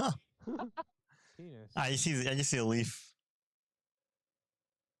 Penis. I just see a leaf.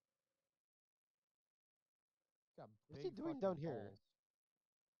 Got What's he big doing fucking down here? balls.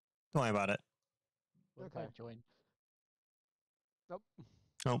 Don't worry about it. What if Okay. I join? Nope.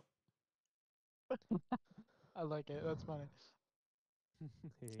 Nope. I like it. That's funny.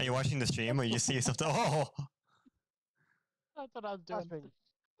 Are you watching the stream or you just see something? Oh! That's what I was doing. Flashbang.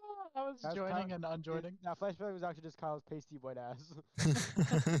 I was That's joining Kyle- and unjoining. That flashback was actually just Kyle's pasty white ass.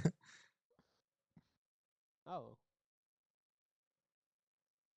 Oh.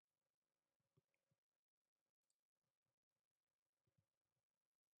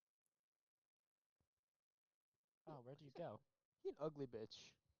 Oh, where'd you go? You an ugly bitch.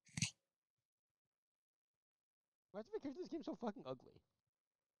 Why is the character in this game so fucking ugly?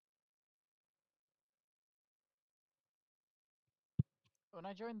 When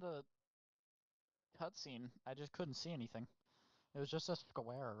I joined the cutscene, I just couldn't see anything. It was just a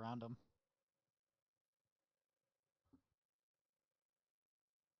square around him.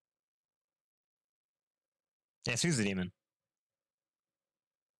 Yes, who's the demon?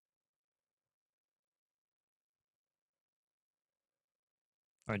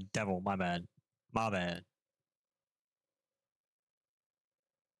 Or devil, my bad. My bad.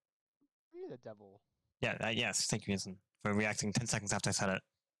 You're the devil. Yeah, yes, thank you, Jensen, for reacting 10 seconds after I said it.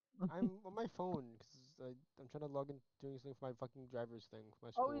 I'm on my phone because I'm trying to log in doing something for my fucking driver's thing for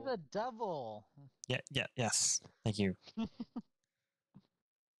my school. Oh, he's a devil! Yes, thank you.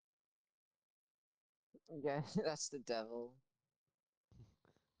 Yeah, that's the devil.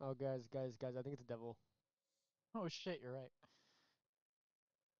 Oh, guys, I think it's a devil. Oh shit, you're right.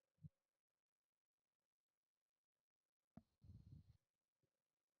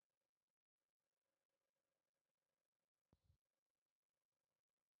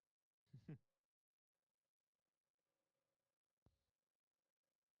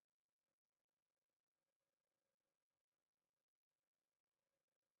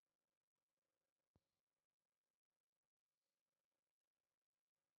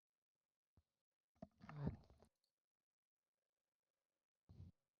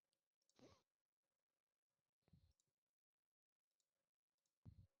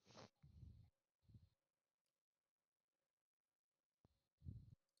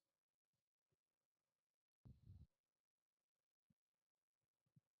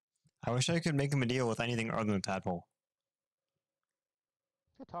 I wish I could make him a deal with anything other than Tadpole.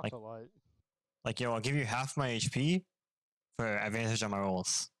 He talks Like- a lot. Like, yo, I'll give you half my HP for advantage on my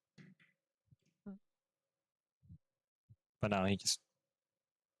rolls. But no, he just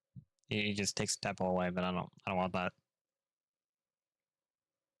takes Tadpole away, but I don't want that.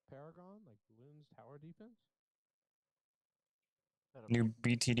 Paragon, like Bloons tower defense. New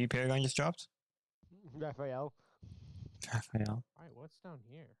BTD Paragon just dropped? Raphael. Raphael. Alright, what's down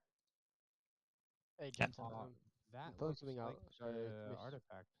here? Hey, Jensen. That Pulling looks something like out. Sorry, the miss.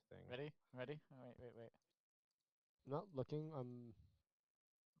 artifact thing. Ready? Ready? Oh, wait. I'm not looking.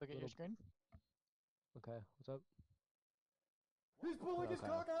 Look at your Little- screen. Okay, what's up? He's pulling his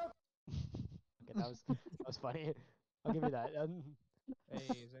cock out! Okay, that was funny. I'll give you that.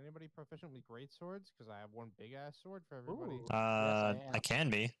 Hey, is anybody proficient with great swords? Because I have one big ass sword for everybody. Ooh. I I can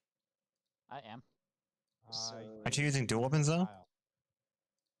be. I am. So, Aren't you using dual weapons though? Kyle.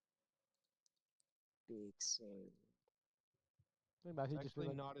 big sword. My Matthew It's just been actually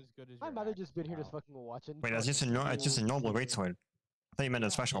like, not as good as my your Matthew axe, just been here just Kyle. fucking watching. Wait, that's just it's just a normal greatsword. I thought you meant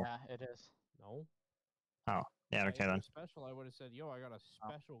a special. Yeah, it is. No. Oh, yeah, If okay it then. was special, I would have said, "Yo, I got a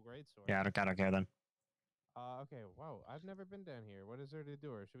special great sword." Yeah, I don't care then. Okay. Wow. I've never been down here. What is there to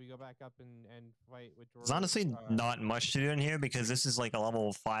do? Or should we go back up and fight with? There's honestly not much to do in here because this is like a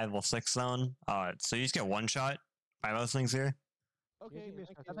level 5 or 6 zone. So you just get one shot by most things here. Okay. give me a in that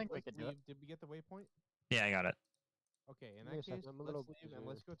second. I think we case, could do it. Did we get the waypoint? Yeah, I got it. Okay, in Give me a that case, second, I'm a let's little leave and busy.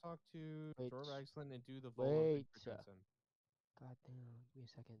 let's go talk to Wait. Jorah Raglan and do the Volo thing for Jensen. God damn, give me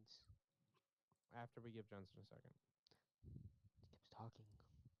a second. After we give Jensen a second. He keeps talking.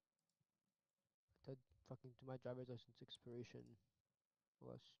 I said fucking to my driver's license expiration.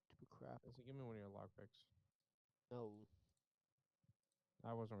 All that stupid crap. Jensen, give me one of your lockpicks. No.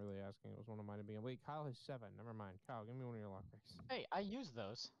 I wasn't really asking. It was one of mine to begin. Wait, Kyle has 7. Never mind. Kyle, give me one of your lockpicks. Hey, I use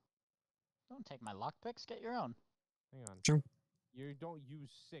those. Don't take my lockpicks. Get your own. Hang on. True. You don't use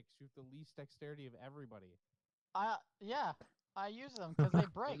 6. You have the least dexterity of everybody. Yeah, I use them because they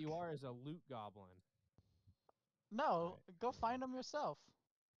break. What you are is a loot goblin. No, go find them yourself.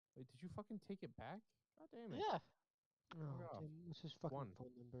 Wait, did you fucking take it back? God damn it. Yeah. Oh, damn, what's his fucking 1.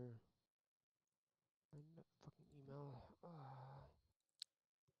 phone number? Fucking email.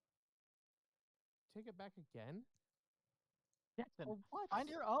 Take it back again? Jackson, For what? find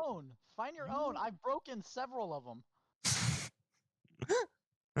your own. Find your own. I've broken several of them.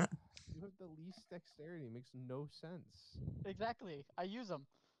 You have the least dexterity. It makes no sense. Exactly. I use them.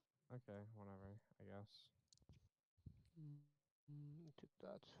 Okay, whatever, I guess. Took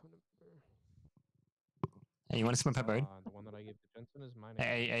that phone number. Hey, you want to see my pet bird? The one that I gave to Jensen is mine.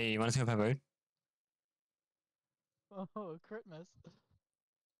 Hey, you want to see my pet bird? Oh, crit miss.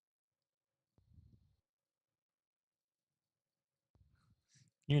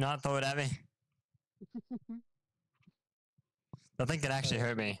 You not throw it at me? The thing can actually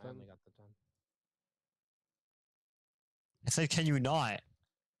hurt me. I only got the 10. I said, can you not?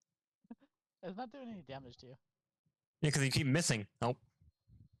 It's not doing any damage to you. Yeah, because you keep missing. Nope.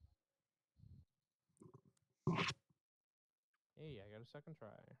 Hey, I got a second try.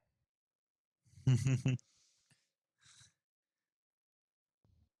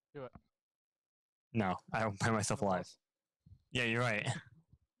 Do it. No, I don't put myself alive. Yeah, you're right.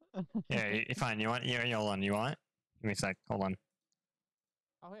 Yeah, you're fine. You want? Yeah, hold on. You want? Give me a sec. Hold on.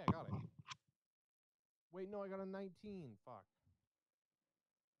 Oh, hey, I got it. Wait, no, I got a 19. Fuck.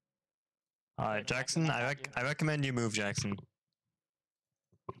 Jackson, I recommend you move, Jackson.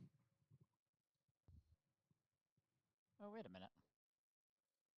 Oh, wait a minute.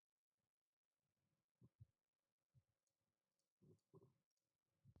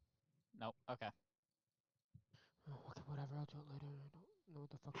 Nope. Okay. Oh, okay, whatever. I'll do it later. I don't know what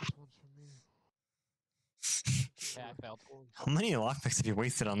the fuck this wants from me. Yeah, I failed. How many lockpicks have you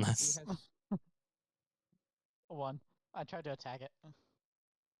wasted on this? 1. I tried to attack it.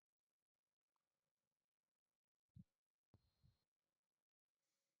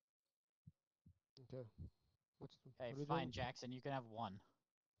 Okay. Hey, what fine, Jackson. You can have 1.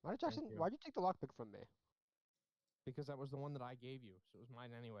 Why did Jackson? Why'd you take the lockpick from me? Because that was the one that I gave you, so it was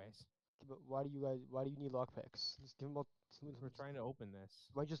mine anyways. Okay, but why do you guys? Why do you need lockpicks? Just give them all. We're trying to open this.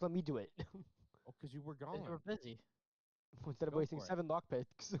 Why just let me do it? Oh, because you were gone. You were busy. Instead of Go wasting for it. 7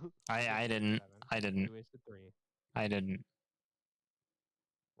 lockpicks. I didn't. I didn't. You wasted 3. I didn't.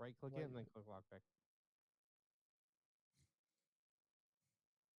 Right click it and then click lockpick.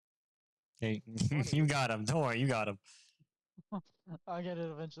 Hey, you got him. Don't worry, you got him. I'll get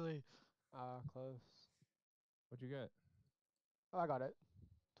it eventually. Close. What'd you get? Oh, I got it.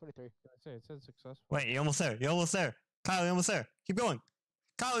 23. I say it said successful. Wait, you're almost there. You're almost there. Kyle, you're almost there. Keep going.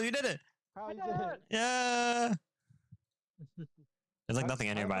 Kyle, you did it. Kyle, you did it. Yeah. There's like nothing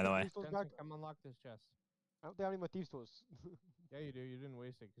in here, by the way. Jensen, come unlock this chest. I don't think I have any more thieves tools. Yeah, you do. You didn't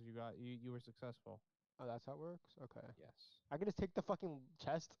waste it because you were successful. Oh, that's how it works? Okay. Yes. I can just take the fucking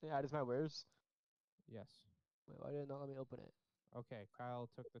chest and add it to my wares? Yes. Wait, why did it not let me open it? Okay, Kyle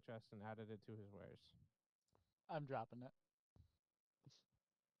took the chest and added it to his wares. I'm dropping it.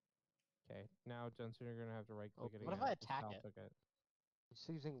 Okay, now Jensen, you're gonna have to right click it again. What if I 'cause attack Kyle it? took it? It's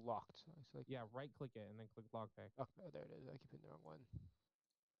using locked. It's like, Yeah, right click it and then click lockpick. oh, there it is. I keep hitting the wrong one.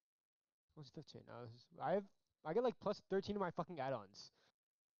 What's 15? No, I get like plus 13 to my fucking add-ons.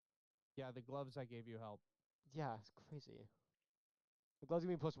 Yeah, the gloves I gave you help. Yeah, it's crazy. The gloves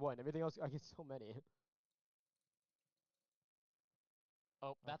give me plus 1. Everything else, I get so many.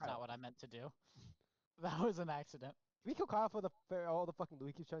 Oh, that's not what I meant to do. That was an accident. Can we kill Kyle for all the fucking loot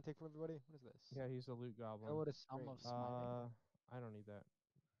he keeps trying to take from everybody? What is this? Yeah, he's a loot goblin. Oh, what a spring. Almost smiling. I don't need that.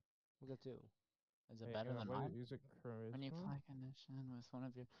 What does that do? Is it better than mine? Use it When you play condition with one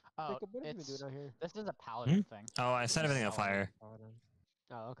of your... Oh, Jacob, what have you been doing out here? This is a paladin thing. Oh, I set everything on fire. Paladin.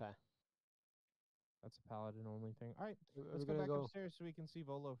 Oh, okay. That's a paladin only thing. All right, We're let's go gonna back upstairs so we can see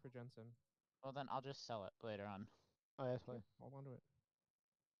Volo for Jensen. Well, then I'll just sell it later on. Oh, yeah, that's fine. Hold on to it.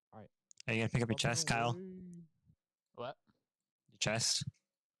 All right. Are you gonna pick up your chest, Kyle? What? Your chest?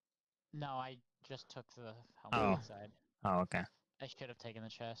 No, I just took the Oh. helmet inside. Oh, okay. I should have taken the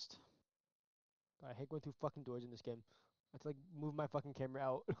chest. I hate going through fucking doors in this game. I have to like move my fucking camera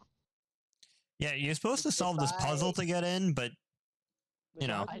out. Yeah, you're supposed to solve this If puzzle I- to get in, but Wait, you so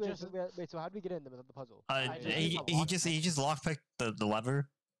know, how do we- so wait, so how do we get in the puzzle? he just lockpicked the lever.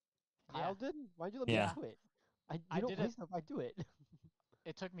 Kyle did? Why'd you let me Yeah. do it? You I don't did play it. stuff. I do it.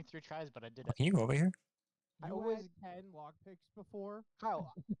 It took me 3 tries, but I did Oh, it. can you go over here? I You always had 10 lockpicks before.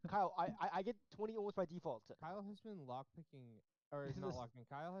 Kyle. I get 20 almost by default. Kyle has been lockpicking, or This is not a s- looking.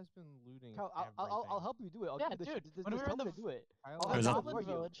 Kyle has been looting. Kyle, I'll help you do it. I'll Yeah, give you dude. this When we were tell in me the to do it. Kyle I'll There's do a- it for you.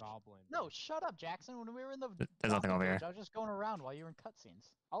 Village. No, shut up, Jackson. When we were in the There's nothing Goblin over here. Village, I was just going around while you were in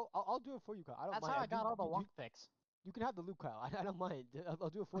cutscenes. I'll do it for you, Kyle. I don't That's mind. how I got all the lockpicks. You can have the loot, Kyle. I don't mind. I'll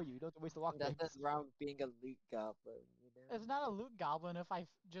do it for you. You don't have to waste the lockpick. That's wrong being a loot goblin. You know? It's not a loot goblin if I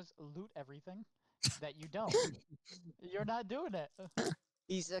just loot everything that you don't. You're not doing it.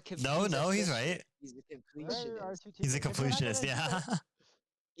 He's a No, he's right. He's a completionist. He's a completionist, yeah.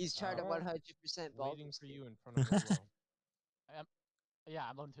 He's trying to 100% Baldur. Waiting for you in front of the wall. Yeah,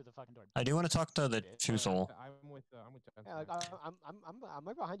 I'm loading through the fucking door. I do want to talk to the true soul. I'm with Jensen. Yeah, like, I'm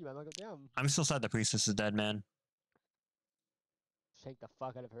right behind you. I'm like, damn. I'm still sad the priestess is dead, man. Shake the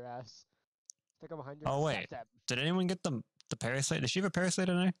fuck out of her ass. Stick her behind you. Oh wait, Stab. did anyone get the parasite? Did she have a parasite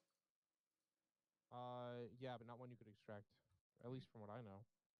in her? Yeah, but not one you could extract. At least from what I know.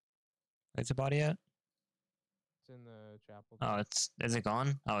 Is the body yet? It's in the chapel. Oh, is it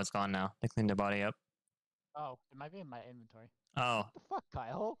gone? Oh, it's gone now. They cleaned the body up. Oh, it might be in my inventory. Oh, What the fuck,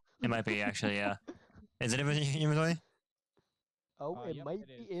 Kyle? it might be actually. Yeah. Is it in your inventory? Oh, it Yep, might it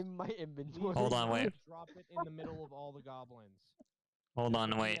be is. in my inventory. Hold on, wait. Drop it in the middle of all the goblins. Hold on,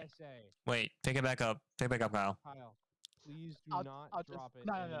 It's a wait. PSA. Wait, pick it back up. Pick it back up, Kyle. Kyle, please do I'll not just- drop it.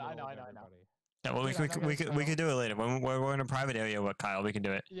 no, in no, the I middle know, of I know. everybody. Yeah, well, we could do it later when we're in a private area with Kyle. We can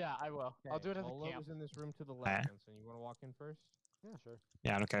do it. Yeah, I will. I'll do it in the Lola camp. was in this room to the left, Alright. Jensen. You want to walk in first? Yeah, sure.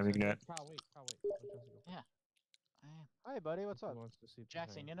 Yeah, I don't care. We can do it. Kyle, wait. Let Jensen go Yeah. Hi, buddy. What's up? He wants to see the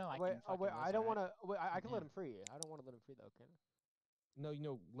Jackson, thing. you know I Wait, can oh wait, fucking I don't listen, want to. Wait, I can let Yeah. him free. I don't want to let him free though, can I? No, you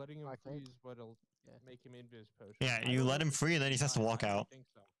know, letting him I free think- is what'll Yeah. make him invis potion. Yeah, I you don't let know him if free and then he has to I walk don't out. think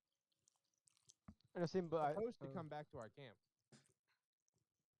so. I understand, but I. Supposed to come back to our camp.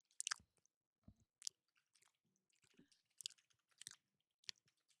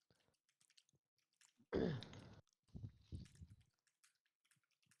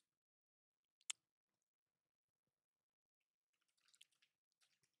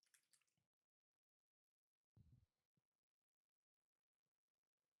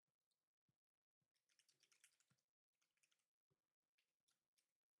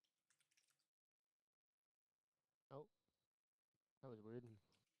 Oh, that was weird.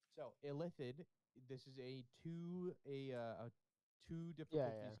 So illithid, this is a two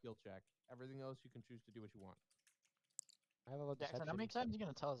difficulty yeah. skill check. Everything else you can choose to do what you want. I have a lot of Jackson, deception. how many times are you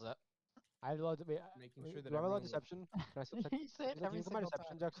gonna tell us that? I have a lot of wait, Making wait, sure that do I have a lot of everyone- deception? Can I still check? He said Can every you look at my single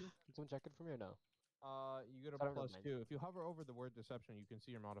deception, time. Jackson? Can someone check it for me or no? You get a I don't know, plus man. 2. If you hover over the word deception, you can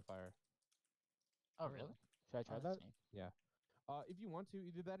see your modifier. Oh, really? Should I try Oh, that? that's neat. Yeah. If you want to,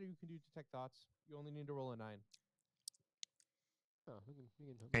 either that or you can do detect thoughts. You only need to roll a 9. Oh, we can.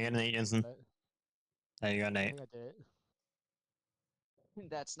 Okay, get an 8, Jensen. that. There you go, an I 8. think I did it.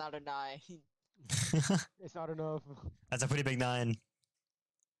 That's not a 9. It's not enough. That's a pretty big 9.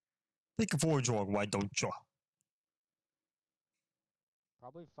 Take a forward jog, why don't you?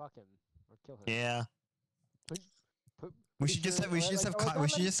 Probably fuck him or kill him. Yeah. Put, We should just have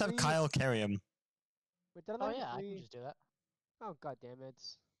have Kyle carry him. Wait, did I Oh let him yeah, I free? can just do that. Oh god damn it!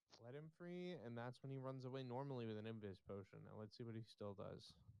 Let him free, and that's when he runs away normally with an invis potion. Now let's see what he still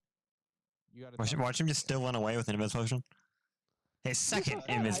does. You gotta Watch him just still run away with an invis potion. His second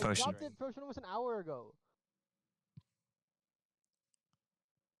invis I potion. dropped that potion almost an hour ago.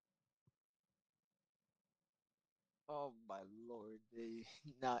 Oh my lord, they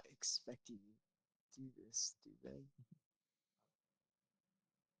not expecting you to do this, do they?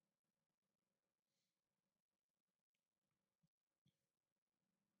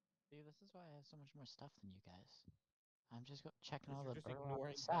 See, this is why I have so much more stuff than you guys. I'm just checking all You're the just burlap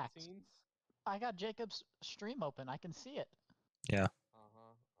ignoring sacks. cutscenes? I got Jacob's stream open. I can see it. Yeah.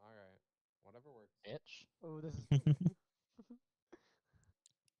 Alright. Whatever works. Bitch. Oh, this is.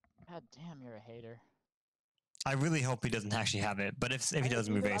 God damn, you're a hater. I really hope he doesn't actually have it, but if he does,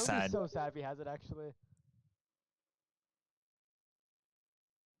 I'm very I would sad. be so sad if he has it actually.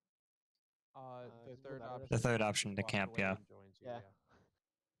 The just third go option. The third is option, the walks camp, away yeah. and joins you, Yeah.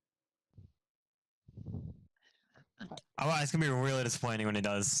 Oh, it's gonna be really disappointing when he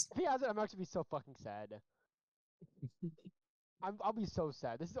does. If he has it, I'm actually be so fucking sad. I'll be so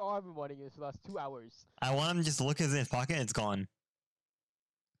sad. This is all I've been wanting is for the last 2 hours. I want him to just look in his pocket and it's gone.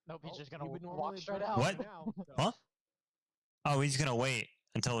 Nope, he's Oh, just he gonna would walk normally straight burn out. What? now, so- Huh? Oh, he's gonna wait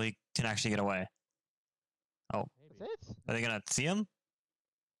until he can actually get away. Oh, That's it? are they gonna see him?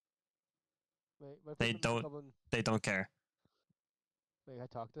 Wait, what if They we don't. goblin- They don't care. Wait, I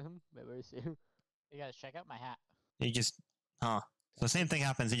talked to him? Wait, where is he? You guys check out my hat. He just, huh? So same thing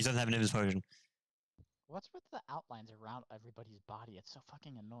happens. He just doesn't have an invis potion. What's with the outlines around everybody's body? It's so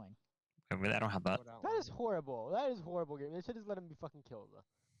fucking annoying. I don't have that. That is horrible. That is horrible game. They should just let him be fucking killed.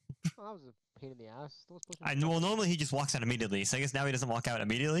 Oh, that was a pain in the ass. Those potions I suck. well, normally he just walks out immediately. So I guess now he doesn't walk out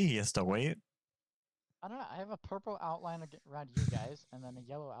immediately. He has to wait. I don't know. I have a purple outline around you guys, and then a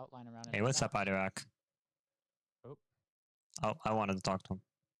yellow outline around. Hey, what's up, Idorak? Oh. Oh, I wanted to talk to him.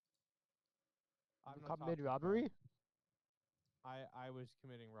 I'm not Committed talking to robbery? him. I was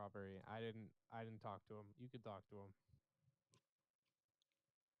committing robbery. I didn't talk to him. You could talk to him.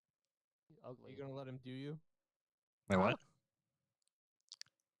 He's ugly. You gonna let him do you? Wait, what?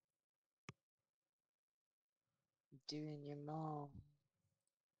 Doing your mom.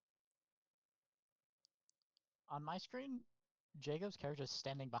 On my screen, Jacob's character is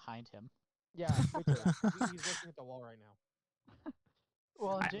standing behind him. Yeah, me too. He's looking at the wall right now.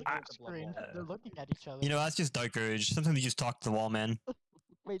 Well, on I- Jacob's screen, they're looking at each other. You know, that's just Dark Urge. Sometimes you just talk to the wall, man.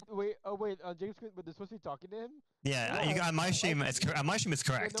 Wait, on James' screen, but they're supposed to be talking to him? Yeah, you got, on my stream, on my stream, it's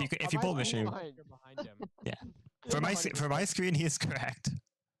correct. no, You can, if on you my pull the screen, stream, you're behind him. yeah. You're For my behind for my screen, he is correct.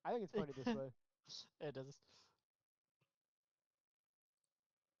 I think it's funny this way. It is.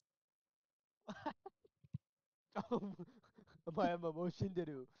 My emotion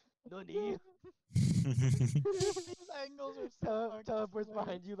deru. Nani? These angles are so fucking Teleports hilarious.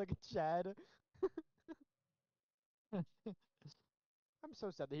 behind you like a Chad. I'm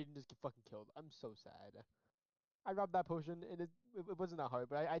so sad that he didn't just get fucking killed. I'm so sad. I robbed that potion and it wasn't that hard,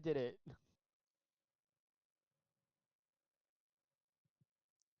 but I did it.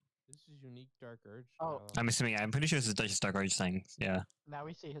 This is unique Dark Urge. Oh. I'm assuming. I'm pretty sure this is just Dark Urge thing. Yeah. Now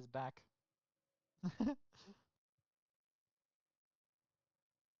we see his back.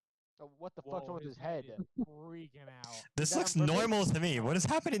 Oh, what the fuck's wrong with his head? is freaking out. This that looks on purpose? normal to me. What is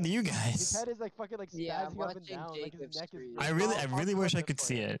happening to you His guys? head is like fucking like Yeah, I'm spazzing up and watching down. Like his Jacob's neck is. screen. I I'll really wish clip I could for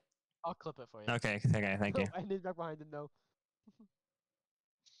see you. it. I'll clip it for you. Okay, thank you. And he's back behind him though.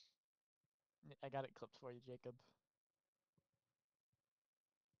 I got it clipped for you, Jacob.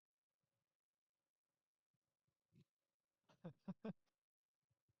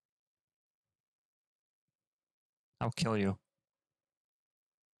 I'll kill you.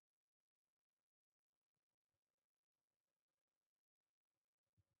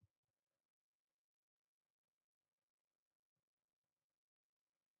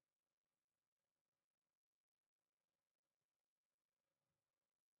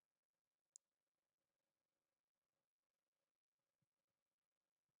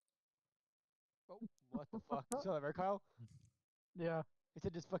 Oh, what the fuck? You saw that, right, Kyle? Yeah. He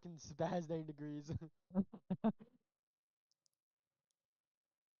said just fucking spaz 90 degrees.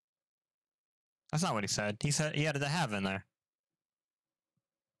 That's not what he said. He said he added a have in there.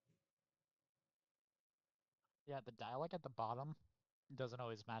 Yeah, the dialogue at the bottom doesn't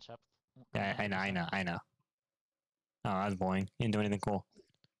always match up. Yeah, I know. Oh, that's boring. He didn't do anything cool.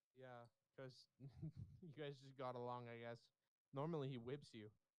 Yeah, because you guys just got along, I guess. Normally he whips you.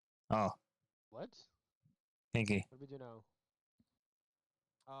 Oh, What? Pinky. What did we do now?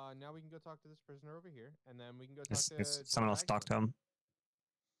 Now we can go talk to this prisoner over here, and then we can go talk Yes, to yes, someone else talk to him.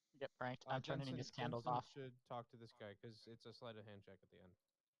 Get pranked. I'm turning Jensen- his candles Jensen off. should talk to this guy because it's a sleight of hand check at the end.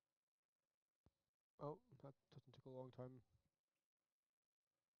 Oh, that doesn't take a long time.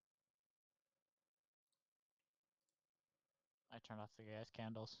 I turn off the guy's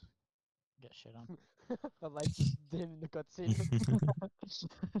candles. Get shit on. The lights just dim in the cutscene.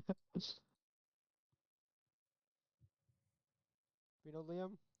 You know,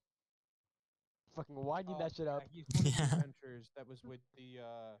 Liam? Fucking winding that shit up. He's one of the Yeah. adventurers that was with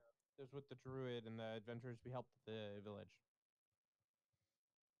the druid and the adventurers we helped the village.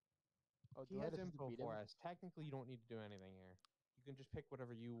 Oh, He do I has have to info beat him? for us. Technically, you don't need to do anything here. You can just pick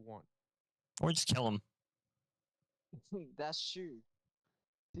whatever you want. Or just kill him. That's true.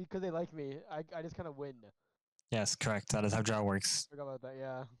 See, because they like me, I just kind of win. Yes, correct. That is how Drow works. Forgot about that,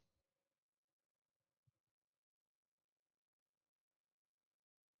 yeah.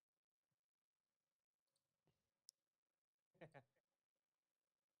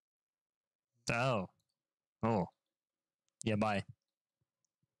 Oh. Oh. Yeah, bye.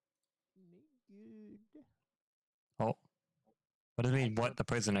 Good. Oh. What does it mean? What? The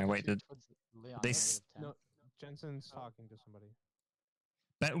prisoner? Wait, did Leon, they negative 10. No, Jensen's talking to somebody.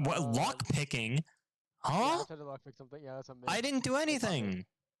 that, what? Lock picking? Yeah, I Huh? tried to lockpick something. Yeah, that's something. I didn't do anything.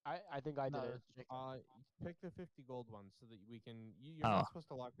 I think I did No, it. it's chicken. Pick the 50 gold ones so that we can. You're Oh. not supposed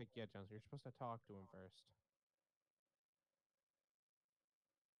to lockpick yet, Jensen. You're supposed to talk to him first.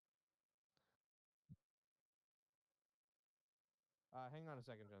 Hang on a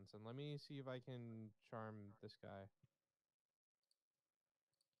second, Jensen. Let me see if I can charm this guy.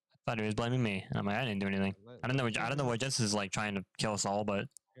 Thought he was blaming me. I'm like, I didn't do anything. I don't know. I don't know what Jensen's like trying to kill us all, but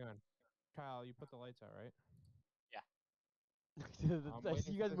Hang on. Kyle, you put the lights out, right? I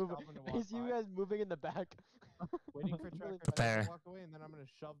see you guys moving. I see you guys moving in the back. Waiting for Tracker Fair. to walk away, and then I'm gonna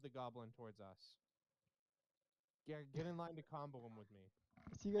shove the goblin towards us. Get in line to combo him with me.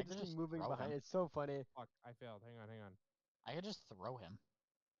 I see you guys just moving behind. It's so funny. Fuck, I failed. Hang on. I could just throw him.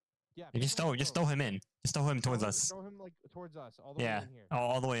 Yeah. you just throw him in. Just throw him towards us. Throw him like towards us, all the Yeah. way in here.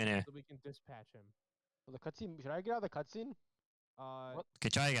 All the way in here. So we can dispatch him. Well, the cutscene. Should I get out of the cutscene? Okay,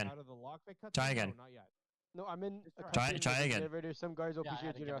 try again. Out of the lockpick cutscene? Try again. No, not yet. No, I'm in. Try again. There's some guys over Yeah, I here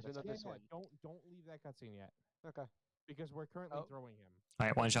had to doing get us, this not this one. Don't leave that cutscene yet. Okay. Because we're currently throwing him. All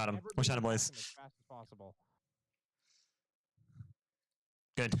right, one shot him. One shot him, boys. As fast as possible.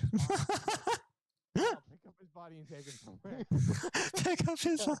 Good. I'll pick up his body and take him somewhere. Pick up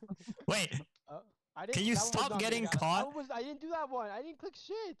his. Wait. I didn't, Can you that one was stop not me. getting caught? I didn't do that one. I didn't click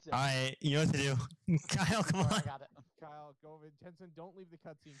shit. Alright, you know what to do. Kyle, come on. I got it. Kyle, go over. Jensen, don't leave the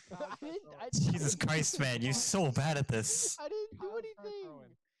cutscene. Jesus Christ, man, you're so bad at this. I didn't do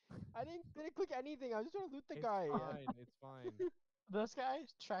anything. I didn't click anything. I was just trying to loot the guy. It's fine. This guy,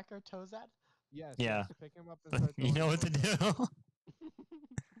 Tracker Tozat? Yes. Yeah. Pick him up and start You know what to do. throwing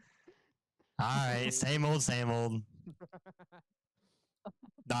Alright, same old, same old.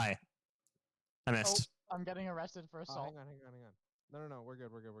 Die. I missed. Oh, I'm getting arrested for assault. Hang on. No. We're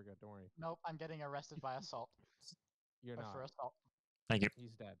good. Don't worry. Nope, I'm getting arrested by assault. You're not. For assault. Thank you.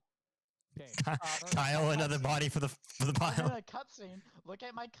 He's dead. Okay. Kyle, another body for the I'm in pile. a cutscene. Look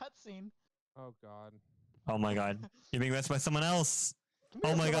at my cutscene. Oh god. Oh my god. You're being arrested by someone else.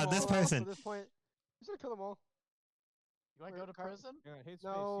 Oh my god, this person. At this point, I'm just gonna kill them all. You want to go to prison?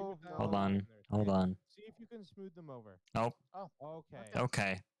 No. Hold on. See if you can smooth them over. Oh. Okay.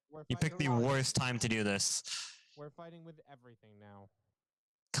 Okay. You picked the worst time to do this. We're fighting with everything now.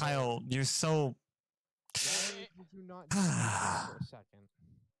 Kyle, you're so. Why did you not do this for a second?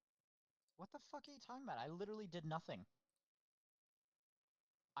 What the fuck are you talking about? I literally did nothing.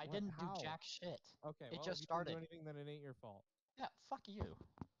 I didn't do jack shit. Okay, it well, just if you started. didn't do anything, then it ain't your fault. Yeah, fuck you.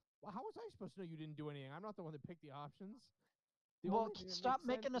 Well, how was I supposed to know you didn't do anything? I'm not the one that picked the options. Well, stop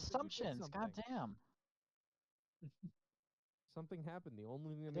making assumptions. God damn. Something happened. The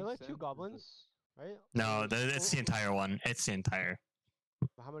only thing that They're makes like two sense goblins, right? No, it's the entire one. It's the entire.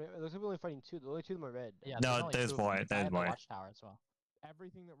 How many? It looks like we're only fighting two. The only two of them are red. Yeah, no, there's boy. There's boy. Watchtower as well.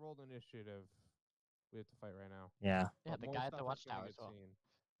 Everything that rolled initiative, we have to fight right now. Yeah. Yeah, the guy at the watchtower watchtower as well.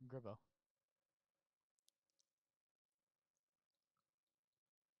 Gribbo.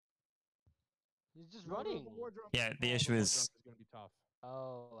 He's just running. Yeah, the issue is. Gonna be tough.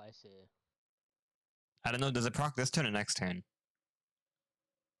 Oh, I see. I don't know. Does it proc this turn or next turn?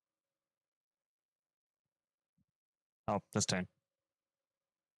 Oh, this turn.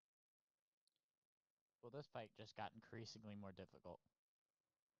 Well, this fight just got increasingly more difficult.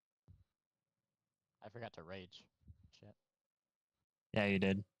 I forgot to rage. Shit. Yeah, you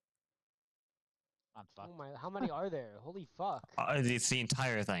did. I'm fucked. Oh my! How many are there? Holy fuck! It's the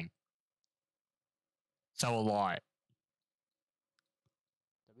entire thing. So a lot.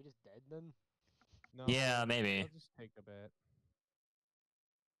 Are we just dead then? No. Yeah, maybe. I'll just take a bit.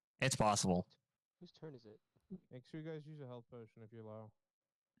 It's possible. Whose turn is it? Make sure you guys use a health potion if you're low.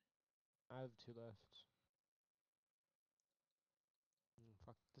 I have 2 left.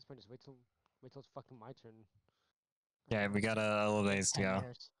 Fuck. This point, just wait till it's fucking my turn. Yeah, we got a little ways to go.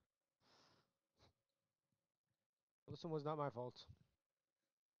 Well, this one was not my fault.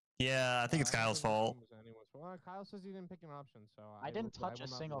 Yeah, I think it's Kyle's fault. Well, Kyle says he didn't pick an option, so I didn't touch a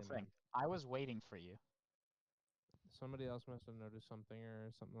single thing. I was waiting for you. Somebody else must have noticed something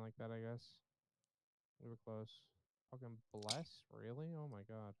or something like that, I guess. We were close. Fucking bless? Really? Oh my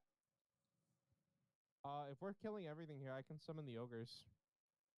god. If we're killing everything here, I can summon the ogres.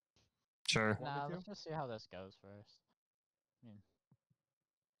 Sure. Nah, let's just see how this goes first. I mean,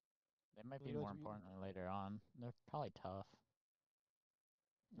 they might be more important later on. They're probably tough.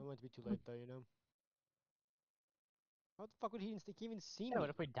 I don't want it to be too late though, you know. How the fuck would he even see me? Yeah, but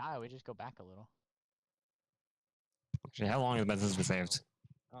if we die, we just go back a little. Actually, how long has this been saved?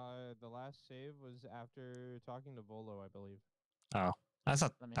 The last save was after talking to Volo, I believe. Oh, that's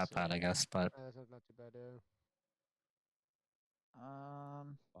not that bad, I guess, but. That's not too bad, Fuck.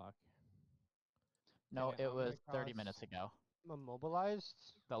 Fuck. No, Okay, it I'm was gonna 30 cast- minutes ago. I'm immobilized?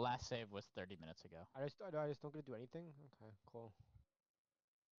 The last save was 30 minutes ago. I just don't get to do anything? Okay, cool.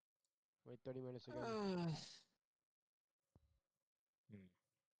 Wait 30 minutes again.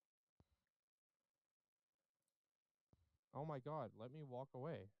 Oh my god, let me walk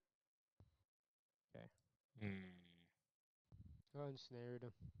away. Okay. Oh, ensnared.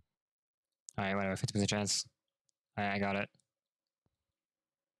 Alright, whatever, 50% chance. I got it.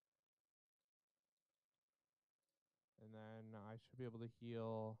 And then I should be able to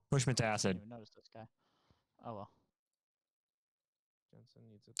heal. Push him into I acid. didn't even notice this guy. Oh well. Jensen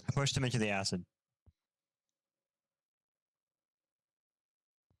needs it. I pushed him into the acid.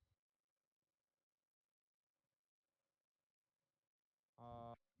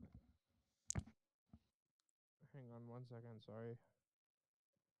 Hang on 1 second, sorry.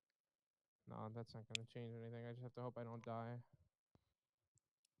 No, that's not gonna change anything. I just have to hope I don't die.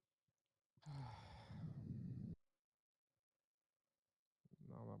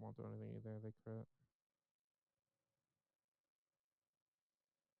 No, that won't do anything either. They crit.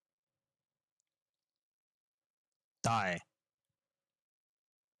 Die.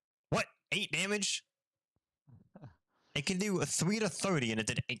 What? 8 damage? It can do a 3 to 30 and it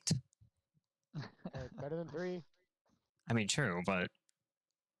did 8. Better than 3. I mean, true, but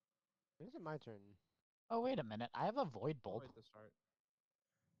Is it my turn? Oh wait a minute, I have a void bulb. At the start.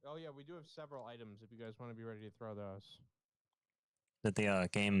 Oh yeah, we do have several items if you guys want to be ready to throw those. did the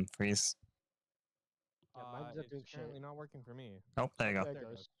game freeze? Yeah, mine's not doing It's currently shit. not working for me. Oh, there you go. There it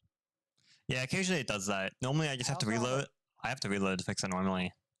goes. Yeah, occasionally it does that. Normally I just have to also have reload. I have to reload to fix it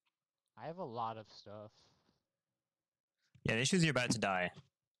normally. I have a lot of stuff. Yeah, the issue is you're about to die.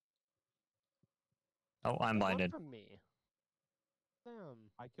 Oh, I'm blinded. From me. Damn.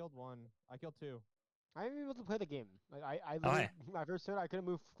 I killed 1. I killed 2. I haven't been able to play the game. Like I Oh, literally, hey. my first turn I couldn't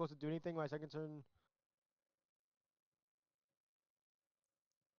move close to do anything. My second turn.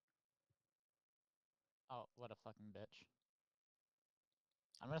 Oh, what a fucking bitch.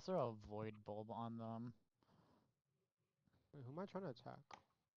 I'm gonna throw a void bulb on them. Wait, who am I trying to attack?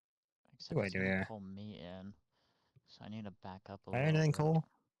 Except What do I it's do gonna here? pull me in. So I need to back up a Alright, little anything bit. cool?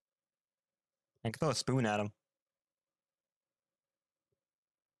 I can throw a spoon at him.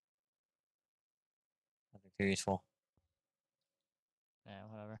 Nothing too useful. Yeah,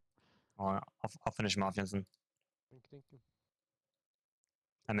 whatever. I'll finish him off, Jensen. Thank you.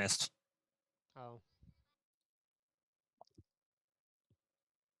 I missed. Oh.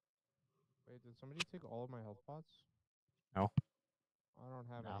 Wait, did somebody take all of my health pots? No. I don't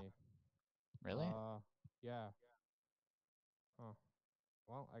have No. any. Really? Yeah. Huh.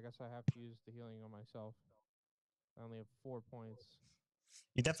 Well, I guess I have to use the healing on myself. I only have 4 points.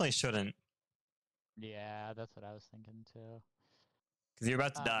 You definitely shouldn't, Yeah, that's what I was thinking too. because you're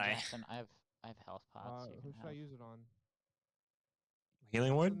about to die. Jackson, I have health pots. You Who can should I have. use it on?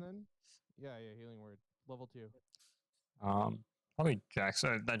 Healing word? Jensen, then? Yeah, healing word. Level 2. Probably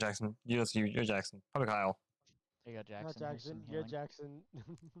Jackson. Not Jackson. You're Jackson. Probably Kyle. There you go, Jackson. Not Here's Jackson. some You're healing. Jackson.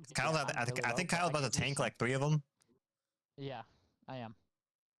 Kyle's Yeah, out I'm really I low, think but Kyle's I about to gave you tank some. like 3 of them. Yeah, I am.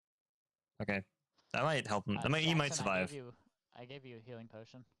 Okay. That might help him. He might Jackson, survive. I gave you a healing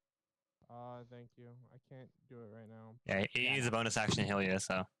potion. Thank you. I can't do it right now. Yeah, he Yeah, needs a bonus action to heal you,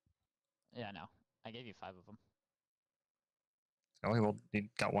 so. Yeah, no. I gave you 5 of them. Oh, he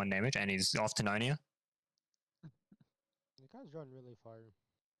got 1 damage, and he's off to Narnia. The guy's running really far.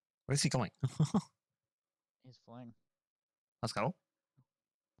 Where's he going? He's flying. Let's go.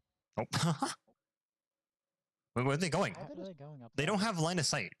 Oh. Where are they going? Why are they going up They there? don't have line of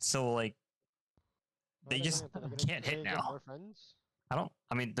sight, so like Why they are just going up there? can't hit They get now. more friends?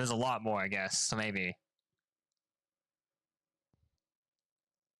 I mean, there's a lot more, I guess, so maybe.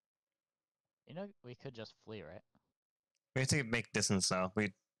 You know, we could just flee, right? We have to make distance though.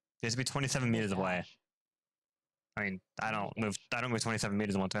 We have to be 27 Maybe meters away. dash. I mean, I Maybe don't move 27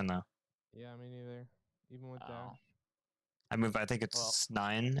 meters in one turn though. Yeah, me neither. Even with dash. I think it's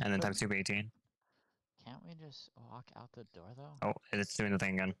 9 and then times 2 by 18. Can't we just walk out the door though? Oh, it's doing the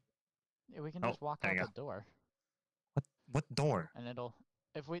thing again. Yeah, we can Oh, just walk there out you the door. What door? And it'll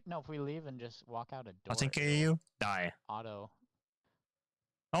if we leave and just walk out a door. I'll take care of you. Die. Auto.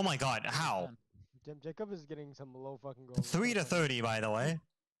 Oh my god, how? Jacob is getting some low fucking goals. 3 to 30, by the way.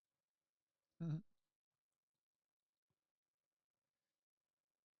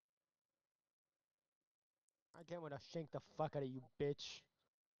 I can't wait to shank the fuck out of you, bitch.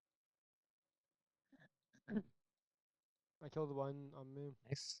 I killed 1 on me.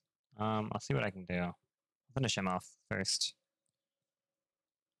 Nice. I'll see what I can do. I'll finish him off first.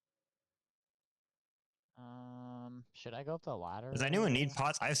 Should I go up the ladder? Does anyone need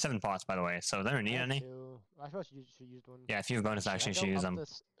pots? I have 7 pots, by the way, so they don't need any. I suppose you should use one. Yeah, if you have bonus action, you should use them.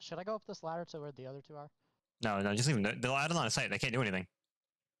 Should I go up this ladder to where the other two are? No, just leave them. The ladder's on a site. They can't do anything.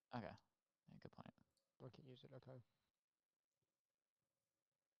 Okay. Yeah, good point. I can't use it. Okay.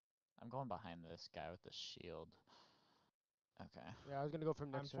 I'm going behind this guy with the shield. Okay. Yeah, I was gonna go from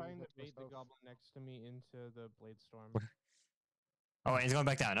next. I'm trying to bait the goblin next to me into the blade storm. Oh, wait, he's going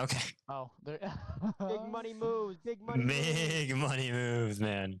back down. Okay. Oh, there. Big money moves. Big money. Big money moves,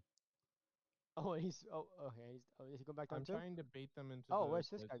 man. Oh, he's. Oh, okay. Is he going back down I'm too? trying to bait them into. Oh, where's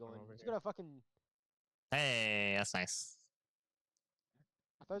this guy going? He's gonna fucking. Hey, that's nice.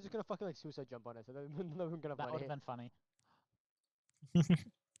 I thought he was just gonna fucking like suicide jump on it. So that would have been funny.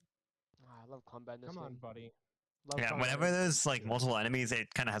 I love combat in this Come on, game. buddy. Yeah, whenever there's like multiple enemies,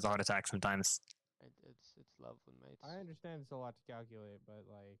 it kind of has a heart attack sometimes. It's lovely, mates. I understand it's a lot to calculate, but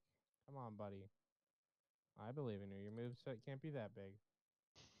like, come on, buddy. I believe in you. Your moveset can't be that big.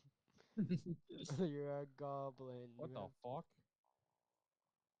 You're a goblin. What the fuck?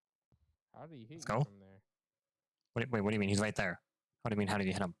 How did he hit Let's you go. from there? Wait, what do you mean? He's right there. What do you mean? How did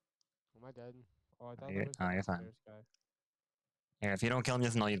you hit him? Am I dead? Oh, I thought You're, that was oh, you're fine. upstairs guy. Here, if you don't kill him,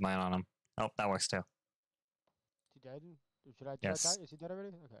 just I'll use mine on him. Oh, that works too. Is he dead? Should I Yes. attack? Is he dead already?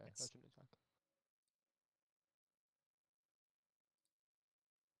 Okay, I Yes. shouldn't attack.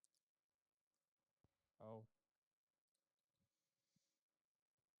 Oh.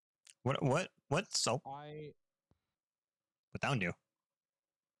 What? So, what down do?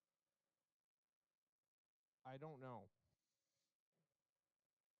 I don't know.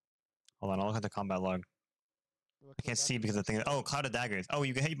 Hold on, I'll look at the combat log. I can't see because the thing. Oh, cloud of daggers. Oh,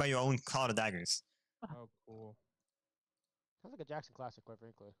 you get hit by your own cloud of daggers. Oh, cool. Sounds like a Jackson classic, quite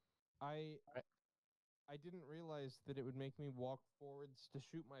frankly. I didn't realize that it would make me walk forwards to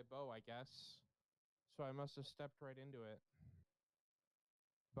shoot my bow, I guess. So I must have stepped right into it.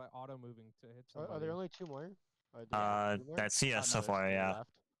 By auto moving to hit somebody. Are there only 2 more? That's CS so far, yeah.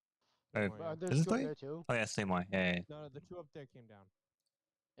 There's Is it 2 up 3? there too. Oh yeah, 3 more. Yeah. No, the 2 up there came down.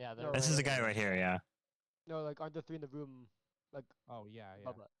 Yeah, No, This is the guy right here. Yeah. No, like aren't there 3 in the room? Like. Oh yeah.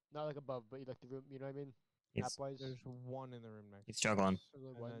 Above, not like above, but like the room. You know what I mean? Map-wise. There's 1 in the room next. He's juggling.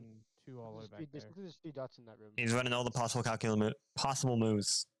 And then 2 all the way back there. There's 3 dots in that room. He's running all the possible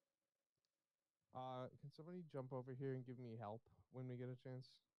moves. Can somebody jump over here and give me help when we get a chance?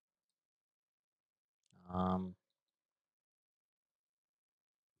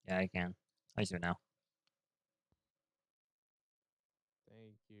 Yeah, I can. I do now.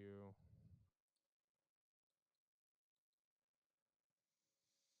 Thank you.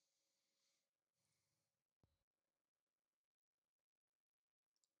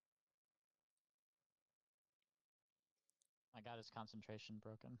 I got his concentration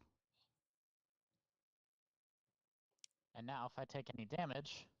broken. And now, if I take any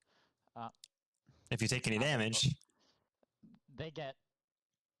damage, If you take any damage, they get.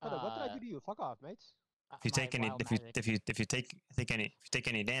 Hold on, what did I do to you? Fuck off, mates. if you take any, if you take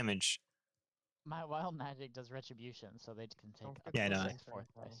any damage, my wild magic does retribution, so they can take. Yeah, I know. 4th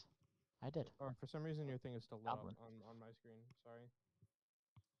dice. I did. Or for some reason your thing is still lit up Goblin. on my screen. Sorry.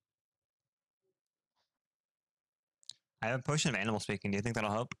 I have a potion of animal speaking. Do you think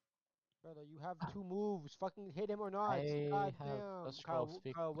that'll help? Brother, you have 2 moves. Fucking hit him or not. I God have damn. a scroll of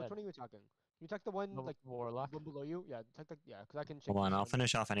speak. Kyle, which one are you attacking? You attack the one like warlock. one below you? Yeah, attack the because I can. Hold on, I'll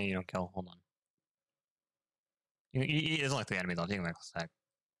finish off any you don't kill. Hold on. There's only 3 enemies left. You can make a stack.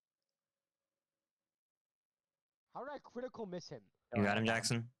 How did I critical miss him? You got him,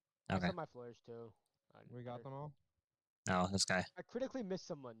 Jackson? I Okay. saw my flourish too. We got them all? No, this guy. I critically missed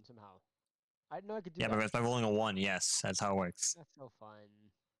someone somehow. I didn't know I could do Yeah, that. but it's by rolling a 1. Yes, that's how it works. That's so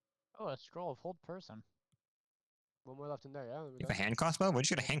fun. Oh, a scroll of hold person. 1 more left in there, yeah. You have a hand crossbow? Where'd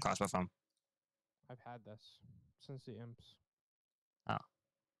you get a hand crossbow from? I've had this since the imps. Oh.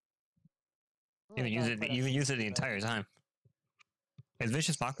 You even use it the entire time. Is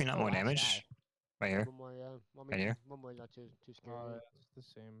Vicious Mockery not more damage? Right here? 1 more, yeah. Right here? 1 more, not too scary. It's the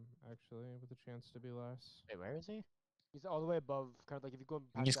same, actually, with a chance to be less. Wait, where is he? He's all the way above, kind of like if you go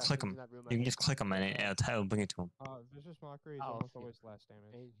You can just click him. You can just click him and it'll bring it to him. Vicious Mockery is almost always less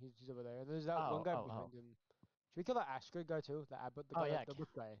damage. Hey, he's over there. There's that one guy behind him. Should we kill that Ashgrid guy too? The Abbott, the guy, the book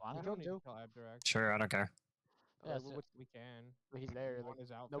guy. Why You don't kill him too? Sure, I don't care. Yeah, we can. He's there. You want Like,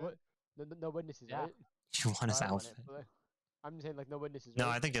 his outfit? no witnesses, Yeah. right? You want his I want it, outfit? but I'm just saying, like, no witnesses. No,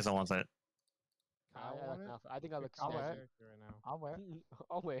 right? I think Jason wants it. I think I look I'll wear snazzy. it. I'll wear it.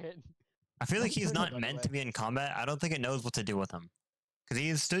 I'll wear it. I feel like he's By not the meant way. to be in combat. I don't think it knows what to do with him. Because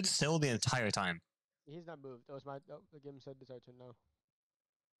he stood still the entire time. He's not moved. That was my. Oh, the game said it's our turn now.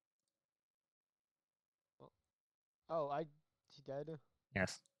 Well, Oh, is he dead?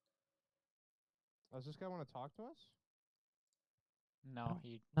 Yes. Does this guy want to talk to us? No,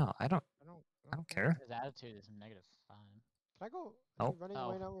 he. No, I don't care. His attitude is negative 5. Can I go? Oh. Is he running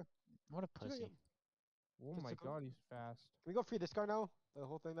away now? What a pussy. Oh my god, he's fast. Can we go free this guy now? The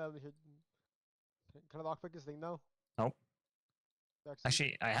whole thing that we should. Can I lockpick this thing now? Nope.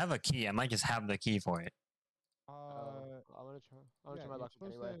 Actually, I have a key. I might just have the key for it. I'm gonna try. I'm gonna try my lockpick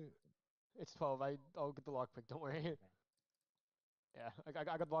anyway. It's 12. I'll get the lockpick. Don't worry. Yeah, I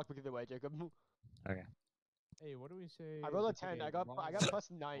got the lockpick either way, Jacob. Okay. Hey, what do we say? I rolled a 10. I got plus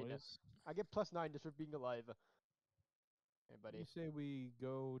 9. Boys? I get plus 9 just for being alive. Hey, buddy. You say we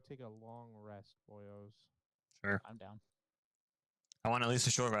go take a long rest, boyos. Sure. I'm down. I want at least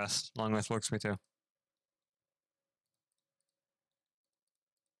a short rest. Long rest works for me too.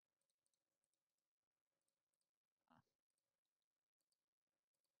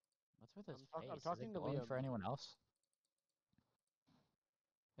 What's with his I'm face? Is talking it to glowing Liam. for anyone else?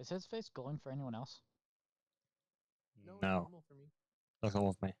 Is his face glowing for anyone else? No. No. Normal for me. Look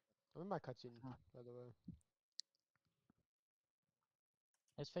normal for me. I'm in my cutscene, by the way.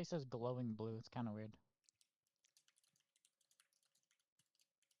 His face is glowing blue. It's kind of weird.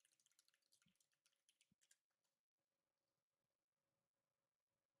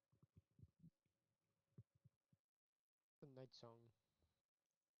 The night song.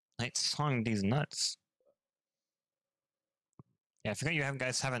 Night song these nuts. Yeah, I forgot you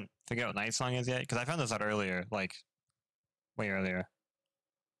guys haven't figured out what night song is yet, because I found this out earlier, like way earlier.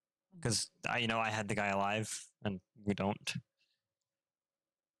 Because I had the guy alive, and we don't.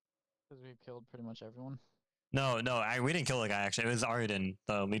 Because we killed pretty much everyone. No, we didn't kill the guy. Actually, it was Arden,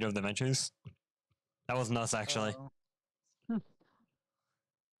 the leader of the Ventures. That wasn't us, actually.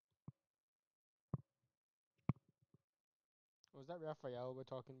 Was that Raphael we're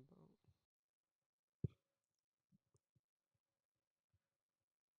talking about?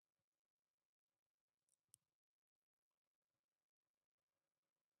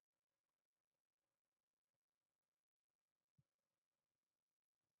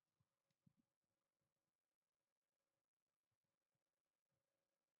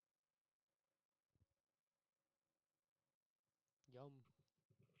 Yum.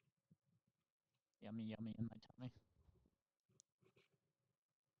 Yummy, yummy in my tummy.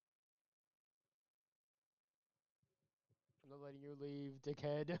 I'm not letting you leave,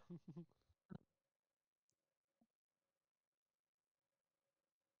 dickhead.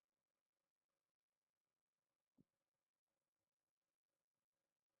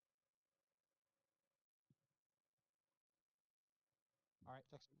 Alright.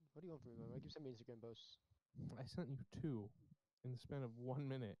 Jackson, what do you want from me, man? I keep sending me Instagram posts. I sent you 2 in the span of 1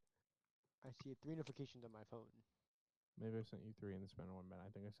 minute. I see 3 notifications on my phone. Maybe I sent you 3 in the span of 1 minute.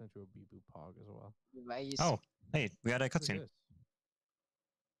 I think I sent you a Bee-Boo Pog as well. Oh, hey, we got a cutscene.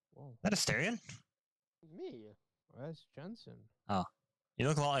 Whoa. Is that Asterion? Me? Oh, that's Jensen. Oh, you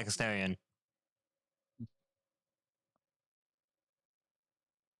look a lot like Asterion.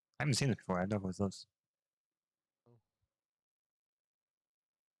 I haven't seen it before. I don't know who it was.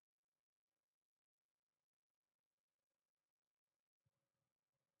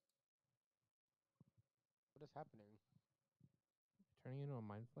 What is happening? Turning into a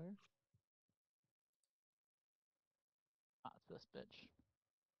mind flayer? Ah, it's this bitch.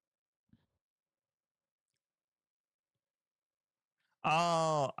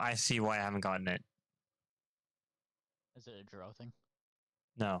 Oh, I see why I haven't gotten it. Is it a drow thing?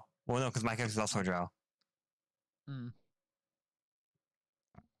 No. Well, no, because my character's also a drow. Hmm.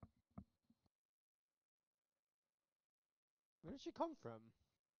 Where did she come from?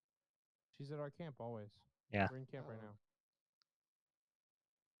 She's at our camp always. Yeah. We're in camp right now.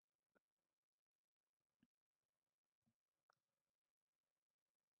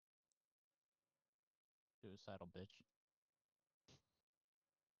 Suicidal bitch.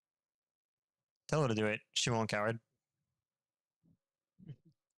 Tell her to do it. She won't, coward.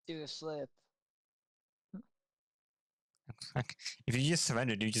 Do a flip. If you just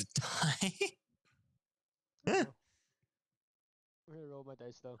surrendered, you just die. I'm gonna roll my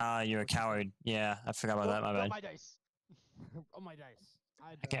dice though. You're a coward. Yeah, I forgot about that. My Roll bad. my dice. Oh my dice.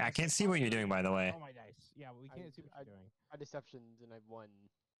 I can't see what you're doing, by the way. Oh my dice. Yeah, we can't see what you're doing. I deceptions and I've won.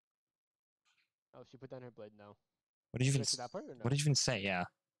 Oh, she put down her blade now. What did you even? I see that part or no? What did you even say? Yeah.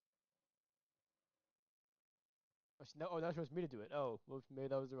 Oh, now she wants me to do it. Oh, well, maybe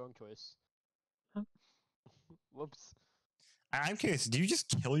that was the wrong choice. Whoops. I'm curious. Do you just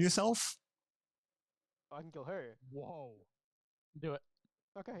kill yourself? Oh, I can kill her. Whoa. Do it.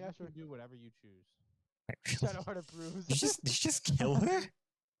 Okay, yeah, You sure. can do whatever you choose. Shadow Heart approves. Did you just kill her?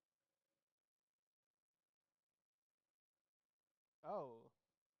 Oh.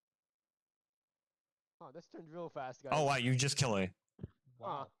 Oh, this turned real fast, guys. Oh wow, you just kill her.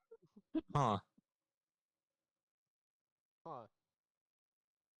 Wow. Huh. Huh.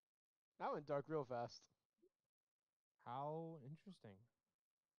 That went dark real fast. How interesting.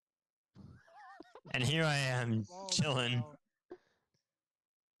 And here I am chilling.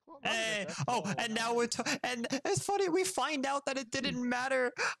 Hey, oh, and now and it's funny, we find out that it didn't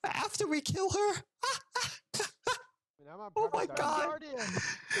matter after we kill her. Oh my god. Guardian!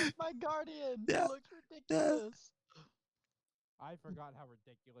 It's my guardian! Yeah. He looks ridiculous! I forgot how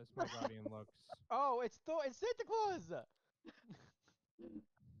ridiculous my guardian looks. Oh, it's Santa Claus!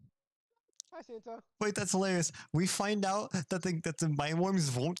 Hi, Santa. Wait, that's hilarious. We find out that the mind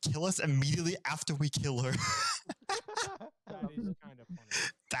worms won't kill us immediately after we kill her. That is kind of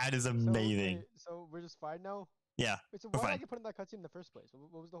funny. That is amazing. So we're just fine now? Yeah, Wait, so we're why did I fine. get put in that cutscene in the first place?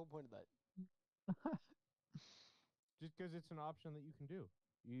 What was the whole point of that? Just because it's an option that you can do.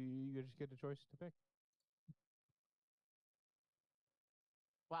 You just get the choice to pick.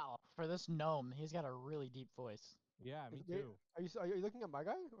 Wow, for this gnome, he's got a really deep voice. Yeah, me Wait, too. Are you looking at my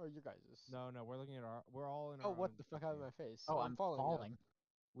guy or your guys'? No, we're looking at our. We're all in our. Oh, what own the fuck out of cutscene. my face? Oh, I'm falling.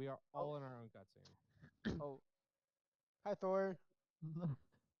 We are all in our own cutscene. Oh. Hi, Thor.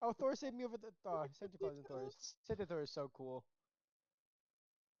 Oh, Thor saved me over the Santa Claus and Thor. Santa Thor is so cool.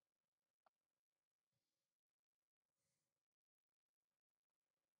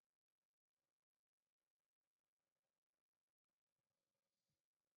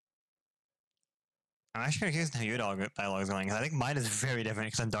 I'm actually curious how your dialogue is going. 'Cause I think mine is very different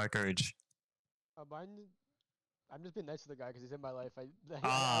because I'm Dark Urge. Mine. I'm just being nice to the guy because he's in my life. I don't think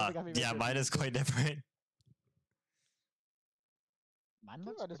I'm even Yeah, sure mine if is he's quite good. different. Mine Dude,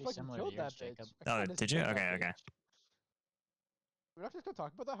 looks I just pretty fucking similar to killed yours, that bitch. Jacob. I Oh, kinda did you? killed that Okay, okay. bitch. We're not just gonna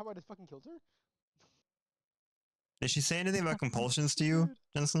talk about that. How I just fucking killed her? Did she say anything about compulsions to you, Dude,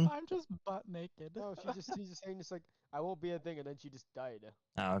 Jensen? I'm just butt naked. No, she's just saying just like I won't be a thing, and then she just died.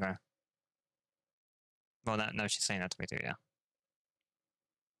 Oh, okay. Well, no, she's saying that to me too, yeah.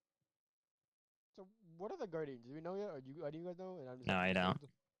 So what are the Guardians? Do we know yet? Or do you guys know? And I'm just No, I don't.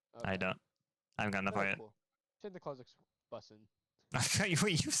 I Okay. don't. I haven't gotten that That far looks yet. cool. Santa Claus looks bussin'. I forgot you.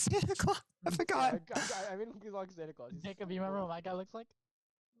 Wait, you Santa Claus? I forgot. I mean, he looks like Santa Claus. He's Jacob, you remember what my guy looks like?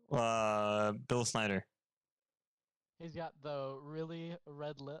 Bill Snyder. He's got the really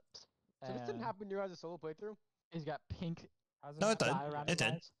red lips. So this didn't and happen in your guys' solo playthrough? He's got pink No, it did. dye around It his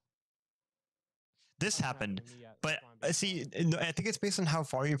did. eyes. This Hasn't happened happened, to me yet, but that's why I'm being see, cautious. I think it's based on how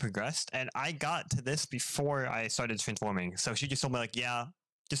far you progressed, and I got to this before I started transforming. So she just told me like, yeah,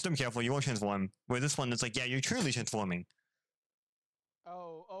 just be careful, you won't transform. Where this one, it's like, yeah, you're truly transforming.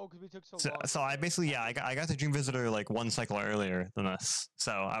 Oh, because we took so So, long. so I basically, yeah, I got the Dream Visitor like one cycle earlier than this,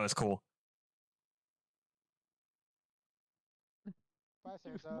 so I was cool. Bye,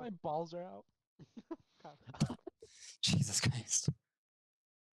 Santa. My balls are out. God. Jesus Christ.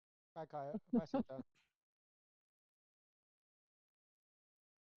 Bye, Kaya. Bye, Santa.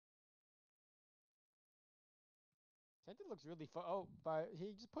 Santa looks really fun. Oh, bye.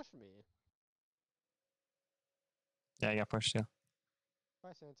 He just pushed me. Yeah, I got pushed too.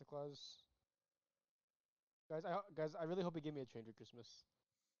 Bye, Santa Claus. Guys, I really hope you give me a train for Christmas.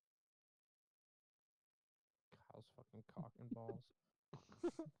 Kyle's fucking cock and balls.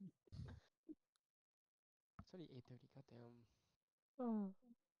 It's already 8:30. Goddamn. Oh.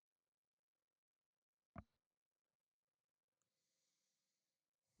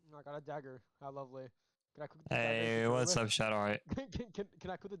 I got a dagger. How lovely. Can I cook the dagger? I used to Hey, kill her what's with? up, Shadow?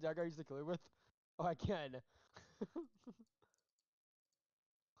 Can I cook the dagger I used to kill her with? Oh, I can.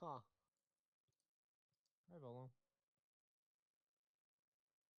 Huh. Hi, Bolo.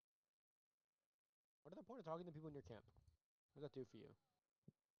 What are the point of talking to people in your camp? What does that do for you?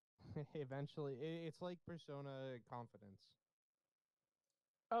 Eventually, it's like Persona confidence,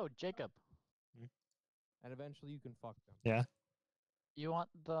 Oh, Jacob, and eventually you can fuck them. Yeah. you want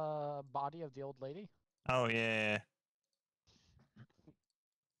the body of the old lady? Oh yeah.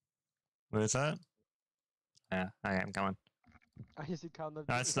 What is that? Yeah, okay, I'm coming. I used to count the.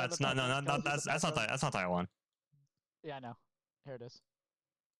 That's not that's not that one. Yeah, I know. Here it is.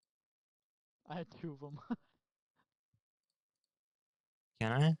 I had two of them.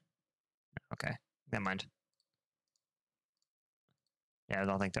 Can I? Okay, never mind. Yeah, I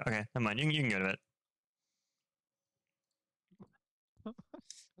don't think so. Okay, never mind. You can get it.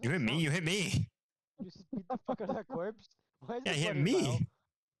 You hit me. You hit me. You just beat the fuck out of that corpse. Why is Yeah, it he hit bloody, Kyle? me.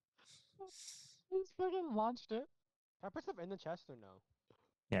 He just fucking launched it. Can I put stuff in the chest or no?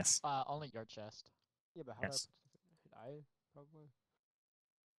 Yes. Only your chest. Yeah, but how Yes. do I put stuff in? Should I? Probably.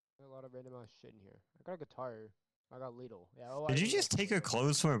 There's a lot of random ass shit in here. I got a guitar. I got Lidl. Yeah. Oh, Did you just take her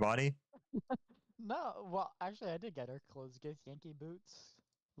clothes from her body? No, well, actually, I did get her clothes. Get Yankee boots,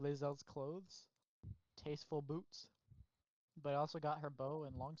 Lizzelle's clothes, tasteful boots, but I also got her bow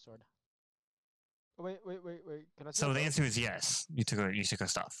and longsword. Oh, wait. Can I see So her the bow? answer is yes. You took her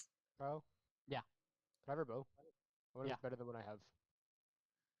stuff. Bro? Yeah. Can I have her bow? What Yeah. is better than what I have?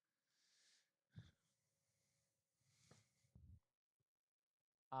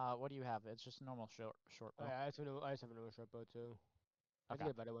 What do you have? It's just a normal short bow. I just have a normal short bow too. I can Okay.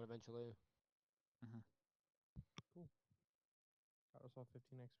 get a better one eventually. Cool. That was all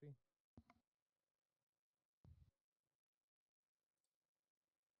 15 XP.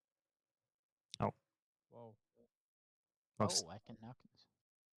 Oh. Whoa. Oops. Oh, I can now.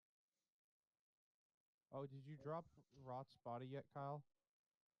 Oh, did you drop Rot's body yet, Kyle?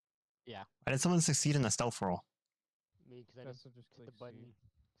 Yeah. Why did someone succeed in a stealth roll? Me, because I That's just just hit the click button. C.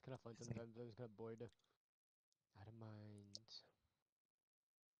 It's kind of fun sometimes. I'm just kind of bored. Out of mind.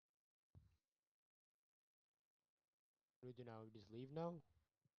 What do we do now? We just leave now?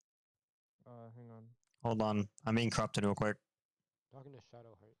 Hang on. Hold on. I'm being corrupted real quick. Talking to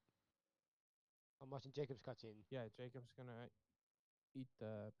Shadowheart. I'm watching Jacob's cutscene. Yeah, Jacob's gonna eat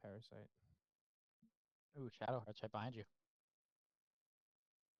the parasite. Ooh, Shadowheart's right behind you.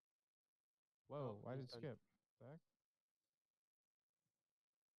 Whoa, why he's did it done. skip? Back?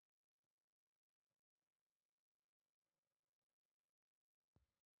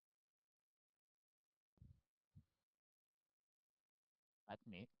 That's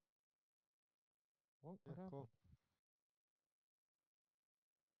neat. What Yeah, happened? cool.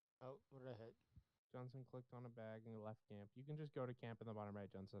 Oh, what did I hit? Jensen clicked on a bag and left camp. You can just go to camp in the bottom right,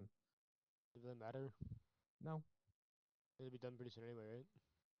 Jensen. Does it matter? No. It'll be done pretty soon anyway,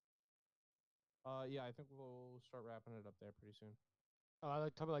 right? Yeah, I think we'll start wrapping it up there pretty soon. Oh, I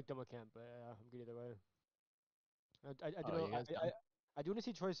like talking like demo camp, but I'm good either way. I do Oh, know, you guys done? I do want to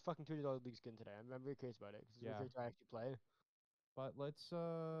see Troy's fucking $2 league skin today. I'm very curious about it because it's Yeah. very curious to actually play. But let's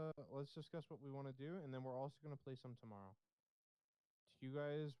discuss what we want to do, and then we're also gonna play some tomorrow. Do you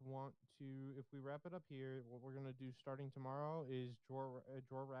guys want to? If we wrap it up here, what we're gonna do starting tomorrow is draw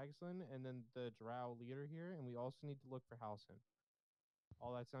Ragslin and then the Drow leader here, and we also need to look for Halcyon.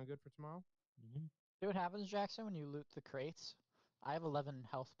 All that sound good for tomorrow? See what happens, Jackson, when you loot the crates? I have 11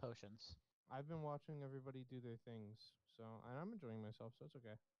 health potions. I've been watching everybody do their things, so and I'm enjoying myself, so it's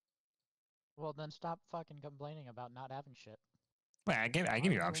okay. Well, then stop fucking complaining about not having shit. Wait, I give you was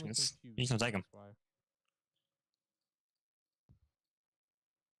only options. You confused, can take them. that's why.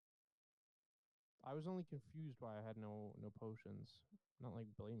 I was only confused why I had no potions. Not like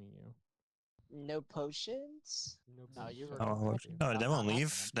blaming you. No potions? No, you were. Oh, no, they won't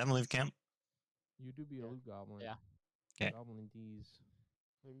leave. They won't leave camp. You do be a loot goblin. Yeah. Okay. Goblin D's.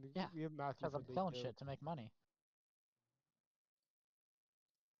 Yeah, we have Matthew because I'm selling shit to make money.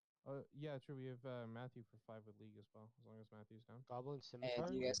 Yeah, true. We have Matthew for 5 with League as well, as long as Matthew's down. Goblin And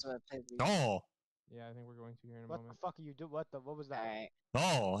Scimitar? you guys want to play League? Oh. Yeah, I think we're going to here in a What moment. the fuck are you doing? What was that? Alright.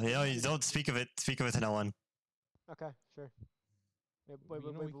 Oh, you don't speak of it. Speak of it to no one. Okay, sure. Wait,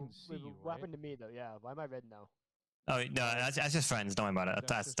 what happened to me though? Yeah, why am I red now? Oh no, that's just friends. Don't worry about it.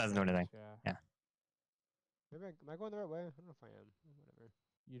 That doesn't do anything. Yeah. Maybe am I going the right way? I don't know if I am. Whatever.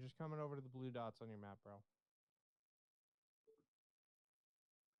 You're just coming over to the blue dots on your map, bro.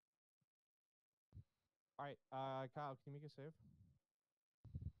 Alright, Kyle, can you make a save?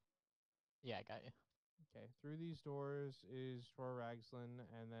 Yeah, I got you. Okay, through these doors is Tor Ragslin,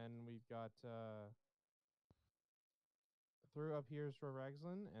 and then we've got, through up here is Tor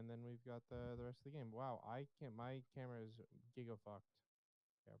Ragslin, and then we've got the rest of the game. Wow, my camera is giga fucked.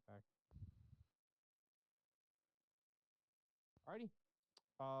 Okay, we're back. Alrighty.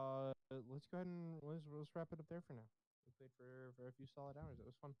 Let's go ahead and let's wrap it up there for now. We played for a few solid hours. It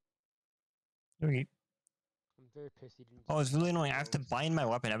was fun. Okay. I'm very pissed he didn't. Oh, it's really annoying. I have to bind my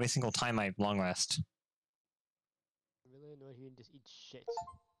weapon every single time I long rest. I'm really annoyed he didn't just eat shit.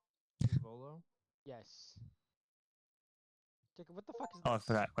 Volo? Yes. Jacob, what the fuck is Oh, I this?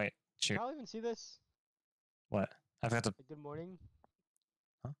 forgot. Wait, shoot. Can y'all even see this? What? I forgot to. Like, good morning.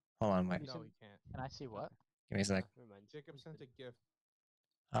 Huh? Hold on, wait. No, we can't. Can I see what? Give me a sec. Never mind. Jacob sent a gift.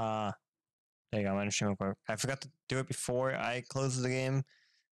 There you go. I'm gonna stream real quick. I forgot to do it before I close the game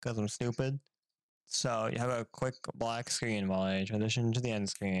because I'm stupid. So you have a quick black screen while I transition to the end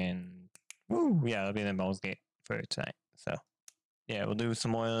screen. Woo! Yeah, that'll be the Baldur's Gate for tonight. So yeah, we'll do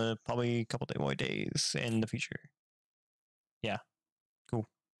some more, probably a couple more days in the future. Yeah, cool.